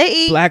 They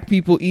eat. Black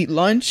people eat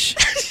lunch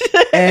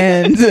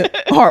and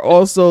are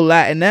also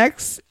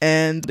Latinx,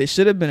 and they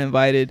should have been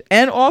invited.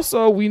 And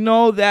also, we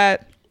know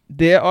that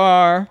there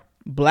are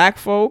black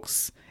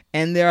folks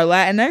And there are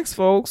Latinx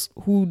folks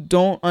who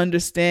don't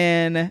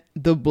understand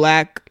the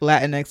black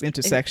Latinx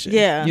intersection.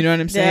 Yeah, you know what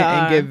I'm saying?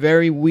 And get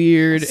very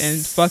weird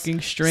and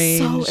fucking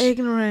strange. So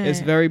ignorant. It's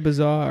very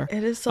bizarre.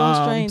 It is so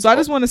strange. So I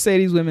just want to say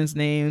these women's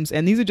names,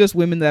 and these are just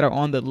women that are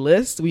on the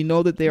list. We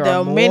know that there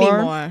are many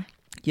more.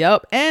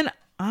 Yep. And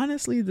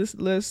honestly, this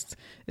list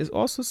is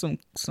also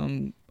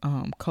some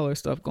color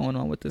stuff going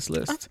on with this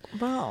list.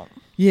 Wow.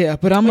 Yeah,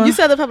 but when you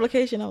said the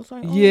publication, I was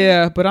like, oh.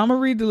 Yeah, but I'm gonna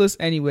read the list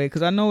anyway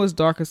because I know it's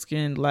darker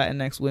skinned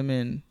Latinx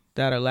women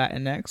that are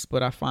Latinx,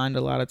 but I find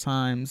a lot of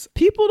times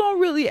people don't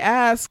really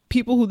ask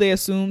people who they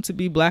assume to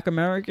be Black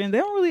American. They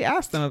don't really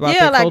ask them about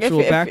their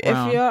cultural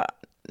background.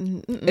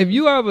 If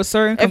you are of a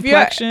certain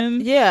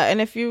complexion, and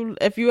if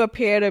you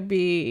appear to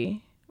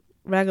be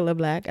regular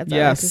Black, as I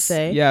like to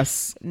say,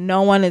 yes,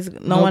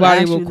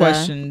 nobody will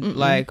question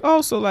like,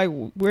 oh, so like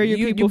where are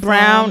your people you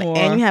brown from,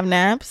 and you have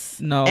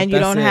naps, no, and you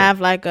don't have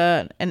like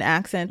an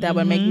accent that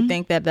would make you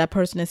think that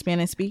person is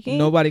Spanish speaking.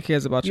 Nobody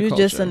cares about your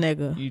culture. You're just a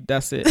nigga.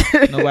 That's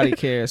it. Nobody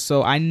cares.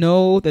 So I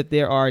know that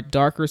there are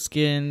darker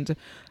skinned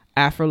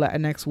Afro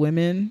Latinx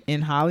women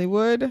in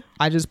Hollywood.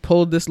 I just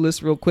pulled this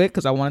list real quick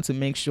because I wanted to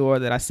make sure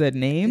that I said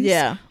names.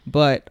 Yeah.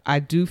 But I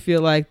do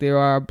feel like there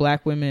are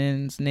Black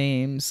women's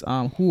names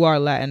who are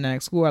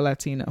Latinx, who are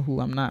Latina, who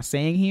I'm not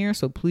saying here.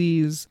 So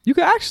please, you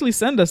can actually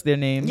send us their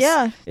names.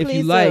 Yeah, if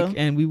you like,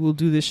 and we will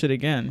do this shit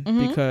again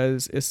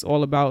because it's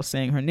all about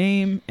saying her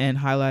name and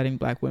highlighting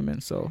Black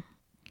women. So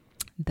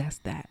that's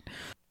that.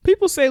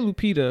 People say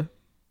Lupita,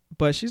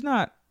 but she's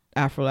not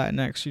Afro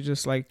Latinx. She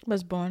just like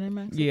was born in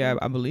Mexico. Yeah,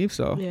 I believe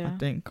so. Yeah. I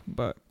think.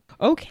 But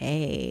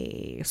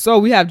okay. So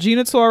we have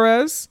Gina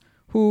Torres,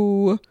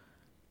 who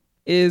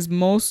is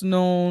most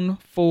known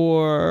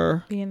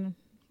for being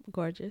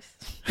gorgeous.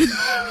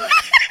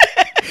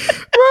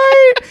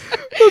 Right.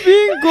 For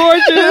being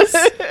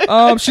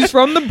gorgeous. She's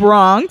from the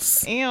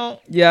Bronx. Ew.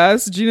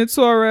 Yes, Gina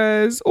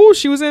Torres. Oh,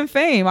 she was in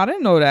Fame. I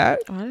didn't know that.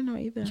 Oh, I didn't know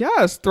either.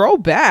 Yes,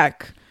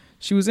 throwback.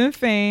 She was in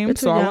Fame,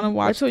 so I want to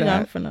watch that. We're too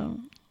young for now.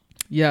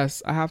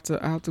 Yes, I have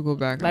to go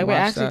back. Like and we're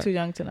watch actually that. too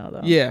young to know though.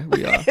 Yeah,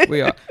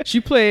 we are.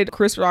 She played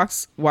Chris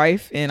Rock's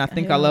wife in I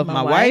Think I Love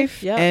My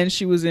Wife. Yep. And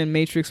she was in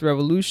Matrix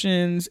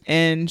Revolutions.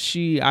 And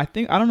I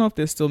don't know if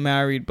they're still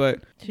married,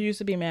 but she used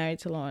to be married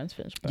to Lawrence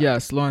Fishburne.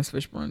 Yes, Lawrence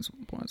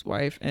Fishburne's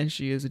wife, and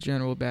she is a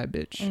general bad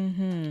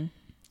bitch.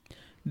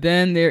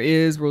 Then there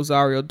is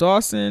Rosario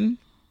Dawson.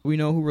 We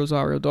know who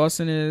Rosario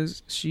Dawson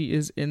is. She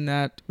is in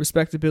that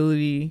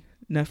Respectability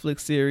Netflix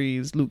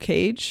series Luke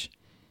Cage.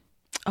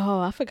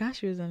 Oh, I forgot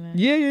she was in that.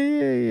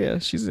 Yeah.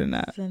 She's in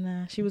that.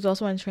 She was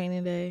also in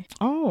Training Day.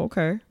 Oh,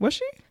 okay. Was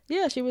she?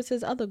 Yeah, she was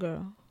his other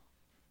girl.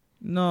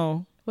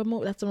 No. What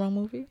movie? That's the wrong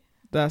movie?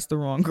 That's the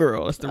wrong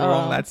girl. That's the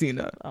wrong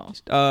Latina. Oh.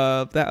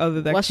 That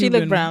Cuban she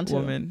looked brown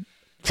woman.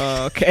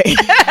 Okay.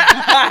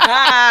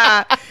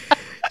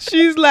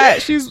 she's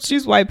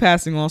white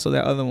passing also,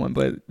 that other one,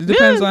 but it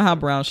depends on how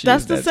brown she is.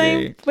 That's the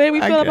same way we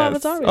feel about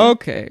Rosario.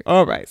 Okay.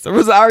 All right. So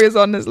Rosario's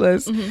on this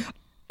list.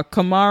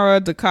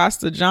 Kamara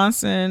DaCosta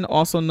Johnson,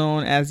 also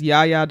known as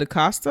Yaya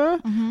DaCosta.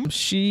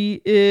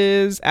 She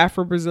is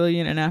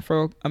Afro-Brazilian and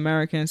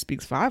Afro-American,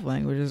 speaks 5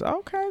 languages.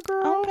 Okay,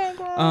 girl.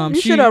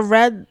 You should have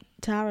read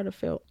Tyra the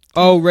Filth.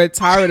 Oh, read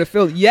Tyra the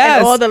Filth.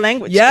 Yes. In all the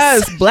languages.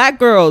 Yes. Black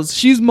girls.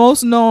 She's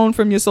most known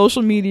from your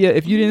social media.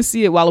 If you didn't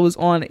see it while it was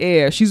on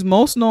air, she's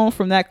most known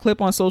from that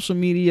clip on social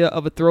media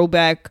of a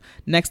throwback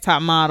Next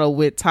Top Model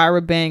with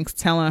Tyra Banks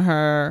telling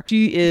her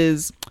she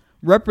is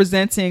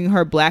representing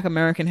her Black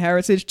American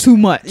heritage too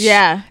much.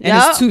 Yeah. And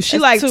it's too, she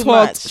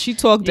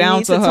talked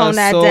down to her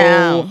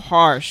so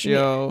harsh,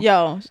 yo.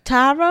 Yo,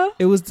 Tyra,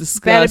 it was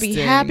disgusting.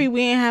 Better be happy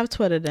we ain't have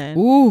Twitter then.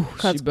 Ooh,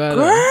 she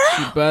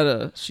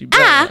better.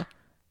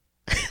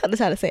 I just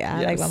had to say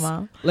like my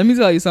mom. Let me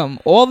tell you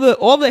something. All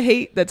the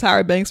hate that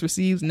Tyra Banks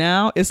receives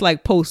now, it's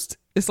like post.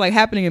 It's like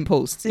happening in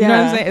post. You know what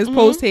I'm saying? It's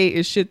post hate.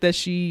 It's shit that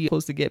she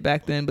supposed to get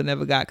back then but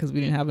never got because we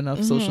didn't have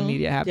enough social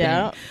media happening.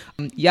 Yeah.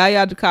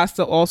 Yaya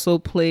DaCosta also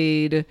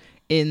played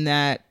in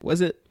that.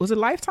 Was it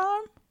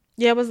Lifetime?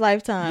 Yeah, it was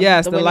Lifetime.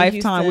 Yes, the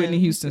Lifetime Whitney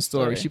Houston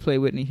story. She played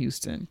Whitney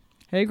Houston.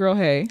 Hey girl,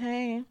 hey.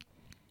 Hey.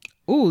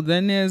 Ooh,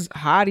 then there's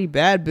hottie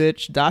bad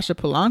bitch Dasha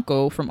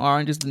Polanco from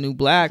Orange is the New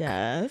Black.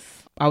 Yes.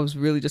 I was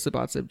really just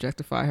about to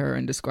objectify her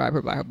and describe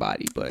her by her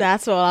body, but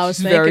that's all I was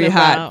she's thinking very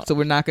about. hot, so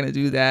we're not going to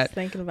do that.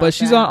 But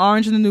she's on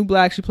Orange is the New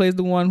Black. She plays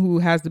the one who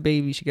has the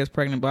baby. She gets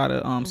pregnant by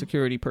the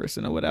security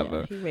person or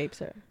whatever. Yeah, he rapes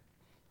her.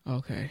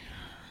 Okay.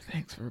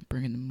 Thanks for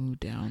bringing the mood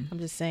down. I'm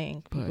just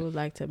saying, people would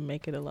like to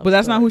make it a love But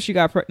that's story. not who she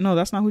got. No,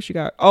 that's not who she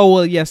got. Oh,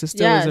 well, yes, it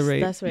still is a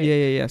rape. That's rape. Yeah,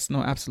 yes. No,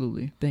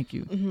 absolutely. Thank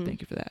you.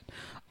 Thank you for that.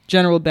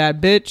 General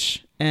Bad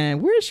Bitch.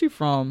 And where is she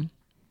from?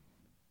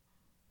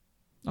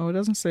 Oh, it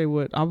doesn't say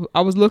what. I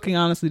was looking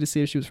honestly to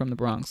see if she was from the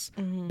Bronx.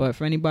 But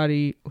for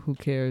anybody who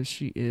cares,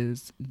 she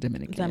is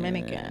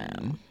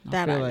Dominican.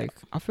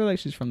 I feel like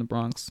she's from the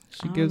Bronx.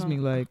 She gives me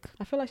like.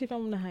 I feel like she's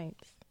from the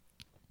Heights.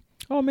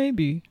 Oh,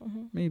 maybe.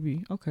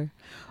 Maybe. Okay.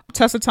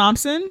 Tessa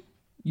Thompson,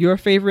 your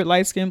favorite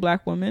light-skinned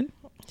Black woman.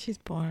 She's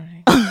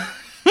boring.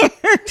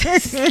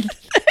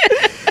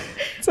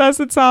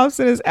 Tessa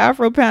Thompson is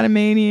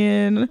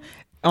Afro-Panamanian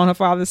on her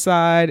father's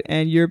side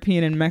and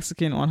European and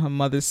Mexican on her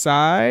mother's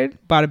side.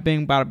 Bada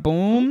bing, bada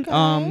boom.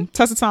 Okay.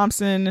 Tessa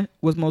Thompson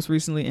was most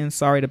recently in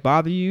Sorry to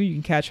Bother You. You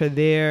can catch her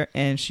there,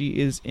 and she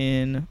is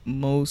in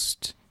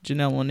most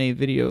Janelle Monáe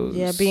videos.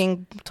 Yeah,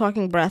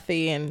 talking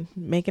breathy and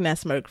making that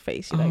smirk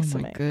face she likes to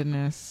Oh my make.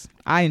 goodness.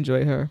 I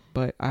enjoy her,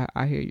 but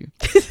I hear you.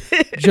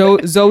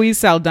 Zoe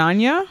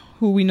Saldana,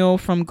 who we know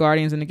from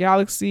Guardians in the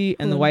Galaxy,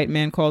 and the white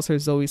man calls her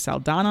Zoe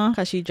Saldana.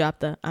 Because she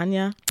dropped the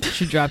Anya.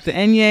 She dropped the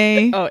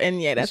Enye. Oh,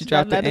 Enye. That's She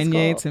dropped the that is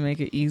Enye called. to make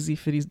it easy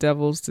for these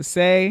devils to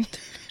say.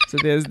 So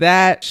there's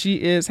that.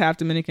 She is half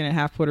Dominican and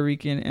half Puerto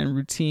Rican and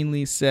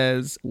routinely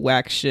says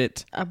whack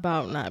shit.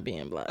 About not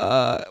being black.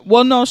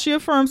 Well, no, she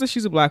affirms that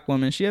she's a black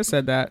woman. She has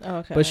said that.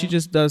 Okay. But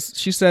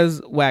she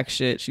says whack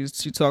shit. She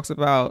talks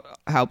about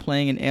how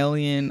playing an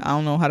alien, I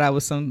don't know how that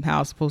was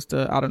somehow supposed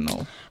to, I don't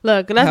know.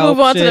 Look, let's help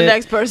move on to the shit.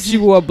 next person. She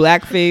wore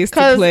blackface to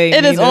 'Cause play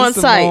it is Nina on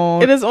site.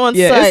 Simone. It is on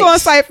Yeah, site. it's on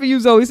site for you,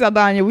 Zoe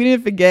Saldana. We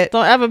didn't forget.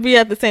 Don't ever be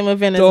at the same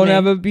event as Don't me.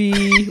 ever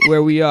be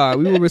where we are.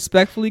 We will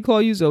respectfully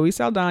call you Zoe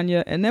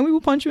Saldana, and then we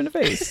will punch you in the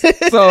face.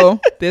 So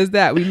there's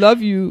that. We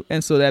love you,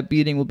 and so that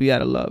beating will be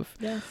out of love.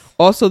 Yes.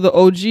 Also, the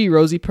OG,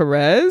 Rosie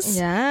Perez.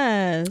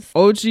 Yes.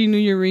 OG New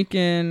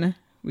Yorican.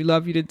 We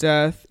love you to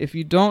death. If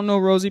you don't know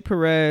Rosie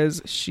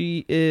Perez,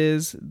 she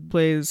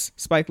plays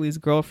Spike Lee's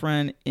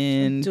girlfriend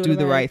in Do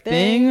the Right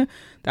Thing.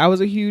 That was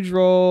a huge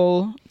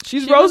role.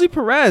 She's Rosie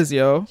Perez,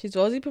 yo. She's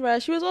Rosie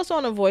Perez. She was also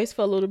on The Voice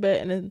for a little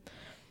bit, and then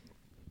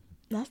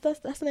that's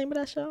the name of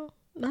that show.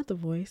 Not The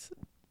Voice.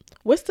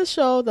 What's the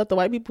show that the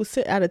white people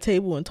sit at a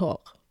table and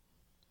talk?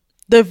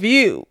 The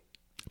View.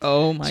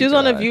 Oh my god. She was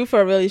on The View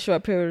for a really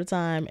short period of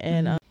time,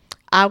 and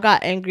I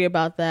got angry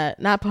about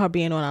that. Not her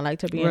being on. I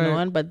liked her being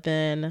on, but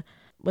then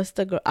what's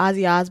the girl?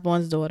 Ozzy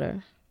Osbourne's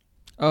daughter.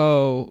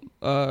 Oh,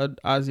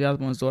 Ozzy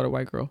Osbourne's daughter,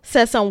 white girl.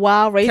 Said some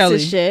wild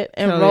racist shit,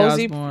 and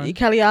Kelly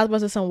Kelly Osbourne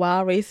said some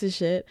wild racist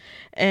shit,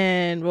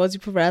 and Rosie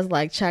Perez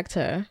checked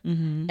her,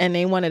 and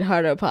they wanted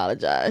her to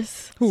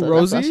apologize. Who, so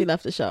Rosie? That's why she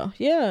left the show.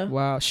 Yeah.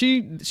 Wow.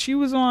 She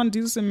was on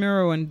Desus and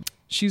Mero, and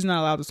she's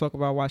not allowed to talk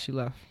about why she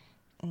left.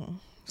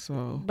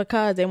 So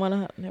Because they want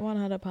her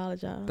to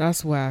apologize.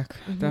 that's whack.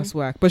 That's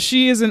whack. But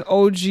she is an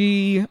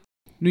OG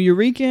New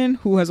Yorican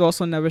who has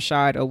also never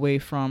shied away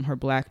from her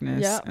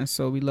blackness. Yep. And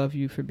so we love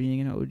you for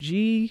being an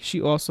OG.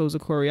 She also is a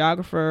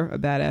choreographer, a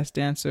badass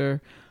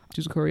dancer.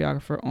 She's a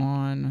choreographer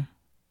on,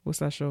 what's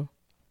that show?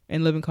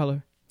 In Living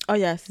Color. Oh,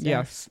 yes.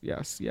 Yes.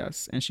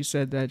 And she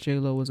said that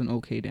J-Lo was an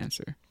okay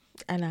dancer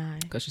And I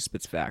because she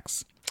spits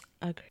facts.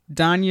 agree.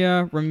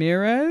 Danya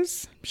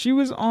Ramirez. She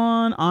was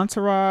on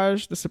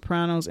Entourage, The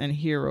Sopranos, and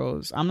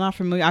Heroes. I'm not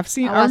familiar. I watched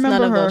remember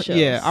none of her. those shows.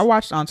 Yeah, I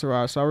watched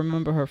Entourage, so I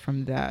remember her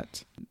from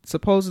that.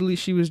 Supposedly,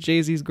 she was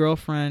Jay-Z's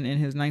girlfriend in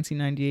his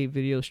 1998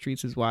 video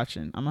Streets Is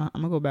Watching. I'm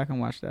gonna go back and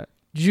watch that.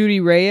 Judy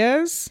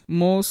Reyes,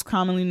 most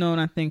commonly known,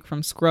 I think,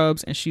 from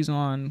Scrubs, and she's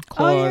on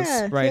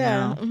Claws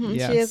now.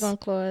 Yes. She is on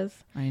Claws.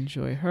 I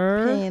enjoy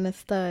her. Paying a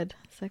stud.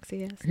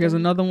 Sexy ass. Here's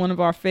another one of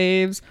our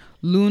faves,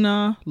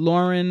 Luna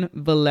Lauren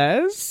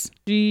Velez.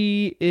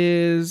 She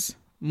is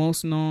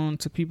most known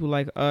to people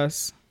like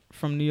us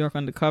from New York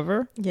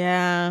Undercover.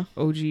 Yeah.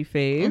 OG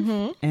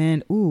fave.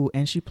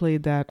 And she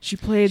played that. She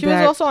was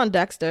also on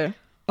Dexter.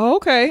 Oh,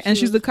 okay. And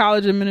she's the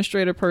college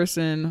administrator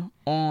person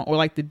or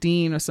like the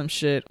dean or some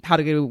shit. How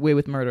to Get Away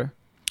with Murder.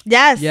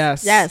 Yes.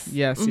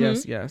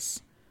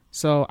 Yes.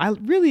 So I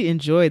really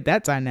enjoyed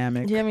that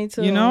dynamic. Yeah, me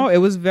too. You know, it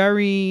was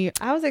very.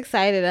 I was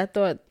excited. I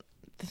thought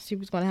she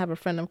was going to have a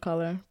friend of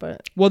color,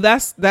 but Well,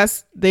 that's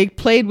they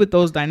played with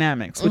those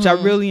dynamics, which I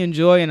really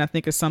enjoy, and I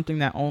think is something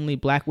that only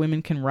Black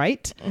women can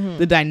write.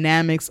 The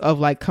dynamics of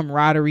like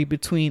camaraderie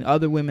between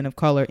other women of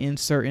color in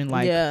certain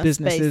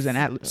businesses and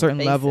at certain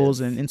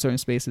levels and in certain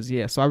spaces.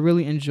 Yeah, so I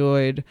really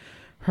enjoyed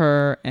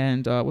her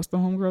and what's the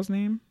homegirl's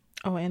name?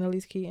 Oh,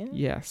 Annalise Keaton.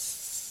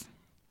 Yes,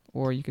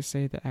 or you could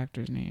say the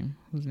actor's name,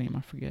 whose name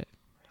I forget.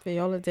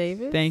 Viola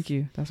Davis. Thank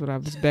you. That's what I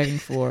was begging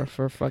for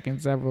fucking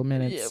several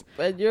minutes. Yeah,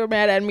 but you're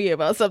mad at me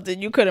about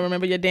something you couldn't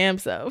remember your damn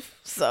self.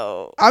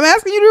 So I'm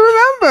asking you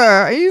to remember.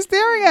 Are you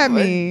staring at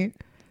me?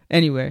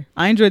 Anyway,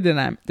 I enjoyed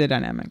the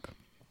dynamic.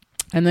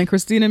 And then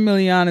Christina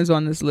Milian is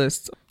on this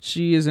list.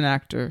 She is an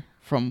actor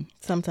from...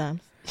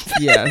 sometimes.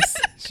 Yes.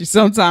 She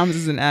sometimes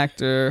is an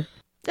actor.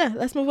 Yeah,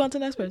 let's move on to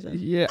the next person.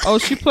 Yeah. Oh,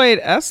 she played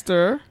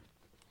Esther.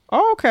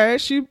 Oh, okay.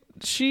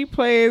 She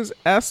plays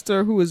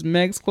Esther, who is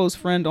Meg's close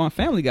friend on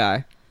Family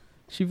Guy.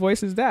 She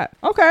voices that.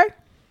 Okay.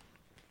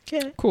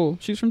 Cool.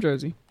 She's from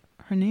Jersey.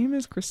 Her name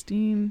is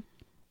Christine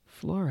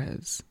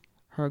Flores.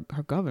 Her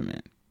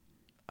government.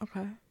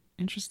 Okay.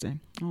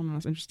 Interesting. Oh no,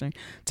 that's interesting.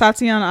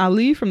 Tatiana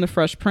Ali from The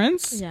Fresh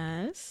Prince.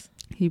 Yes.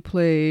 She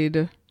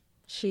played.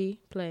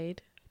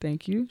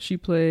 Thank you. She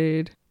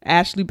played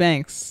Ashley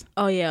Banks.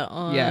 Oh yeah,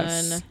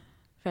 on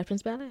Fresh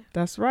Prince Ballet.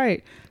 That's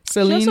right. She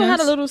also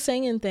had a little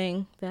singing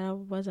thing that I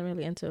wasn't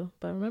really into.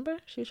 But remember?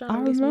 She was trying to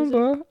release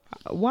music.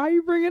 Why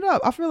you bring it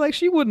up? I feel like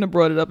she wouldn't have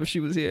brought it up if she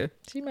was here.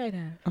 She might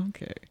have.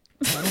 Okay.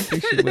 I don't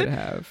think she would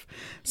have.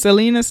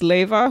 Selena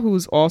Slava,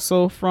 who's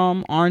also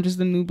from Orange is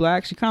the New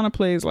Black. She kind of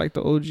plays like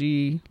the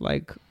OG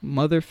like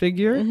mother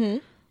figure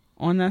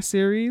on that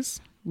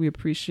series. We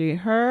appreciate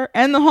her.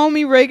 And the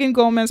homie Reagan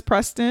Gomez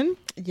Preston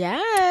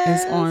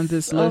is on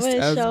this list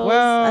as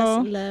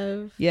well.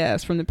 Love.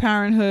 Yes, from the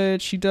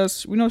Parenthood. She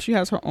does, we know she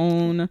has her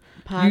own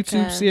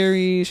YouTube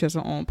series. She has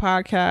her own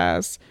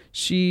podcast.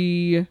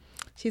 She's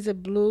a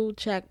blue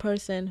check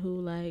person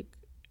who like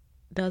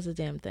does a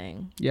damn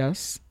thing.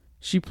 Yes.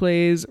 She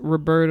plays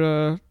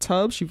Roberta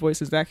Tubbs. She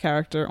voices that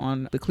character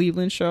on The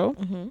Cleveland Show.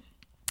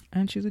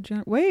 And she's a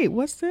wait,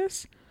 what's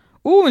this?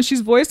 Ooh, and she's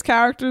voiced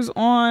characters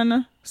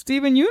on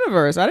Steven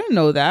Universe. I didn't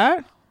know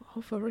that.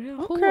 Oh, for real?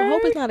 Okay. I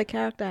hope it's not a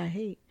character I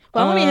hate.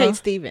 Well, I only hate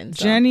Steven.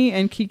 So. Jenny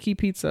and Kiki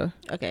Pizza.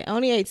 Okay, I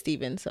only hate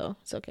Steven, so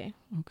it's okay.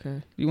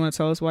 Okay. You want to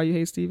tell us why you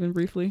hate Steven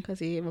briefly? Because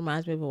he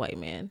reminds me of a white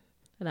man,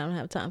 and I don't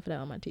have time for that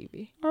on my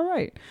TV. All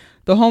right.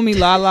 The homie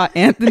Lala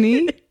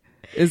Anthony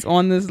is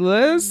on this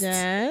list.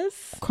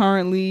 Yes.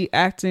 Currently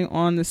acting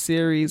on the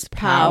series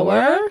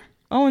Power.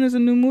 Oh, and there's a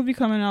new movie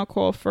coming out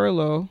called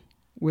Furlough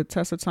with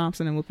Tessa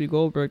Thompson and Whoopi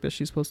Goldberg that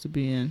she's supposed to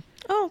be in.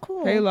 Oh,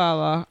 cool. Hey,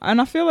 Lala.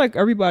 And I feel like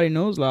everybody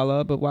knows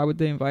Lala, but why would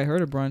they invite her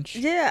to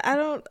brunch? Yeah, I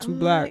don't. Too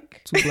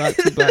black. Too black.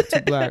 Too black.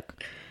 Too black.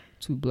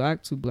 Too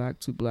black. Too black.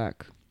 Too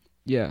black.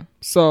 Yeah.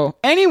 So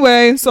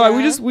anyway,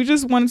 we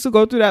just wanted to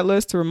go through that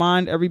list to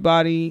remind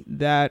everybody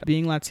that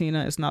being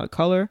Latina is not a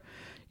color,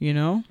 you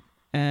know.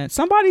 And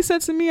somebody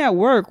said to me at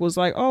work was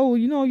like, "Oh,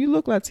 you know, you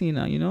look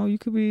Latina. You know, you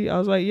could be." I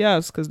was like,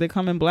 "Yes," because they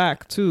come in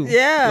black too.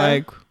 Yeah.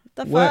 Like,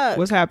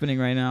 what's happening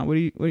right now? What do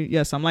you?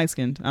 Yes, I'm light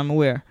skinned. I'm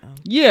aware.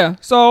 Yeah.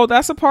 So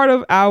that's a part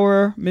of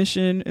our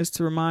mission is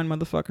to remind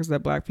motherfuckers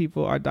that black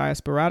people are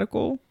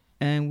diasporatical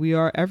and we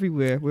are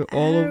everywhere. We're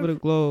all over the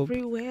globe.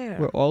 Everywhere.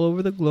 We're all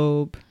over the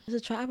globe. There's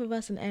a tribe of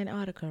us in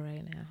Antarctica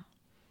right now.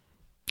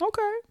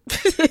 Okay.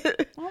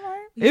 All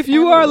right. If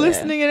you are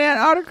listening in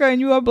Antarctica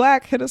and you are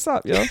black, hit us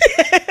up, yo.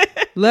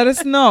 Let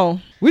us know.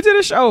 We did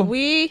a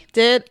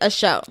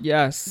show.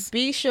 Yes.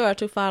 Be sure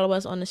to follow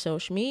us on the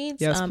social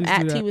medias. Yes,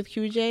 at Tea with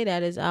QJ.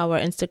 That is our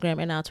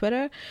Instagram and our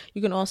Twitter.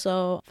 You can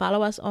also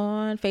follow us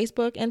on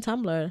Facebook and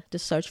Tumblr.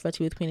 Just search for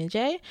Tea with Queen and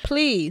J.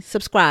 Please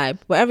subscribe.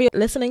 Wherever you're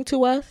listening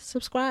to us,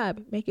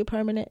 subscribe. Make it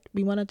permanent.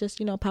 We want to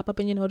just, pop up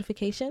in your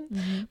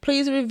notification.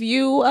 Please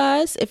review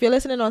us. If you're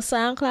listening on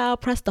SoundCloud,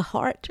 press the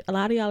heart. A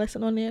lot of y'all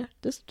listen on there.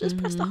 Just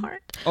press the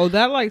heart. Oh,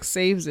 that like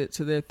saves it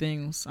to their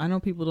things. I know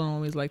people don't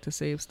always like to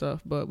save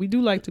stuff, but we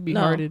do like to be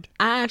hearted.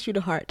 I asked you to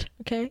heart,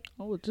 okay?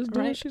 Oh, just do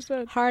what she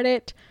said. Heart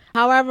it.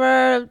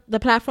 However, the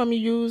platform you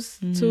use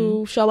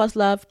to show us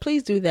love,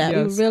 please do that.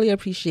 Yes. We really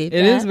appreciate that.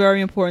 It is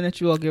very important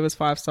that you all give us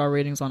 5-star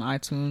ratings on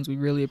iTunes. We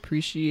really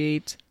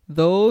appreciate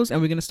those,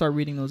 and we're going to start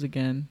reading those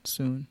again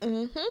soon.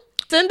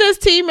 Send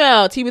us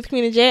email,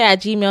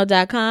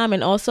 teawithqueenandj@gmail.com,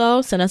 and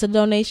also send us a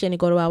donation and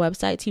go to our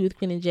website,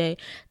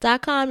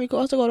 teawithqueenandj.com. You can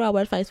also go to our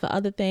websites for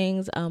other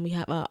things. We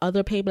have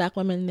other Pay Black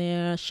Women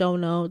there, show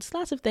notes,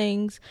 lots of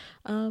things.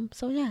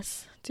 So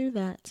yes, do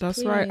that. That's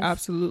please. Right,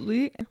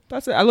 absolutely.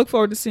 That's it. I look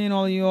forward to seeing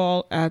all of you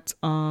all at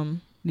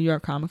New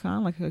York Comic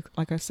Con.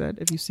 Like I said,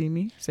 if you see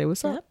me, say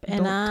what's up.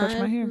 And don't touch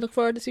my hair. Look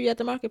forward to see you at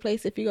the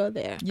marketplace if you go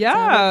there.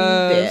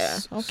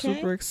 Yes. Okay.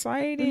 Super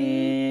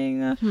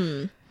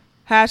exciting.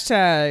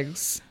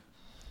 Hashtags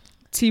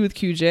Tea with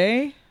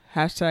QJ,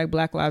 hashtag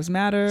Black Lives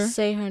Matter,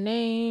 say her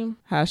name,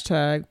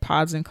 hashtag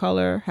Pods in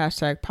Color,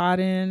 hashtag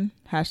Poddin,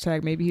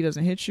 hashtag Maybe He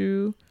Doesn't Hit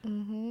You,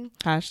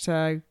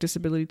 hashtag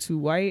Disability Too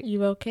White,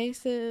 you okay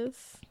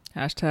sis,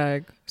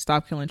 hashtag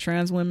Stop Killing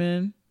Trans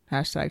Women,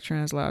 hashtag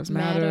Trans Lives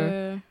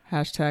Matter,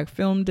 hashtag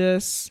Film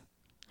Dis,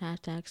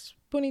 hashtag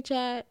Spoonie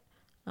Chat,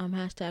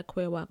 hashtag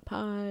Queer Walk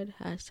Pod,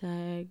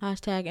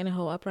 hashtag In a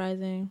Whole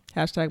Uprising,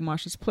 hashtag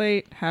Marsha's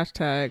Plate,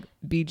 hashtag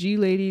BG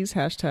Ladies,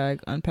 hashtag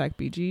Unpack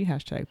BG,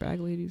 hashtag Bag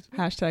Ladies,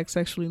 hashtag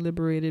Sexually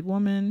Liberated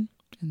Woman,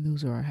 and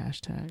those are our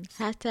hashtags.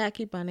 Hashtag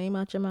Keep Our Name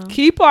Out Your Mouth.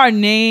 Keep our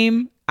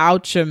name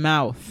out your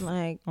mouth.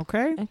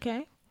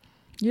 Okay.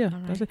 Yeah,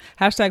 that's it.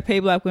 Hashtag Pay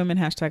Black Women,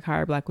 hashtag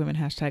Hire Black Women,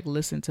 hashtag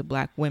Listen to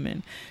Black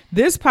Women.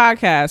 This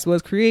podcast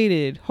was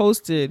created,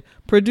 hosted,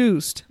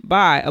 produced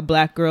by a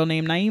Black girl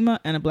named Naima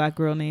and a Black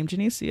girl named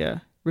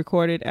Janicia.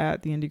 Recorded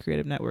at the Indie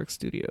Creative Network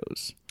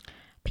Studios.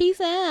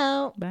 Peace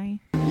out.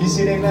 Bye. You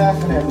see they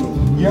laughing at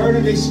me. You heard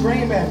them, they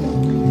scream at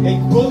me. They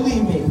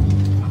bully me.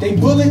 They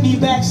bullied me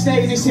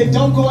backstage. They said,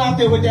 don't go out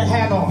there with that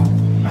hat on.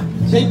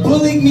 They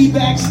bullied me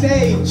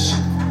backstage.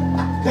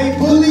 They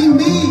bully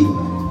me.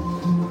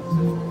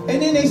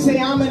 And then they say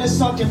I'm in a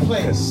sunken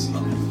place.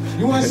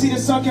 You want to see the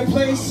sunken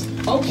place?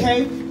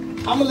 Okay,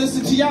 I'm going to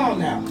listen to y'all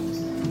now.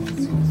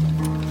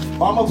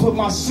 Or I'm going to put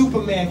my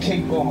Superman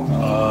cape on.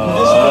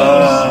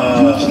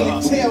 You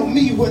can't tell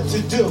me what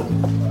to do.